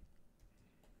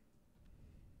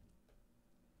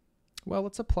 Well,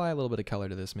 let's apply a little bit of color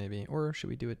to this maybe. Or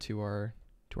should we do it to our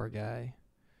guy?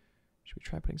 Should we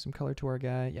try putting some color to our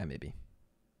guy? Yeah, maybe.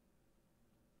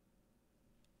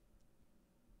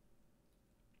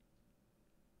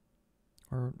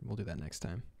 Or we'll do that next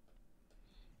time.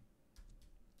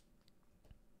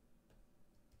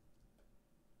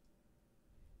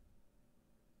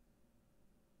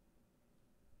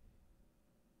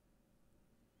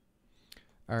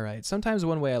 All right, sometimes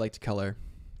one way I like to color,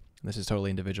 and this is totally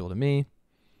individual to me,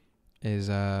 is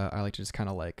I like to just kind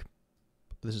of like,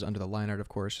 this is under the line art, of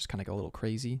course, just kind of go a little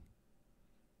crazy.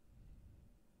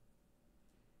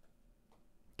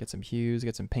 Get some hues,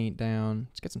 get some paint down,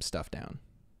 let's get some stuff down.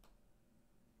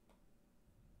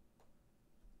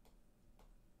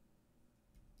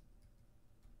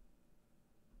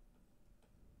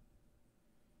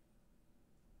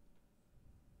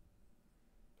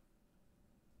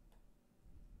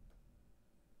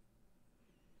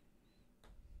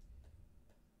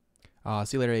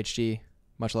 See you later, HG.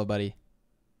 Much love, buddy.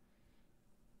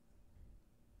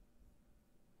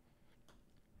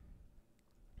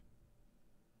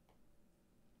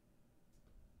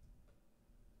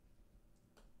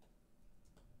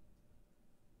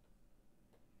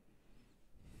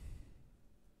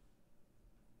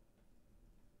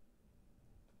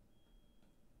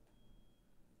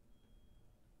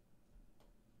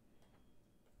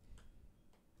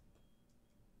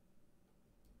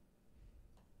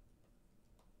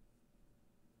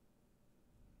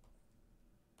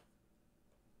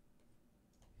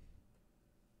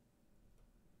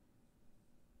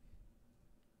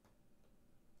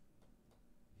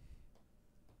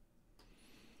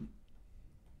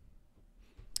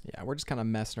 Yeah, we're just kind of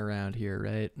messing around here,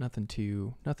 right? Nothing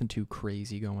too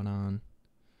crazy going on.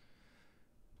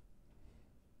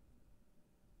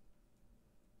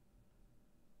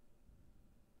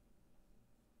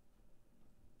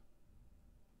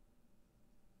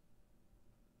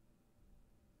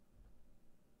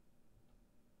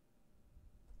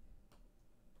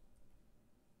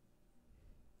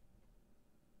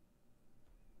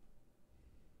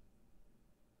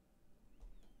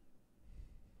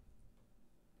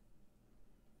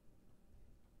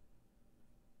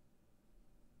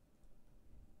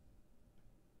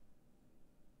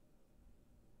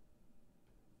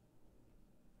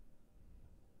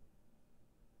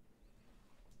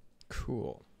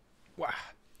 Cool. Wow.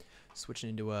 Switching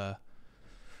into a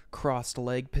crossed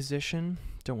leg position.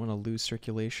 Don't want to lose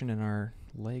circulation in our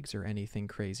legs or anything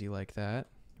crazy like that.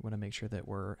 We want to make sure that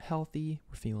we're healthy,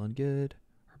 we're feeling good,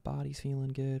 our body's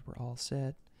feeling good, we're all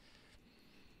set.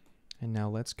 And now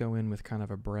let's go in with kind of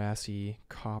a brassy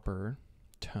copper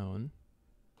tone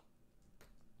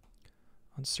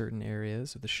on certain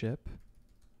areas of the ship.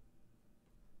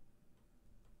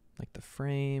 Like the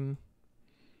frame,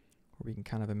 where we can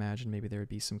kind of imagine maybe there would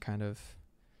be some kind of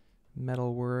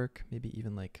metal work, maybe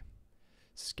even like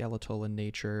skeletal in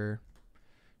nature,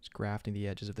 just grafting the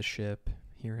edges of the ship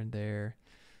here and there.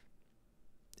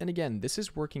 And again, this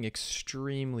is working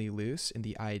extremely loose in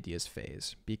the ideas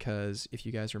phase, because if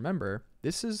you guys remember,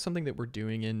 this is something that we're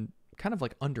doing in kind of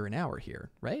like under an hour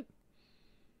here, right?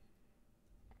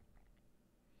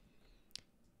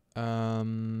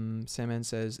 Salmon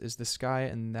says, is the sky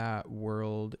in that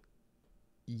world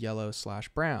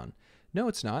yellow/brown? No,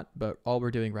 it's not, but all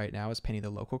we're doing right now is painting the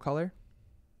local color.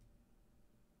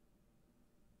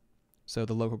 So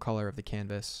the local color of the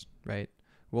canvas, right?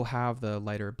 We'll have the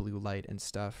lighter blue light and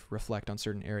stuff reflect on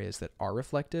certain areas that are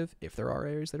reflective, if there are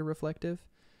areas that are reflective.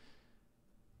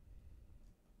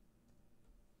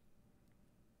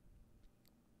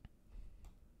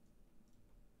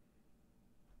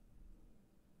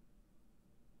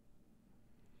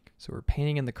 So we're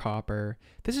painting in the copper.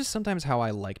 This is sometimes how I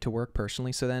like to work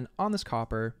personally. So then on this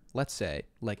copper, let's say,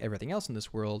 like everything else in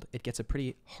this world, it gets a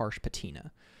pretty harsh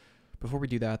patina. Before we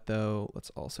do that though, let's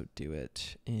also do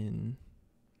it in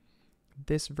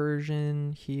this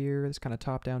version here, this kind of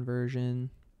top-down version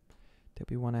that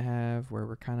we want to have where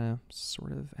we're kind of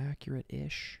sort of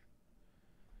accurate-ish.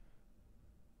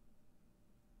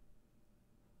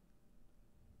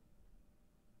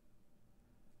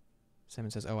 Simon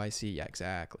says, oh, I see. Yeah,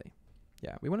 exactly.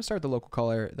 Yeah, we want to start with the local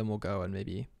color, then we'll go and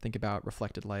maybe think about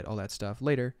reflected light, all that stuff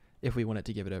later if we want it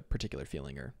to give it a particular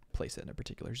feeling or place it in a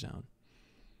particular zone.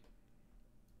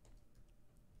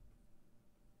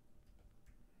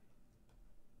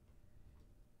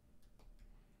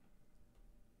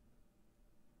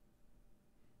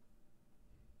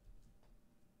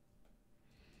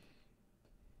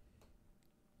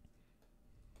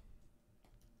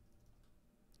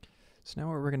 So now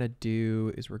what we're going to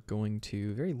do is we're going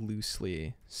to very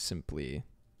loosely, simply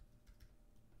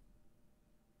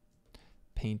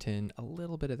paint in a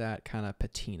little bit of that kind of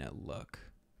patina look.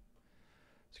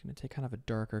 Just going to take kind of a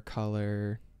darker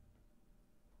color.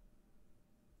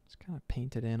 Just kind of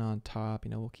paint it in on top.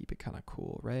 You know, we'll keep it kind of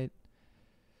cool, right?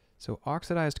 So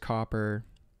oxidized copper,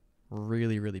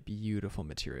 really, really beautiful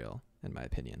material, in my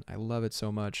opinion. I love it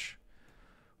so much.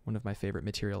 One of my favorite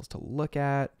materials to look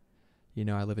at. You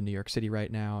know, I live in New York City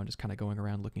right now and just kind of going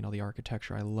around looking at all the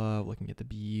architecture. I love looking at the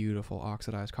beautiful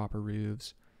oxidized copper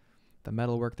roofs. The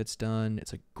metalwork that's done,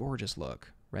 it's a gorgeous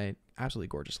look, right? Absolutely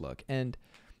gorgeous look. And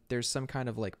there's some kind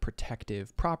of like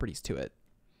protective properties to it,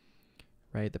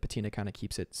 right? The patina kind of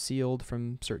keeps it sealed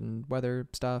from certain weather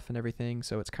stuff and everything.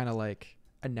 So it's kind of like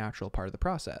a natural part of the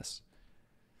process.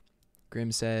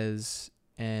 Grim says,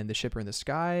 and the ship are in the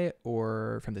sky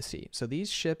or from the sea? So these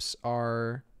ships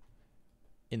are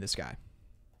in the sky.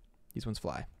 These ones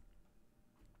fly.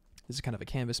 This is kind of a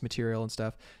canvas material and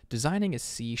stuff. Designing a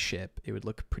sea ship, it would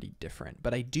look pretty different.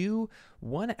 But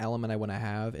one element I want to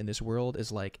have in this world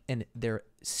is like, and they're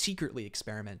secretly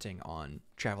experimenting on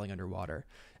traveling underwater.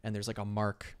 And there's like a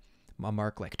Mark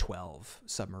like 12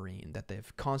 submarine that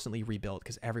they've constantly rebuilt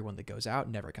because everyone that goes out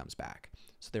never comes back.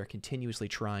 So they're continuously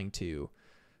trying to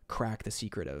crack the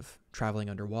secret of traveling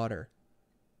underwater.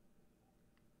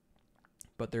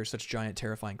 But there's such giant,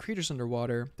 terrifying creatures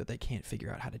underwater that they can't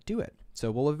figure out how to do it.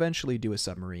 So we'll eventually do a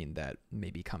submarine that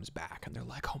maybe comes back, and they're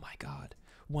like, oh my God,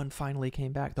 one finally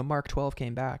came back. The Mark 12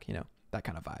 came back, you know, that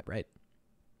kind of vibe, right?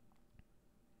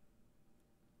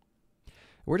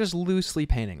 We're just loosely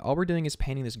painting. All we're doing is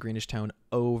painting this greenish tone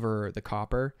over the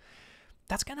copper.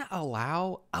 That's going to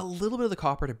allow a little bit of the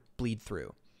copper to bleed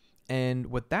through. And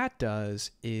what that does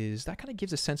is that kind of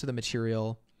gives a sense of the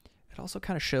material. It also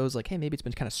kind of shows like, hey, maybe it's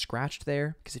been kind of scratched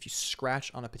there, because if you scratch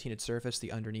on a patinaed surface,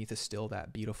 the underneath is still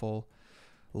that beautiful,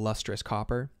 lustrous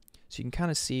copper. So you can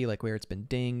kind of see like where it's been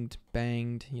dinged,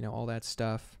 banged, you know, all that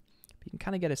stuff. But you can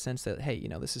kind of get a sense that, hey, you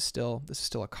know, this is still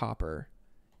a copper,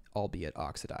 albeit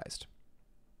oxidized,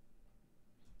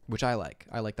 which I like.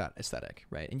 I like that aesthetic,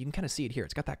 right? And you can kind of see it here.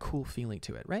 It's got that cool feeling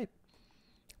to it, right?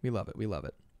 We love it. We love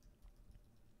it.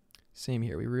 Same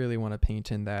here. We really want to paint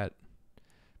in that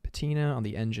patina on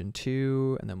the engine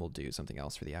too, and then we'll do something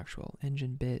else for the actual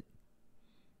engine bit,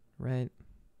 right?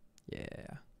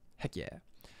 Yeah, heck yeah.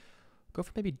 Go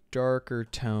for maybe darker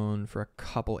tone for a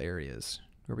couple areas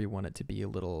where we want it to be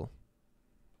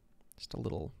just a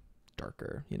little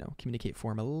darker, you know, communicate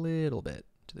form a little bit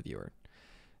to the viewer.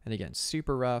 And again,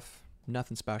 super rough,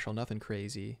 nothing special, nothing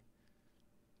crazy.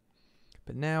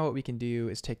 But now what we can do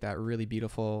is take that really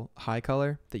beautiful high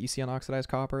color that you see on oxidized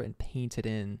copper and paint it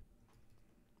in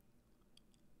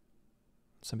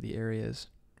some of the areas.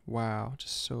 Wow, it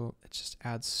just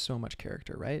adds so much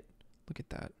character, right? Look at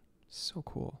that. So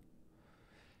cool.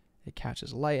 It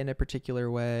catches light in a particular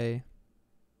way.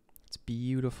 It's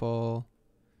beautiful.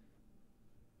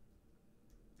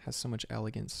 Has so much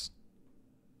elegance.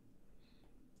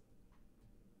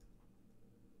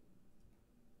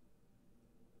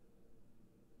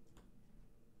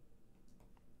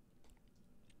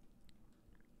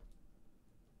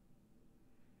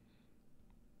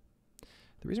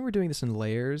 The reason we're doing this in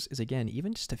layers is, again,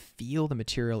 even just to feel the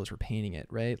material as we're painting it,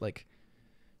 right? Like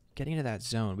getting into that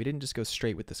zone. We didn't just go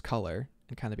straight with this color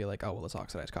and kind of be like, oh, well, it's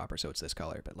oxidized copper, so it's this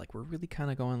color. But like, we're really kind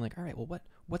of going like, all right, well,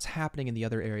 what's happening in the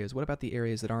other areas? What about the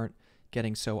areas that aren't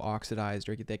getting so oxidized,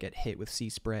 or that get hit with sea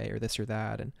spray or this or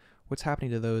that? And what's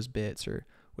happening to those bits? Or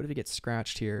what if it gets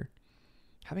scratched here?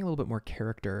 Having a little bit more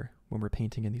character when we're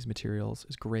painting in these materials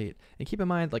is great. And keep in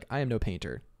mind, like, I am no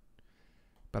painter,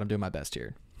 but I'm doing my best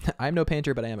here. I'm no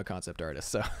painter, but I am a concept artist,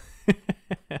 so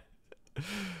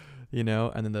you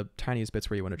know. And then the tiniest bits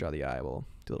where you want to draw the eye, we'll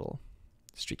do little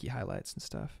streaky highlights and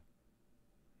stuff.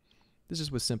 This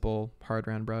is with simple hard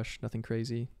round brush, nothing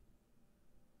crazy.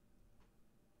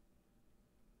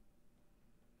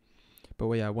 But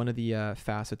well, yeah, one of the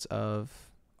facets of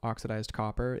oxidized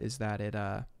copper is that it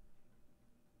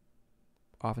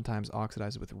oftentimes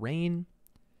oxidizes with rain,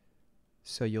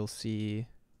 so you'll see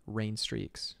rain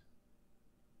streaks,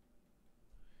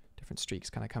 different streaks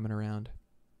kind of coming around.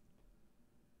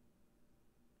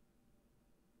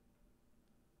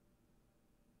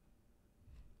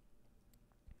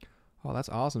 Oh, that's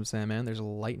awesome, Sam, man. There's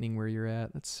lightning where you're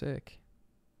at. That's sick.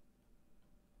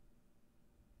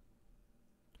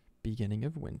 Beginning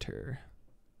of winter.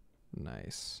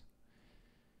 Nice.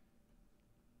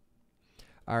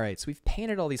 All right, so we've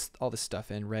painted all this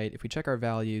stuff in, right? If we check our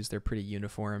values, they're pretty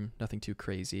uniform, nothing too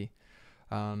crazy.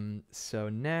 So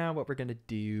now what we're gonna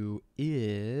do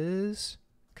is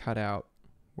cut out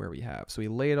where we have. So we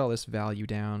laid all this value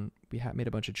down. We made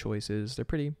a bunch of choices.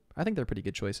 I think they're pretty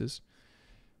good choices.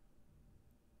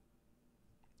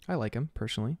 I like them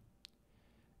personally.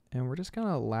 And we're just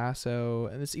gonna lasso,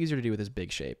 and it's easier to do with this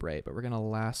big shape, right? But we're gonna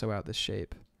lasso out this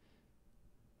shape.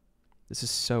 This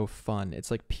is so fun.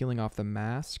 It's like peeling off the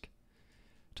mask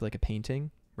to like a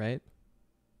painting, right?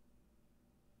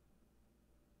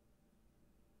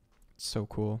 It's so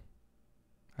cool.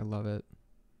 I love it.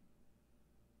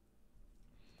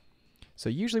 So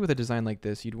usually with a design like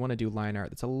this, you'd want to do line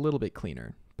art that's a little bit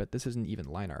cleaner, but this isn't even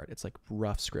line art. It's like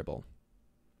rough scribble.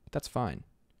 But that's fine.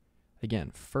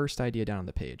 Again, first idea down on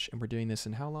the page. And we're doing this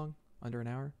in how long? Under an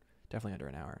hour? Definitely under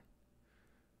an hour.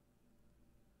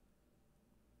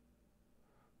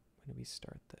 When do we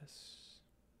start this?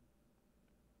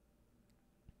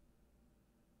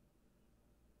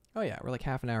 Oh yeah, we're like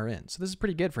half an hour in. So this is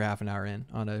pretty good for half an hour in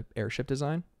on an airship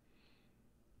design.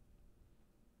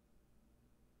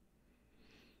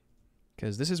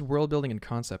 Because this is world building and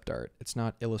concept art. It's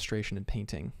not illustration and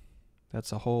painting.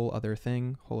 That's a whole other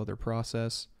thing, whole other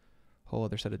process, whole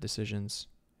other set of decisions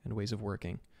and ways of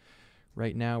working.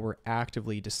 Right now, we're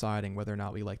actively deciding whether or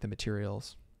not we like the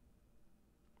materials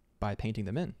by painting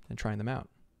them in and trying them out.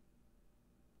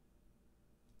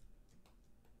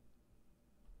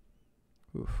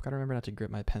 Oof, gotta remember not to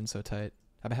grip my pen so tight.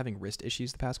 I've been having wrist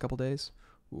issues the past couple days.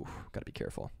 Oof, gotta be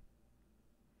careful.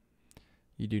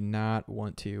 You do not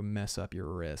want to mess up your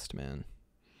wrist, man.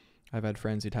 I've had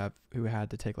friends who had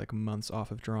to take like months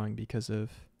off of drawing because of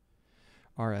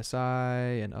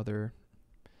RSI and other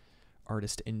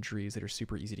artist injuries that are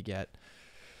super easy to get.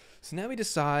 So now we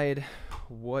decide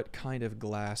what kind of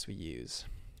glass we use.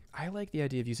 I like the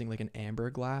idea of using like an amber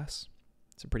glass.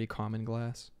 It's a pretty common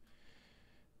glass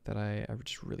that I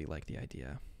just really like the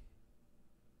idea.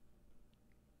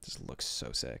 This looks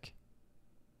so sick.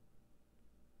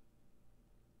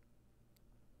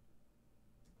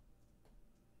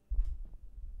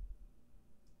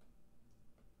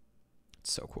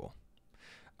 It's so cool.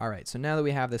 All right, so now that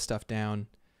we have this stuff down,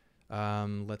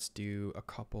 let's do a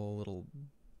couple little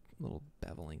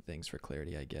beveling things for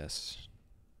clarity, I guess.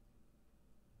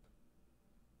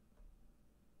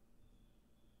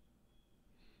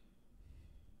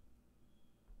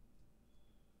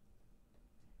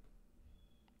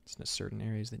 It's in certain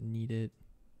areas that need it.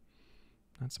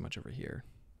 Not so much over here.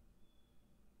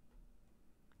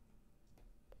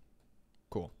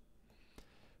 Cool.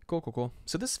 Cool.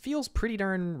 So this feels pretty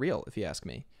darn real, if you ask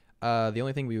me. The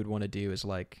only thing we would want to do is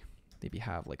like maybe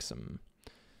have like some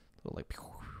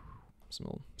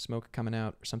little smoke coming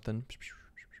out or something.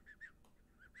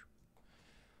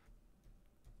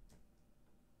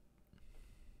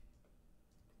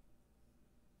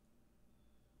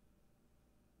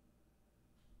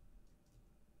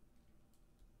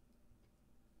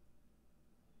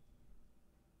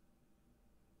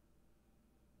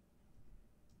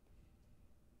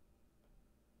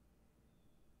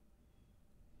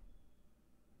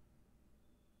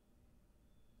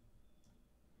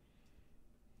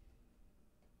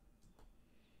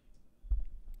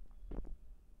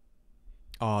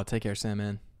 Oh, take care, Sam,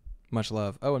 man. Much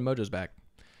love. Oh, and Mojo's back.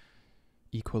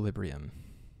 Equilibrium.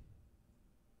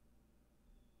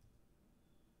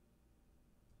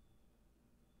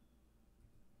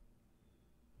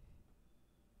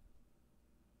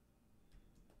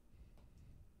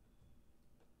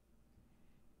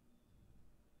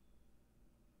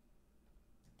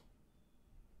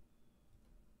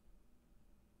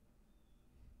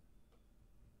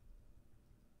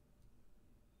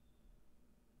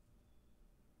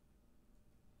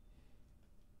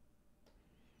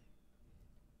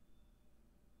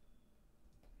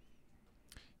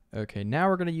 Okay, now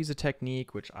we're going to use a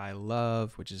technique which I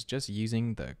love, which is just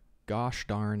using the gosh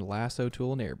darn lasso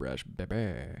tool and airbrush.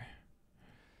 Baby.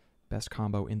 Best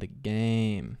combo in the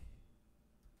game.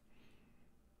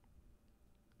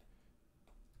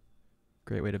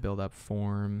 Great way to build up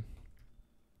form.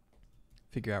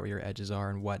 Figure out where your edges are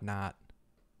and whatnot.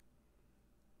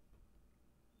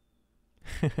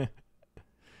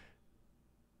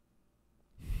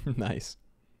 Nice.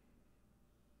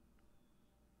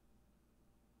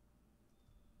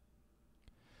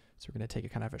 So we're going to take a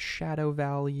kind of a shadow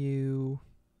value.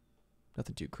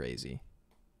 Nothing too crazy.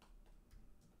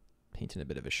 Painting a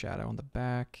bit of a shadow on the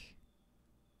back.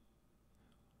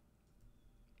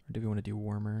 Or do we want to do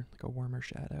warmer? Like a warmer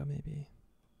shadow, maybe?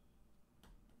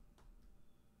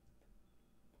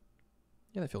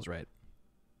 Yeah, that feels right.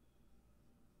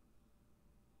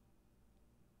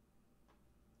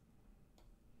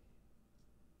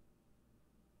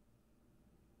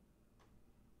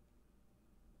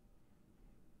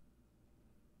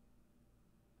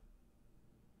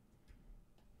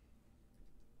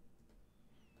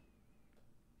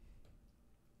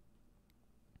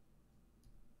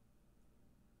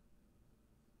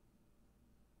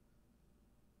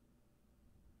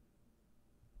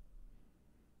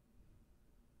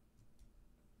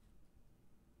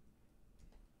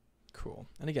 Cool.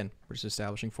 And again, we're just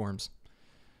establishing forms.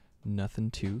 Nothing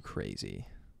too crazy.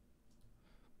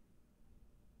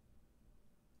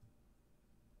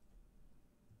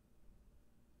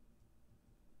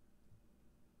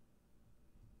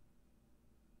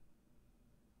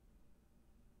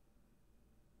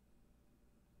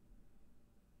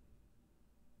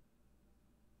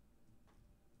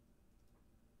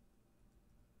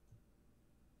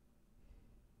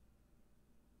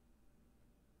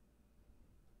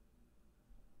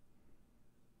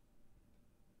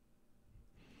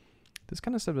 This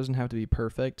kind of stuff doesn't have to be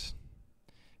perfect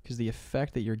because the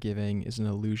effect that you're giving is an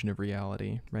illusion of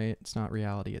reality, right? It's not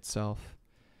reality itself.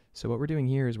 So what we're doing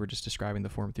here is we're just describing the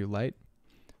form through light.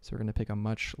 So we're going to pick a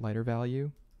much lighter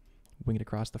value, wing it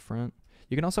across the front.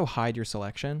 You can also hide your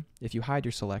selection. If you hide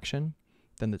your selection,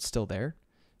 then it's still there,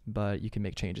 but you can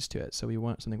make changes to it. So we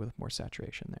want something with more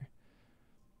saturation there.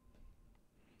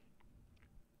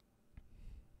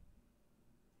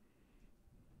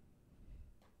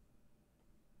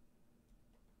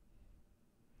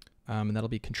 And that'll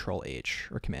be Control H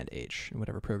or Command H in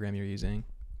whatever program you're using.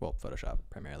 Well, Photoshop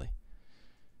primarily.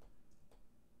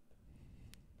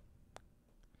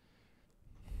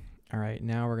 All right,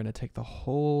 now we're going to take the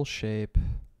whole shape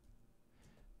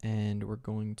and we're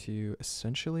going to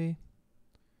essentially,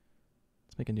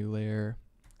 let's make a new layer,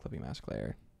 clipping mask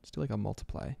layer. Let's do like a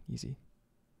multiply, easy.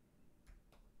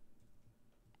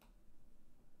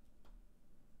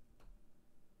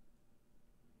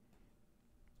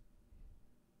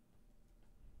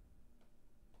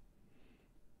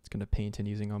 It's going to paint in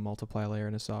using a multiply layer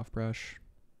and a soft brush.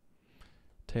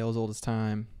 Tale as old as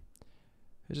time.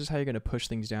 It's just how you're going to push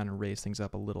things down and raise things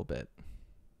up a little bit.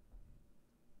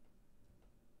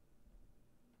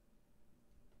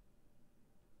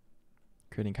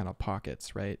 Creating kind of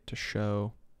pockets, right, to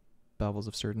show bevels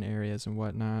of certain areas and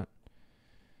whatnot.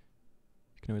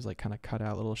 You can always like kind of cut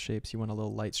out little shapes you want a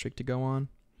little light streak to go on.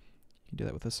 You can do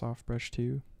that with a soft brush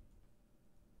too.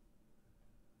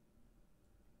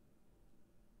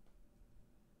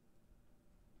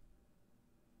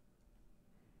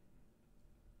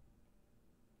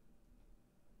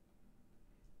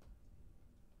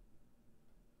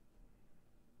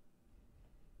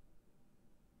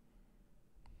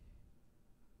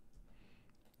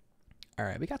 All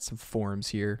right, we got some forms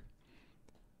here.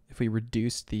 If we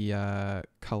reduce the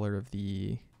color of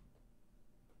the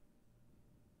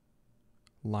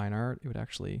line art, it would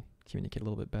actually communicate a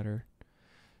little bit better.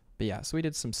 But yeah, so we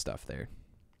did some stuff there.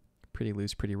 Pretty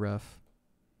loose, pretty rough.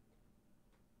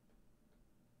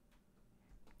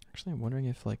 Actually, I'm wondering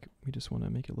if like we just want to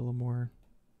make it a little more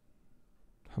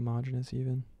homogeneous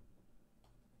even.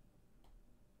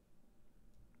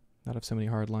 Not have so many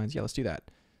hard lines. Yeah, let's do that.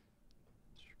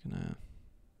 So we're gonna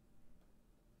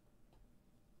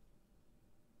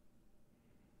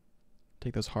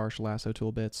take those harsh lasso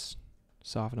tool bits,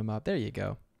 soften them up. There you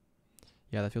go.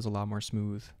 Yeah, that feels a lot more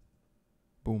smooth.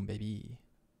 Boom, baby.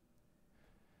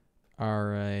 All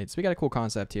right, so we got a cool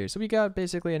concept here. So we got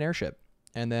basically an airship.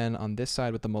 And then on this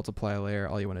side with the multiply layer,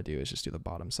 all you want to do is just do the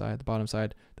bottom side. The bottom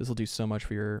side, this will do so much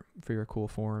for your cool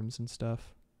forms and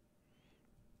stuff.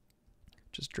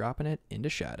 Just dropping it into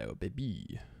shadow,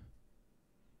 baby.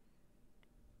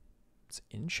 It's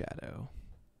in shadow.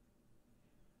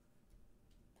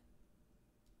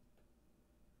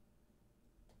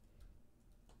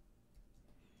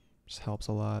 Just helps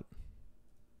a lot.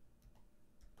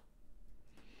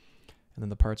 And then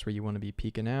the parts where you want to be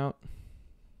peeking out,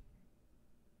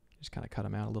 just kind of cut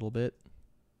them out a little bit.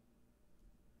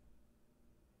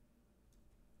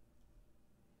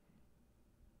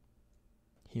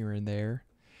 Here and there.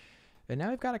 And now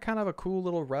we've got a kind of a cool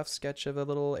little rough sketch of a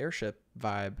little airship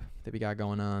vibe that we got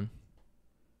going on.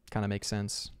 Kind of makes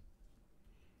sense.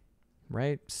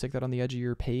 Right? Stick that on the edge of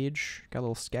your page. Got a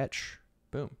little sketch.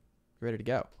 Boom. You're ready to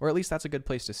go. Or at least that's a good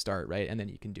place to start, right? And then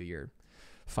you can do your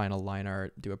final line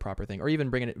art, do a proper thing, or even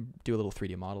do a little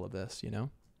 3D model of this, you know?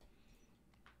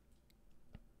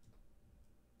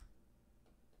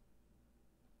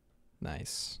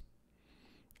 Nice.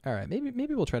 All right,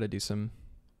 maybe we'll try to do some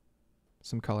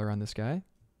color on this guy.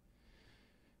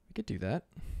 We could do that.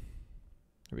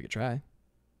 Or we could try.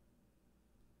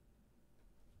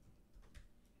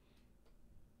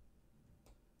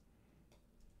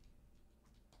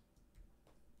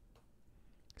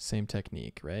 Same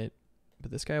technique, right? But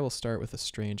this guy will start with a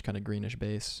strange kind of greenish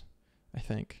base, I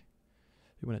think.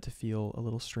 We want it to feel a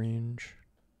little strange.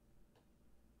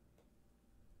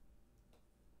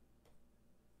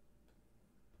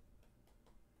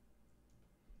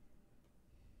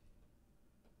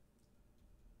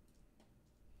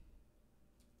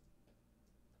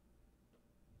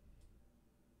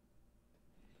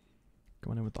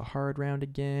 Going in with the hard round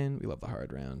again. We love the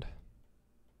hard round.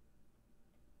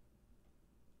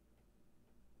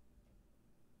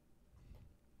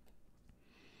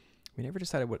 We never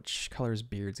decided which color his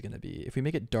beard's going to be. If we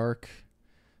make it dark,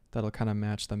 that'll kind of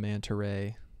match the manta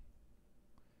ray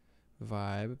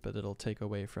vibe, but it'll take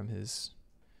away from his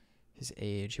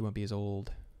age. He won't be as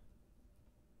old.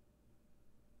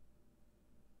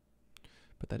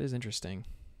 But that is interesting.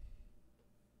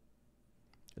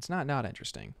 It's not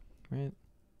interesting, right?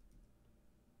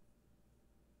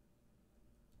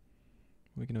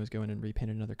 We can always go in and repaint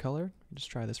another color.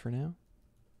 Just try this for now.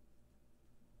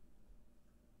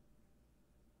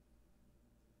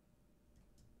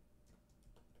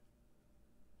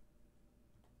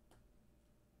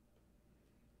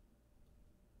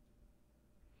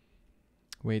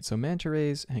 Wait, so manta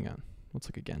rays, hang on, let's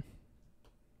look again.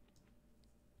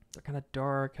 They're kind of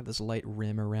dark, have this light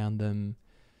rim around them.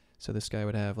 So this guy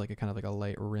would have like a kind of like a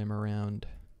light rim around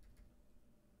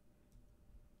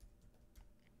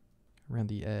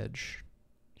the edge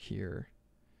here.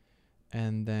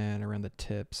 And then around the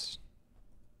tips,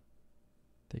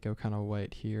 they go kind of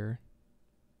white here.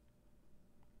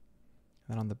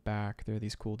 And on the back, there are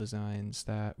these cool designs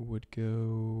that would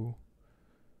go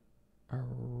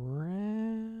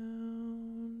around.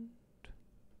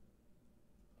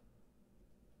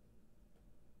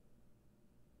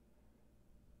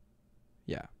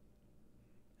 Yeah.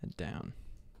 And down.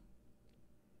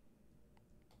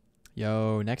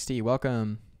 Yo, Nexty,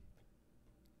 welcome.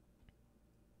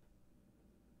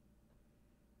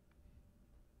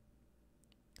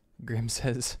 Grim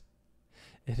says,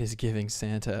 it is giving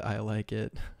Santa, I like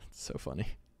it. It's so funny.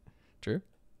 True?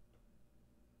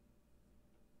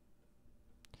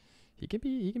 He can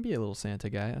be a little Santa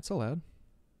guy. That's allowed.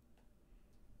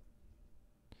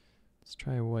 Let's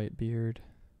try a white beard.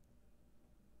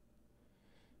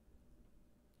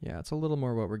 Yeah, it's a little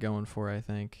more what we're going for, I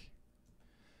think.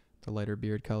 The lighter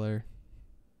beard color.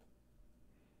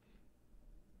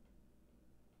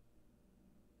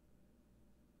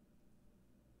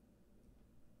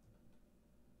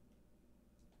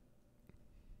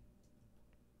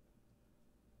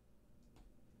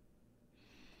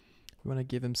 We want to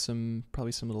give him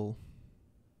probably some little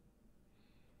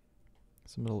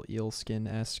eel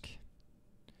skin-esque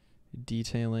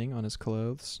detailing on his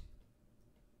clothes.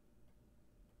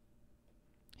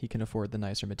 He can afford the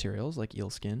nicer materials like eel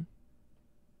skin.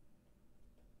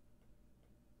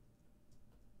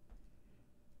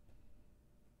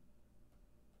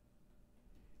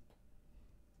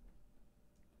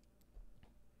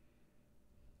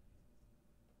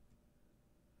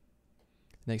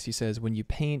 Next he says, when you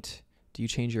paint, do you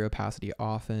change your opacity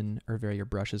often or vary your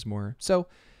brushes more? So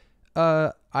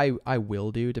I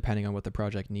will do, depending on what the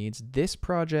project needs. This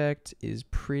project is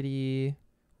pretty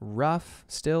rough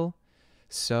still.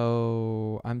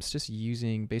 So I'm just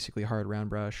using basically hard round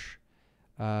brush.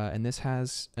 And this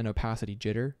has an opacity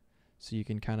jitter. So you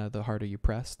can kind of, the harder you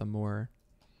press, the more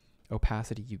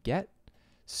opacity you get.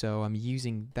 So I'm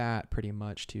using that pretty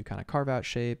much to kind of carve out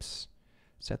shapes,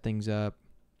 set things up.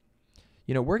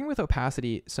 You know, working with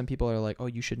opacity, some people are like, oh,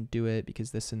 you shouldn't do it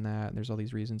because this and that, and there's all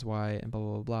these reasons why, and blah,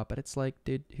 blah, blah, blah. But it's like,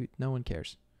 dude, no one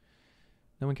cares.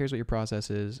 No one cares what your process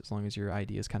is as long as your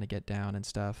ideas kind of get down and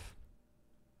stuff.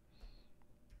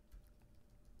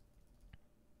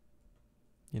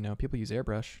 You know, people use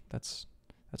airbrush. That's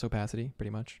opacity,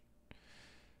 pretty much.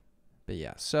 But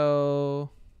yeah, so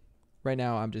right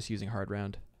now I'm just using hard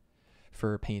round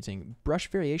for painting. Brush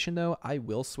variation though, I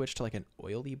will switch to like an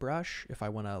oily brush if I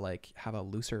want to like have a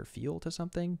looser feel to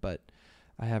something, but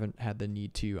I haven't had the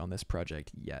need to on this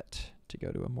project yet to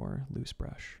go to a more loose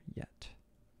brush yet.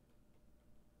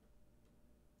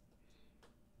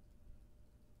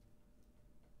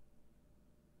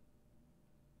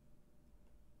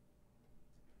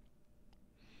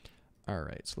 All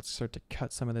right, so let's start to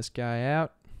cut some of this guy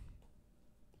out.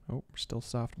 Oh, we're still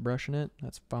soft brushing it.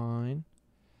 That's fine.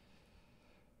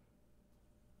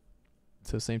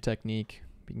 So same technique.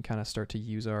 We can kind of start to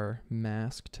use our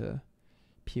mask to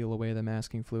peel away the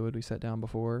masking fluid we set down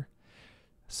before.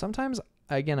 Sometimes,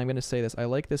 again, I'm going to say this, I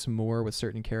like this more with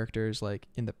certain characters. Like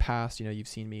in the past, you know, you've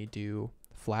seen me do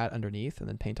flat underneath and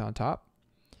then paint on top.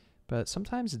 But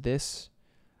sometimes this,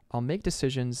 I'll make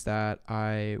decisions that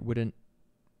I wouldn't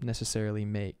necessarily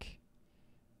make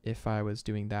if I was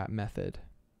doing that method.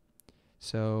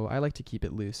 So I like to keep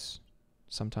it loose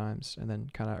sometimes and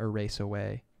then kind of erase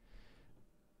away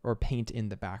or paint in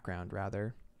the background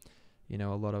rather. You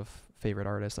know, a lot of favorite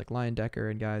artists like Lion Decker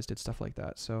and guys did stuff like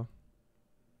that. So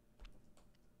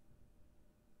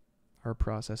our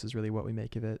process is really what we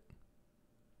make of it.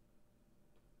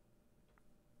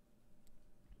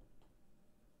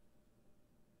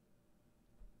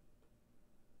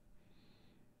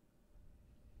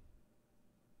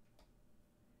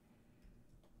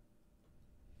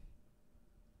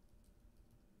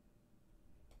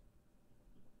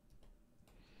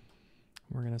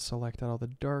 We're going to select out all the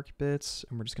dark bits,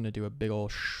 and we're just going to do a big ol'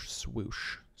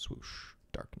 swoosh, swoosh,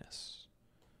 darkness.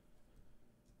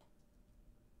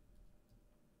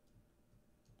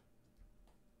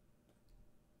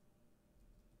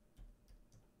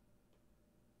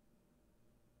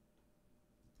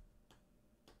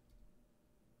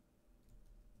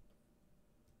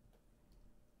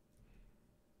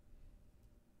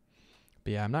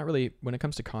 But yeah, I'm not really, when it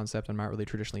comes to concept, I'm not really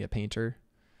traditionally a painter.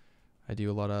 I do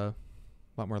a lot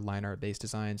more line art based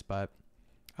designs, but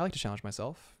I like to challenge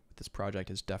myself. This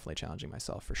project is definitely challenging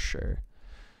myself for sure.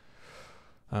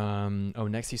 Oh,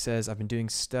 next he says, I've been doing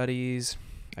studies.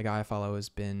 A guy I follow has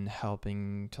been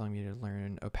telling me to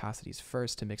learn opacities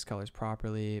first to mix colors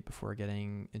properly before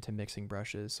getting into mixing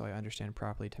brushes so I understand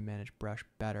properly to manage brush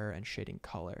better and shading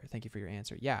color. Thank you for your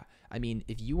answer. Yeah, I mean,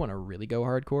 if you want to really go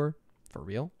hardcore, for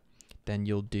real, then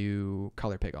you'll do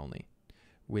color pick only,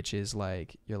 which is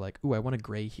like, you're like, ooh, I want a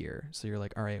gray here. So you're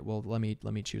like, all right, well, let me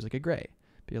choose like a gray.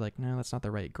 But you're like, no, that's not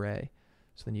the right gray.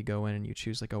 So then you go in and you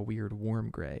choose like a weird warm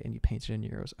gray and you paint it in and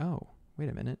you goes, oh, wait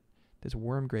a minute. This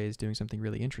warm gray is doing something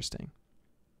really interesting.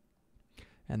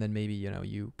 And then maybe, you know,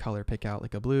 you color pick out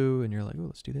like a blue and you're like, oh,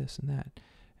 let's do this and that.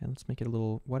 And let's make it a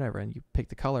little whatever. And you pick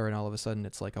the color and all of a sudden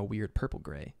it's like a weird purple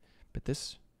gray. But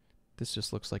this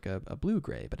just looks like a blue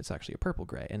gray, but it's actually a purple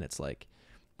gray. And it's like,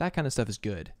 that kind of stuff is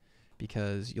good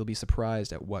because you'll be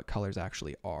surprised at what colors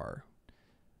actually are.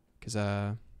 Because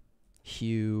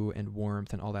hue and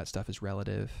warmth and all that stuff is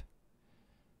relative.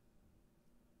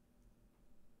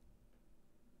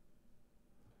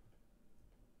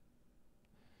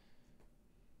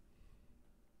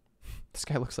 This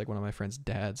guy looks like one of my friend's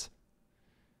dads.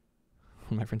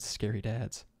 One of my friend's scary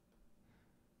dads.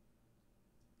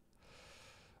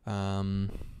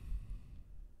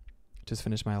 Just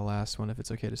finished my last one. If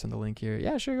it's okay to send the link here.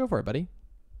 Yeah, sure. Go for it, buddy.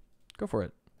 Go for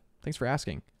it. Thanks for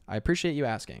asking. I appreciate you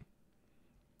asking.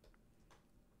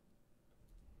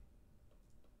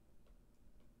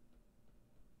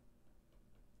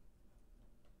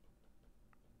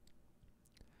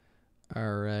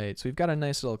 All right. So we've got a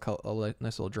nice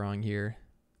little drawing here.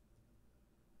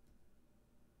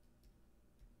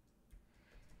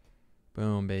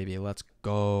 Boom, baby. Let's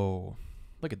go.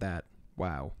 Look at that.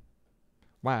 Wow.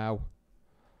 Wow.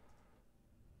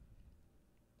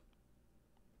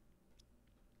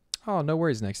 Oh, no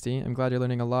worries, Nexty. I'm glad you're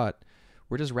learning a lot.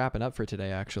 We're just wrapping up for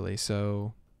today, actually.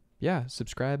 So, yeah,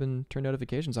 subscribe and turn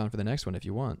notifications on for the next one if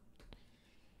you want.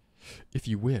 If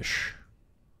you wish.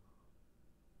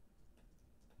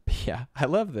 Yeah, I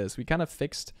love this. We kind of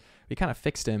fixed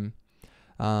him.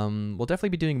 We'll definitely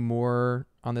be doing more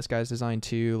on this guy's design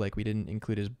too. Like, we didn't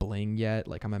include his bling yet.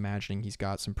 Like, I'm imagining he's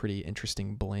got some pretty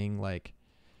interesting bling, like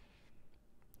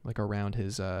around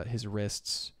his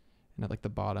wrists and at like the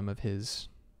bottom of his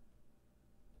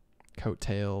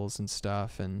coattails and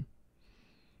stuff. And,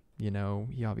 you know,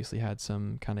 he obviously had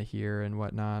some kind of here and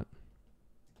whatnot.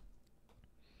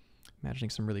 Imagining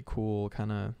some really cool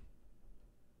kind of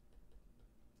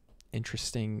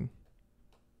interesting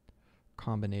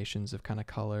combinations of kind of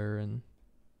color and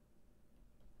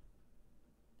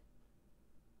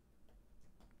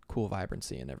cool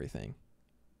vibrancy and everything.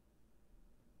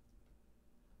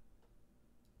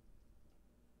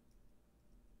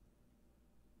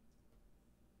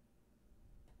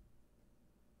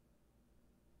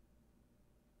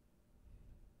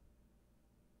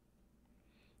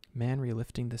 Man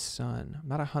relifting the sun. I'm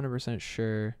not 100%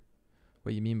 sure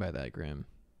what you mean by that, Grim.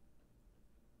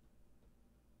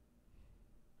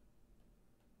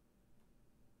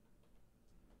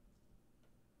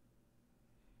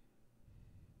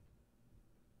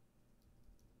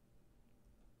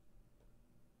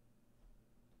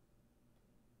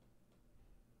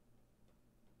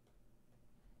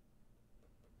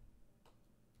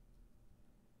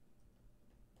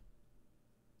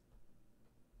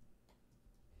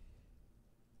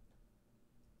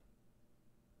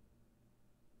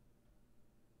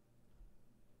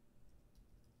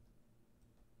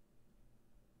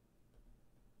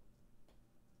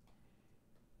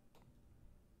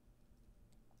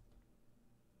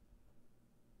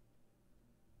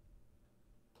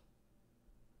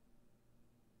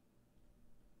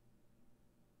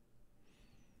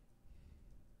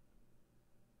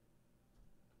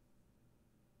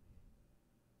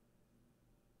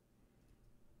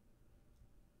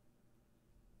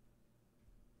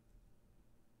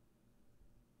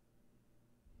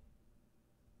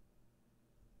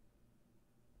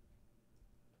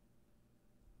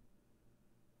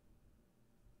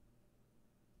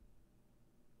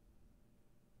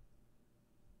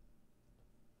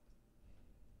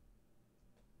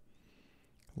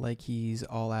 Like he's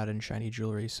all out in shiny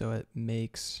jewelry, so it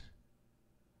makes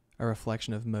a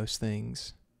reflection of most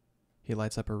things. He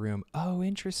lights up a room. Oh,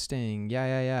 interesting.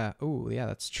 Yeah. Oh, yeah,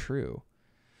 that's true.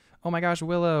 Oh my gosh,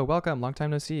 Willow, welcome. Long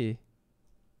time no see.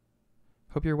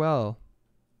 Hope you're well.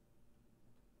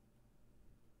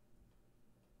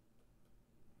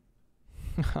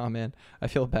 Oh man, I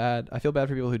feel bad. I feel bad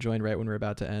for people who joined right when we're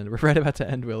about to end. We're right about to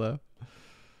end, Willow.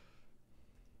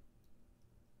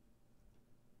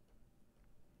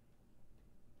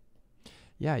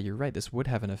 Yeah, you're right. This would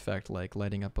have an effect, like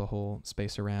lighting up a whole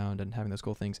space around and having those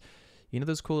cool things. You know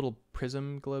those cool little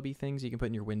prism globy things you can put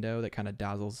in your window that kind of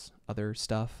dazzles other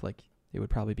stuff? Like, it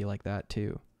would probably be like that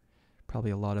too.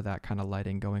 Probably a lot of that kind of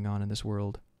lighting going on in this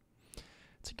world.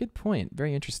 It's a good point.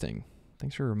 Very interesting.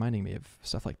 Thanks for reminding me of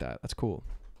stuff like that. That's cool.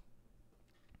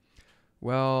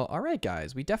 Well, all right,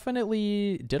 guys. We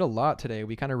definitely did a lot today.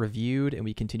 We kind of reviewed and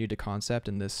we continued to concept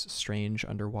in this strange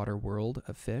underwater world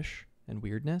of fish and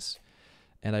weirdness.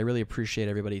 And I really appreciate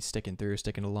everybody sticking through,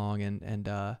 sticking along, and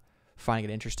finding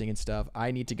it interesting and stuff. I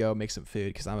need to go make some food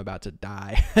because I'm about to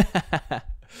die.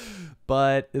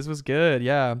 But this was good.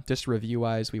 Yeah, just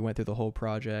review-wise, we went through the whole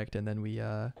project, and then we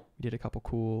did a couple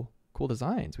cool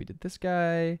designs. We did this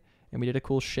guy, and we did a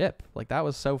cool ship. Like, that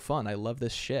was so fun. I love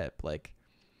this ship. Like,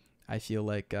 I feel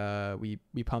like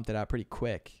we pumped it out pretty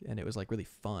quick, and it was like really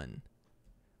fun,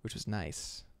 which was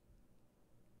nice.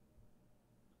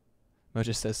 Mo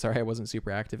just says, sorry I wasn't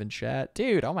super active in chat.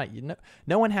 Dude, oh my,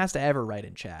 no one has to ever write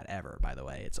in chat, ever, by the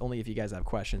way. It's only if you guys have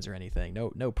questions or anything.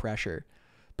 No pressure.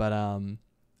 But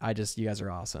you guys are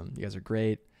awesome. You guys are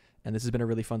great. And this has been a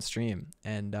really fun stream.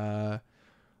 And I'm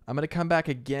going to come back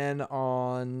again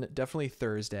on definitely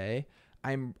Thursday.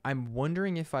 I'm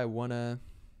wondering if I want to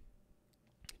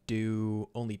do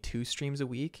only 2 streams a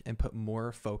week and put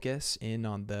more focus in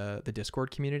on the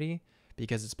Discord community,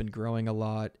 because it's been growing a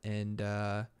lot, and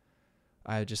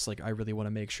I really want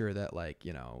to make sure that, like,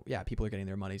 you know, yeah, people are getting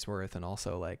their money's worth, and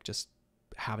also like just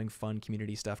having fun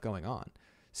community stuff going on.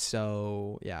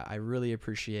 So yeah, I really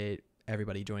appreciate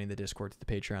everybody joining the Discord, the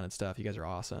Patreon and stuff. You guys are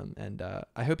awesome. And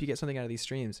I hope you get something out of these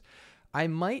streams. I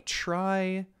might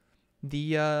try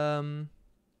the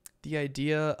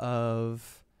idea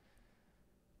of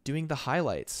doing the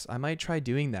highlights. I might try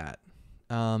doing that.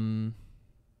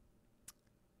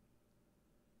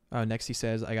 Oh, next he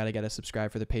says, I got to get a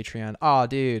subscribe for the Patreon. Oh,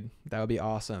 dude, that would be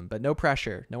awesome. But no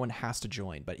pressure. No one has to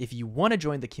join. But if you want to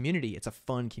join the community, it's a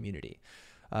fun community.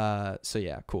 So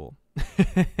yeah, cool.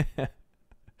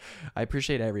 I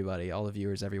appreciate everybody, all the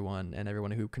viewers, everyone, and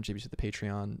everyone who contributes to the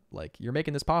Patreon. Like, you're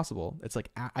making this possible. It's like,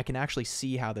 I can actually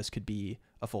see how this could be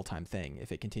a full-time thing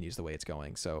if it continues the way it's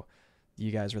going. So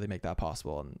you guys really make that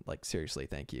possible. And like, seriously,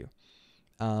 thank you.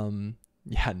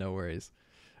 Yeah, no worries.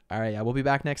 All right, yeah, we'll be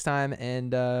back next time,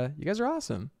 and you guys are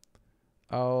awesome.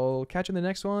 I'll catch you in the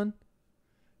next one.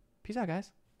 Peace out, guys.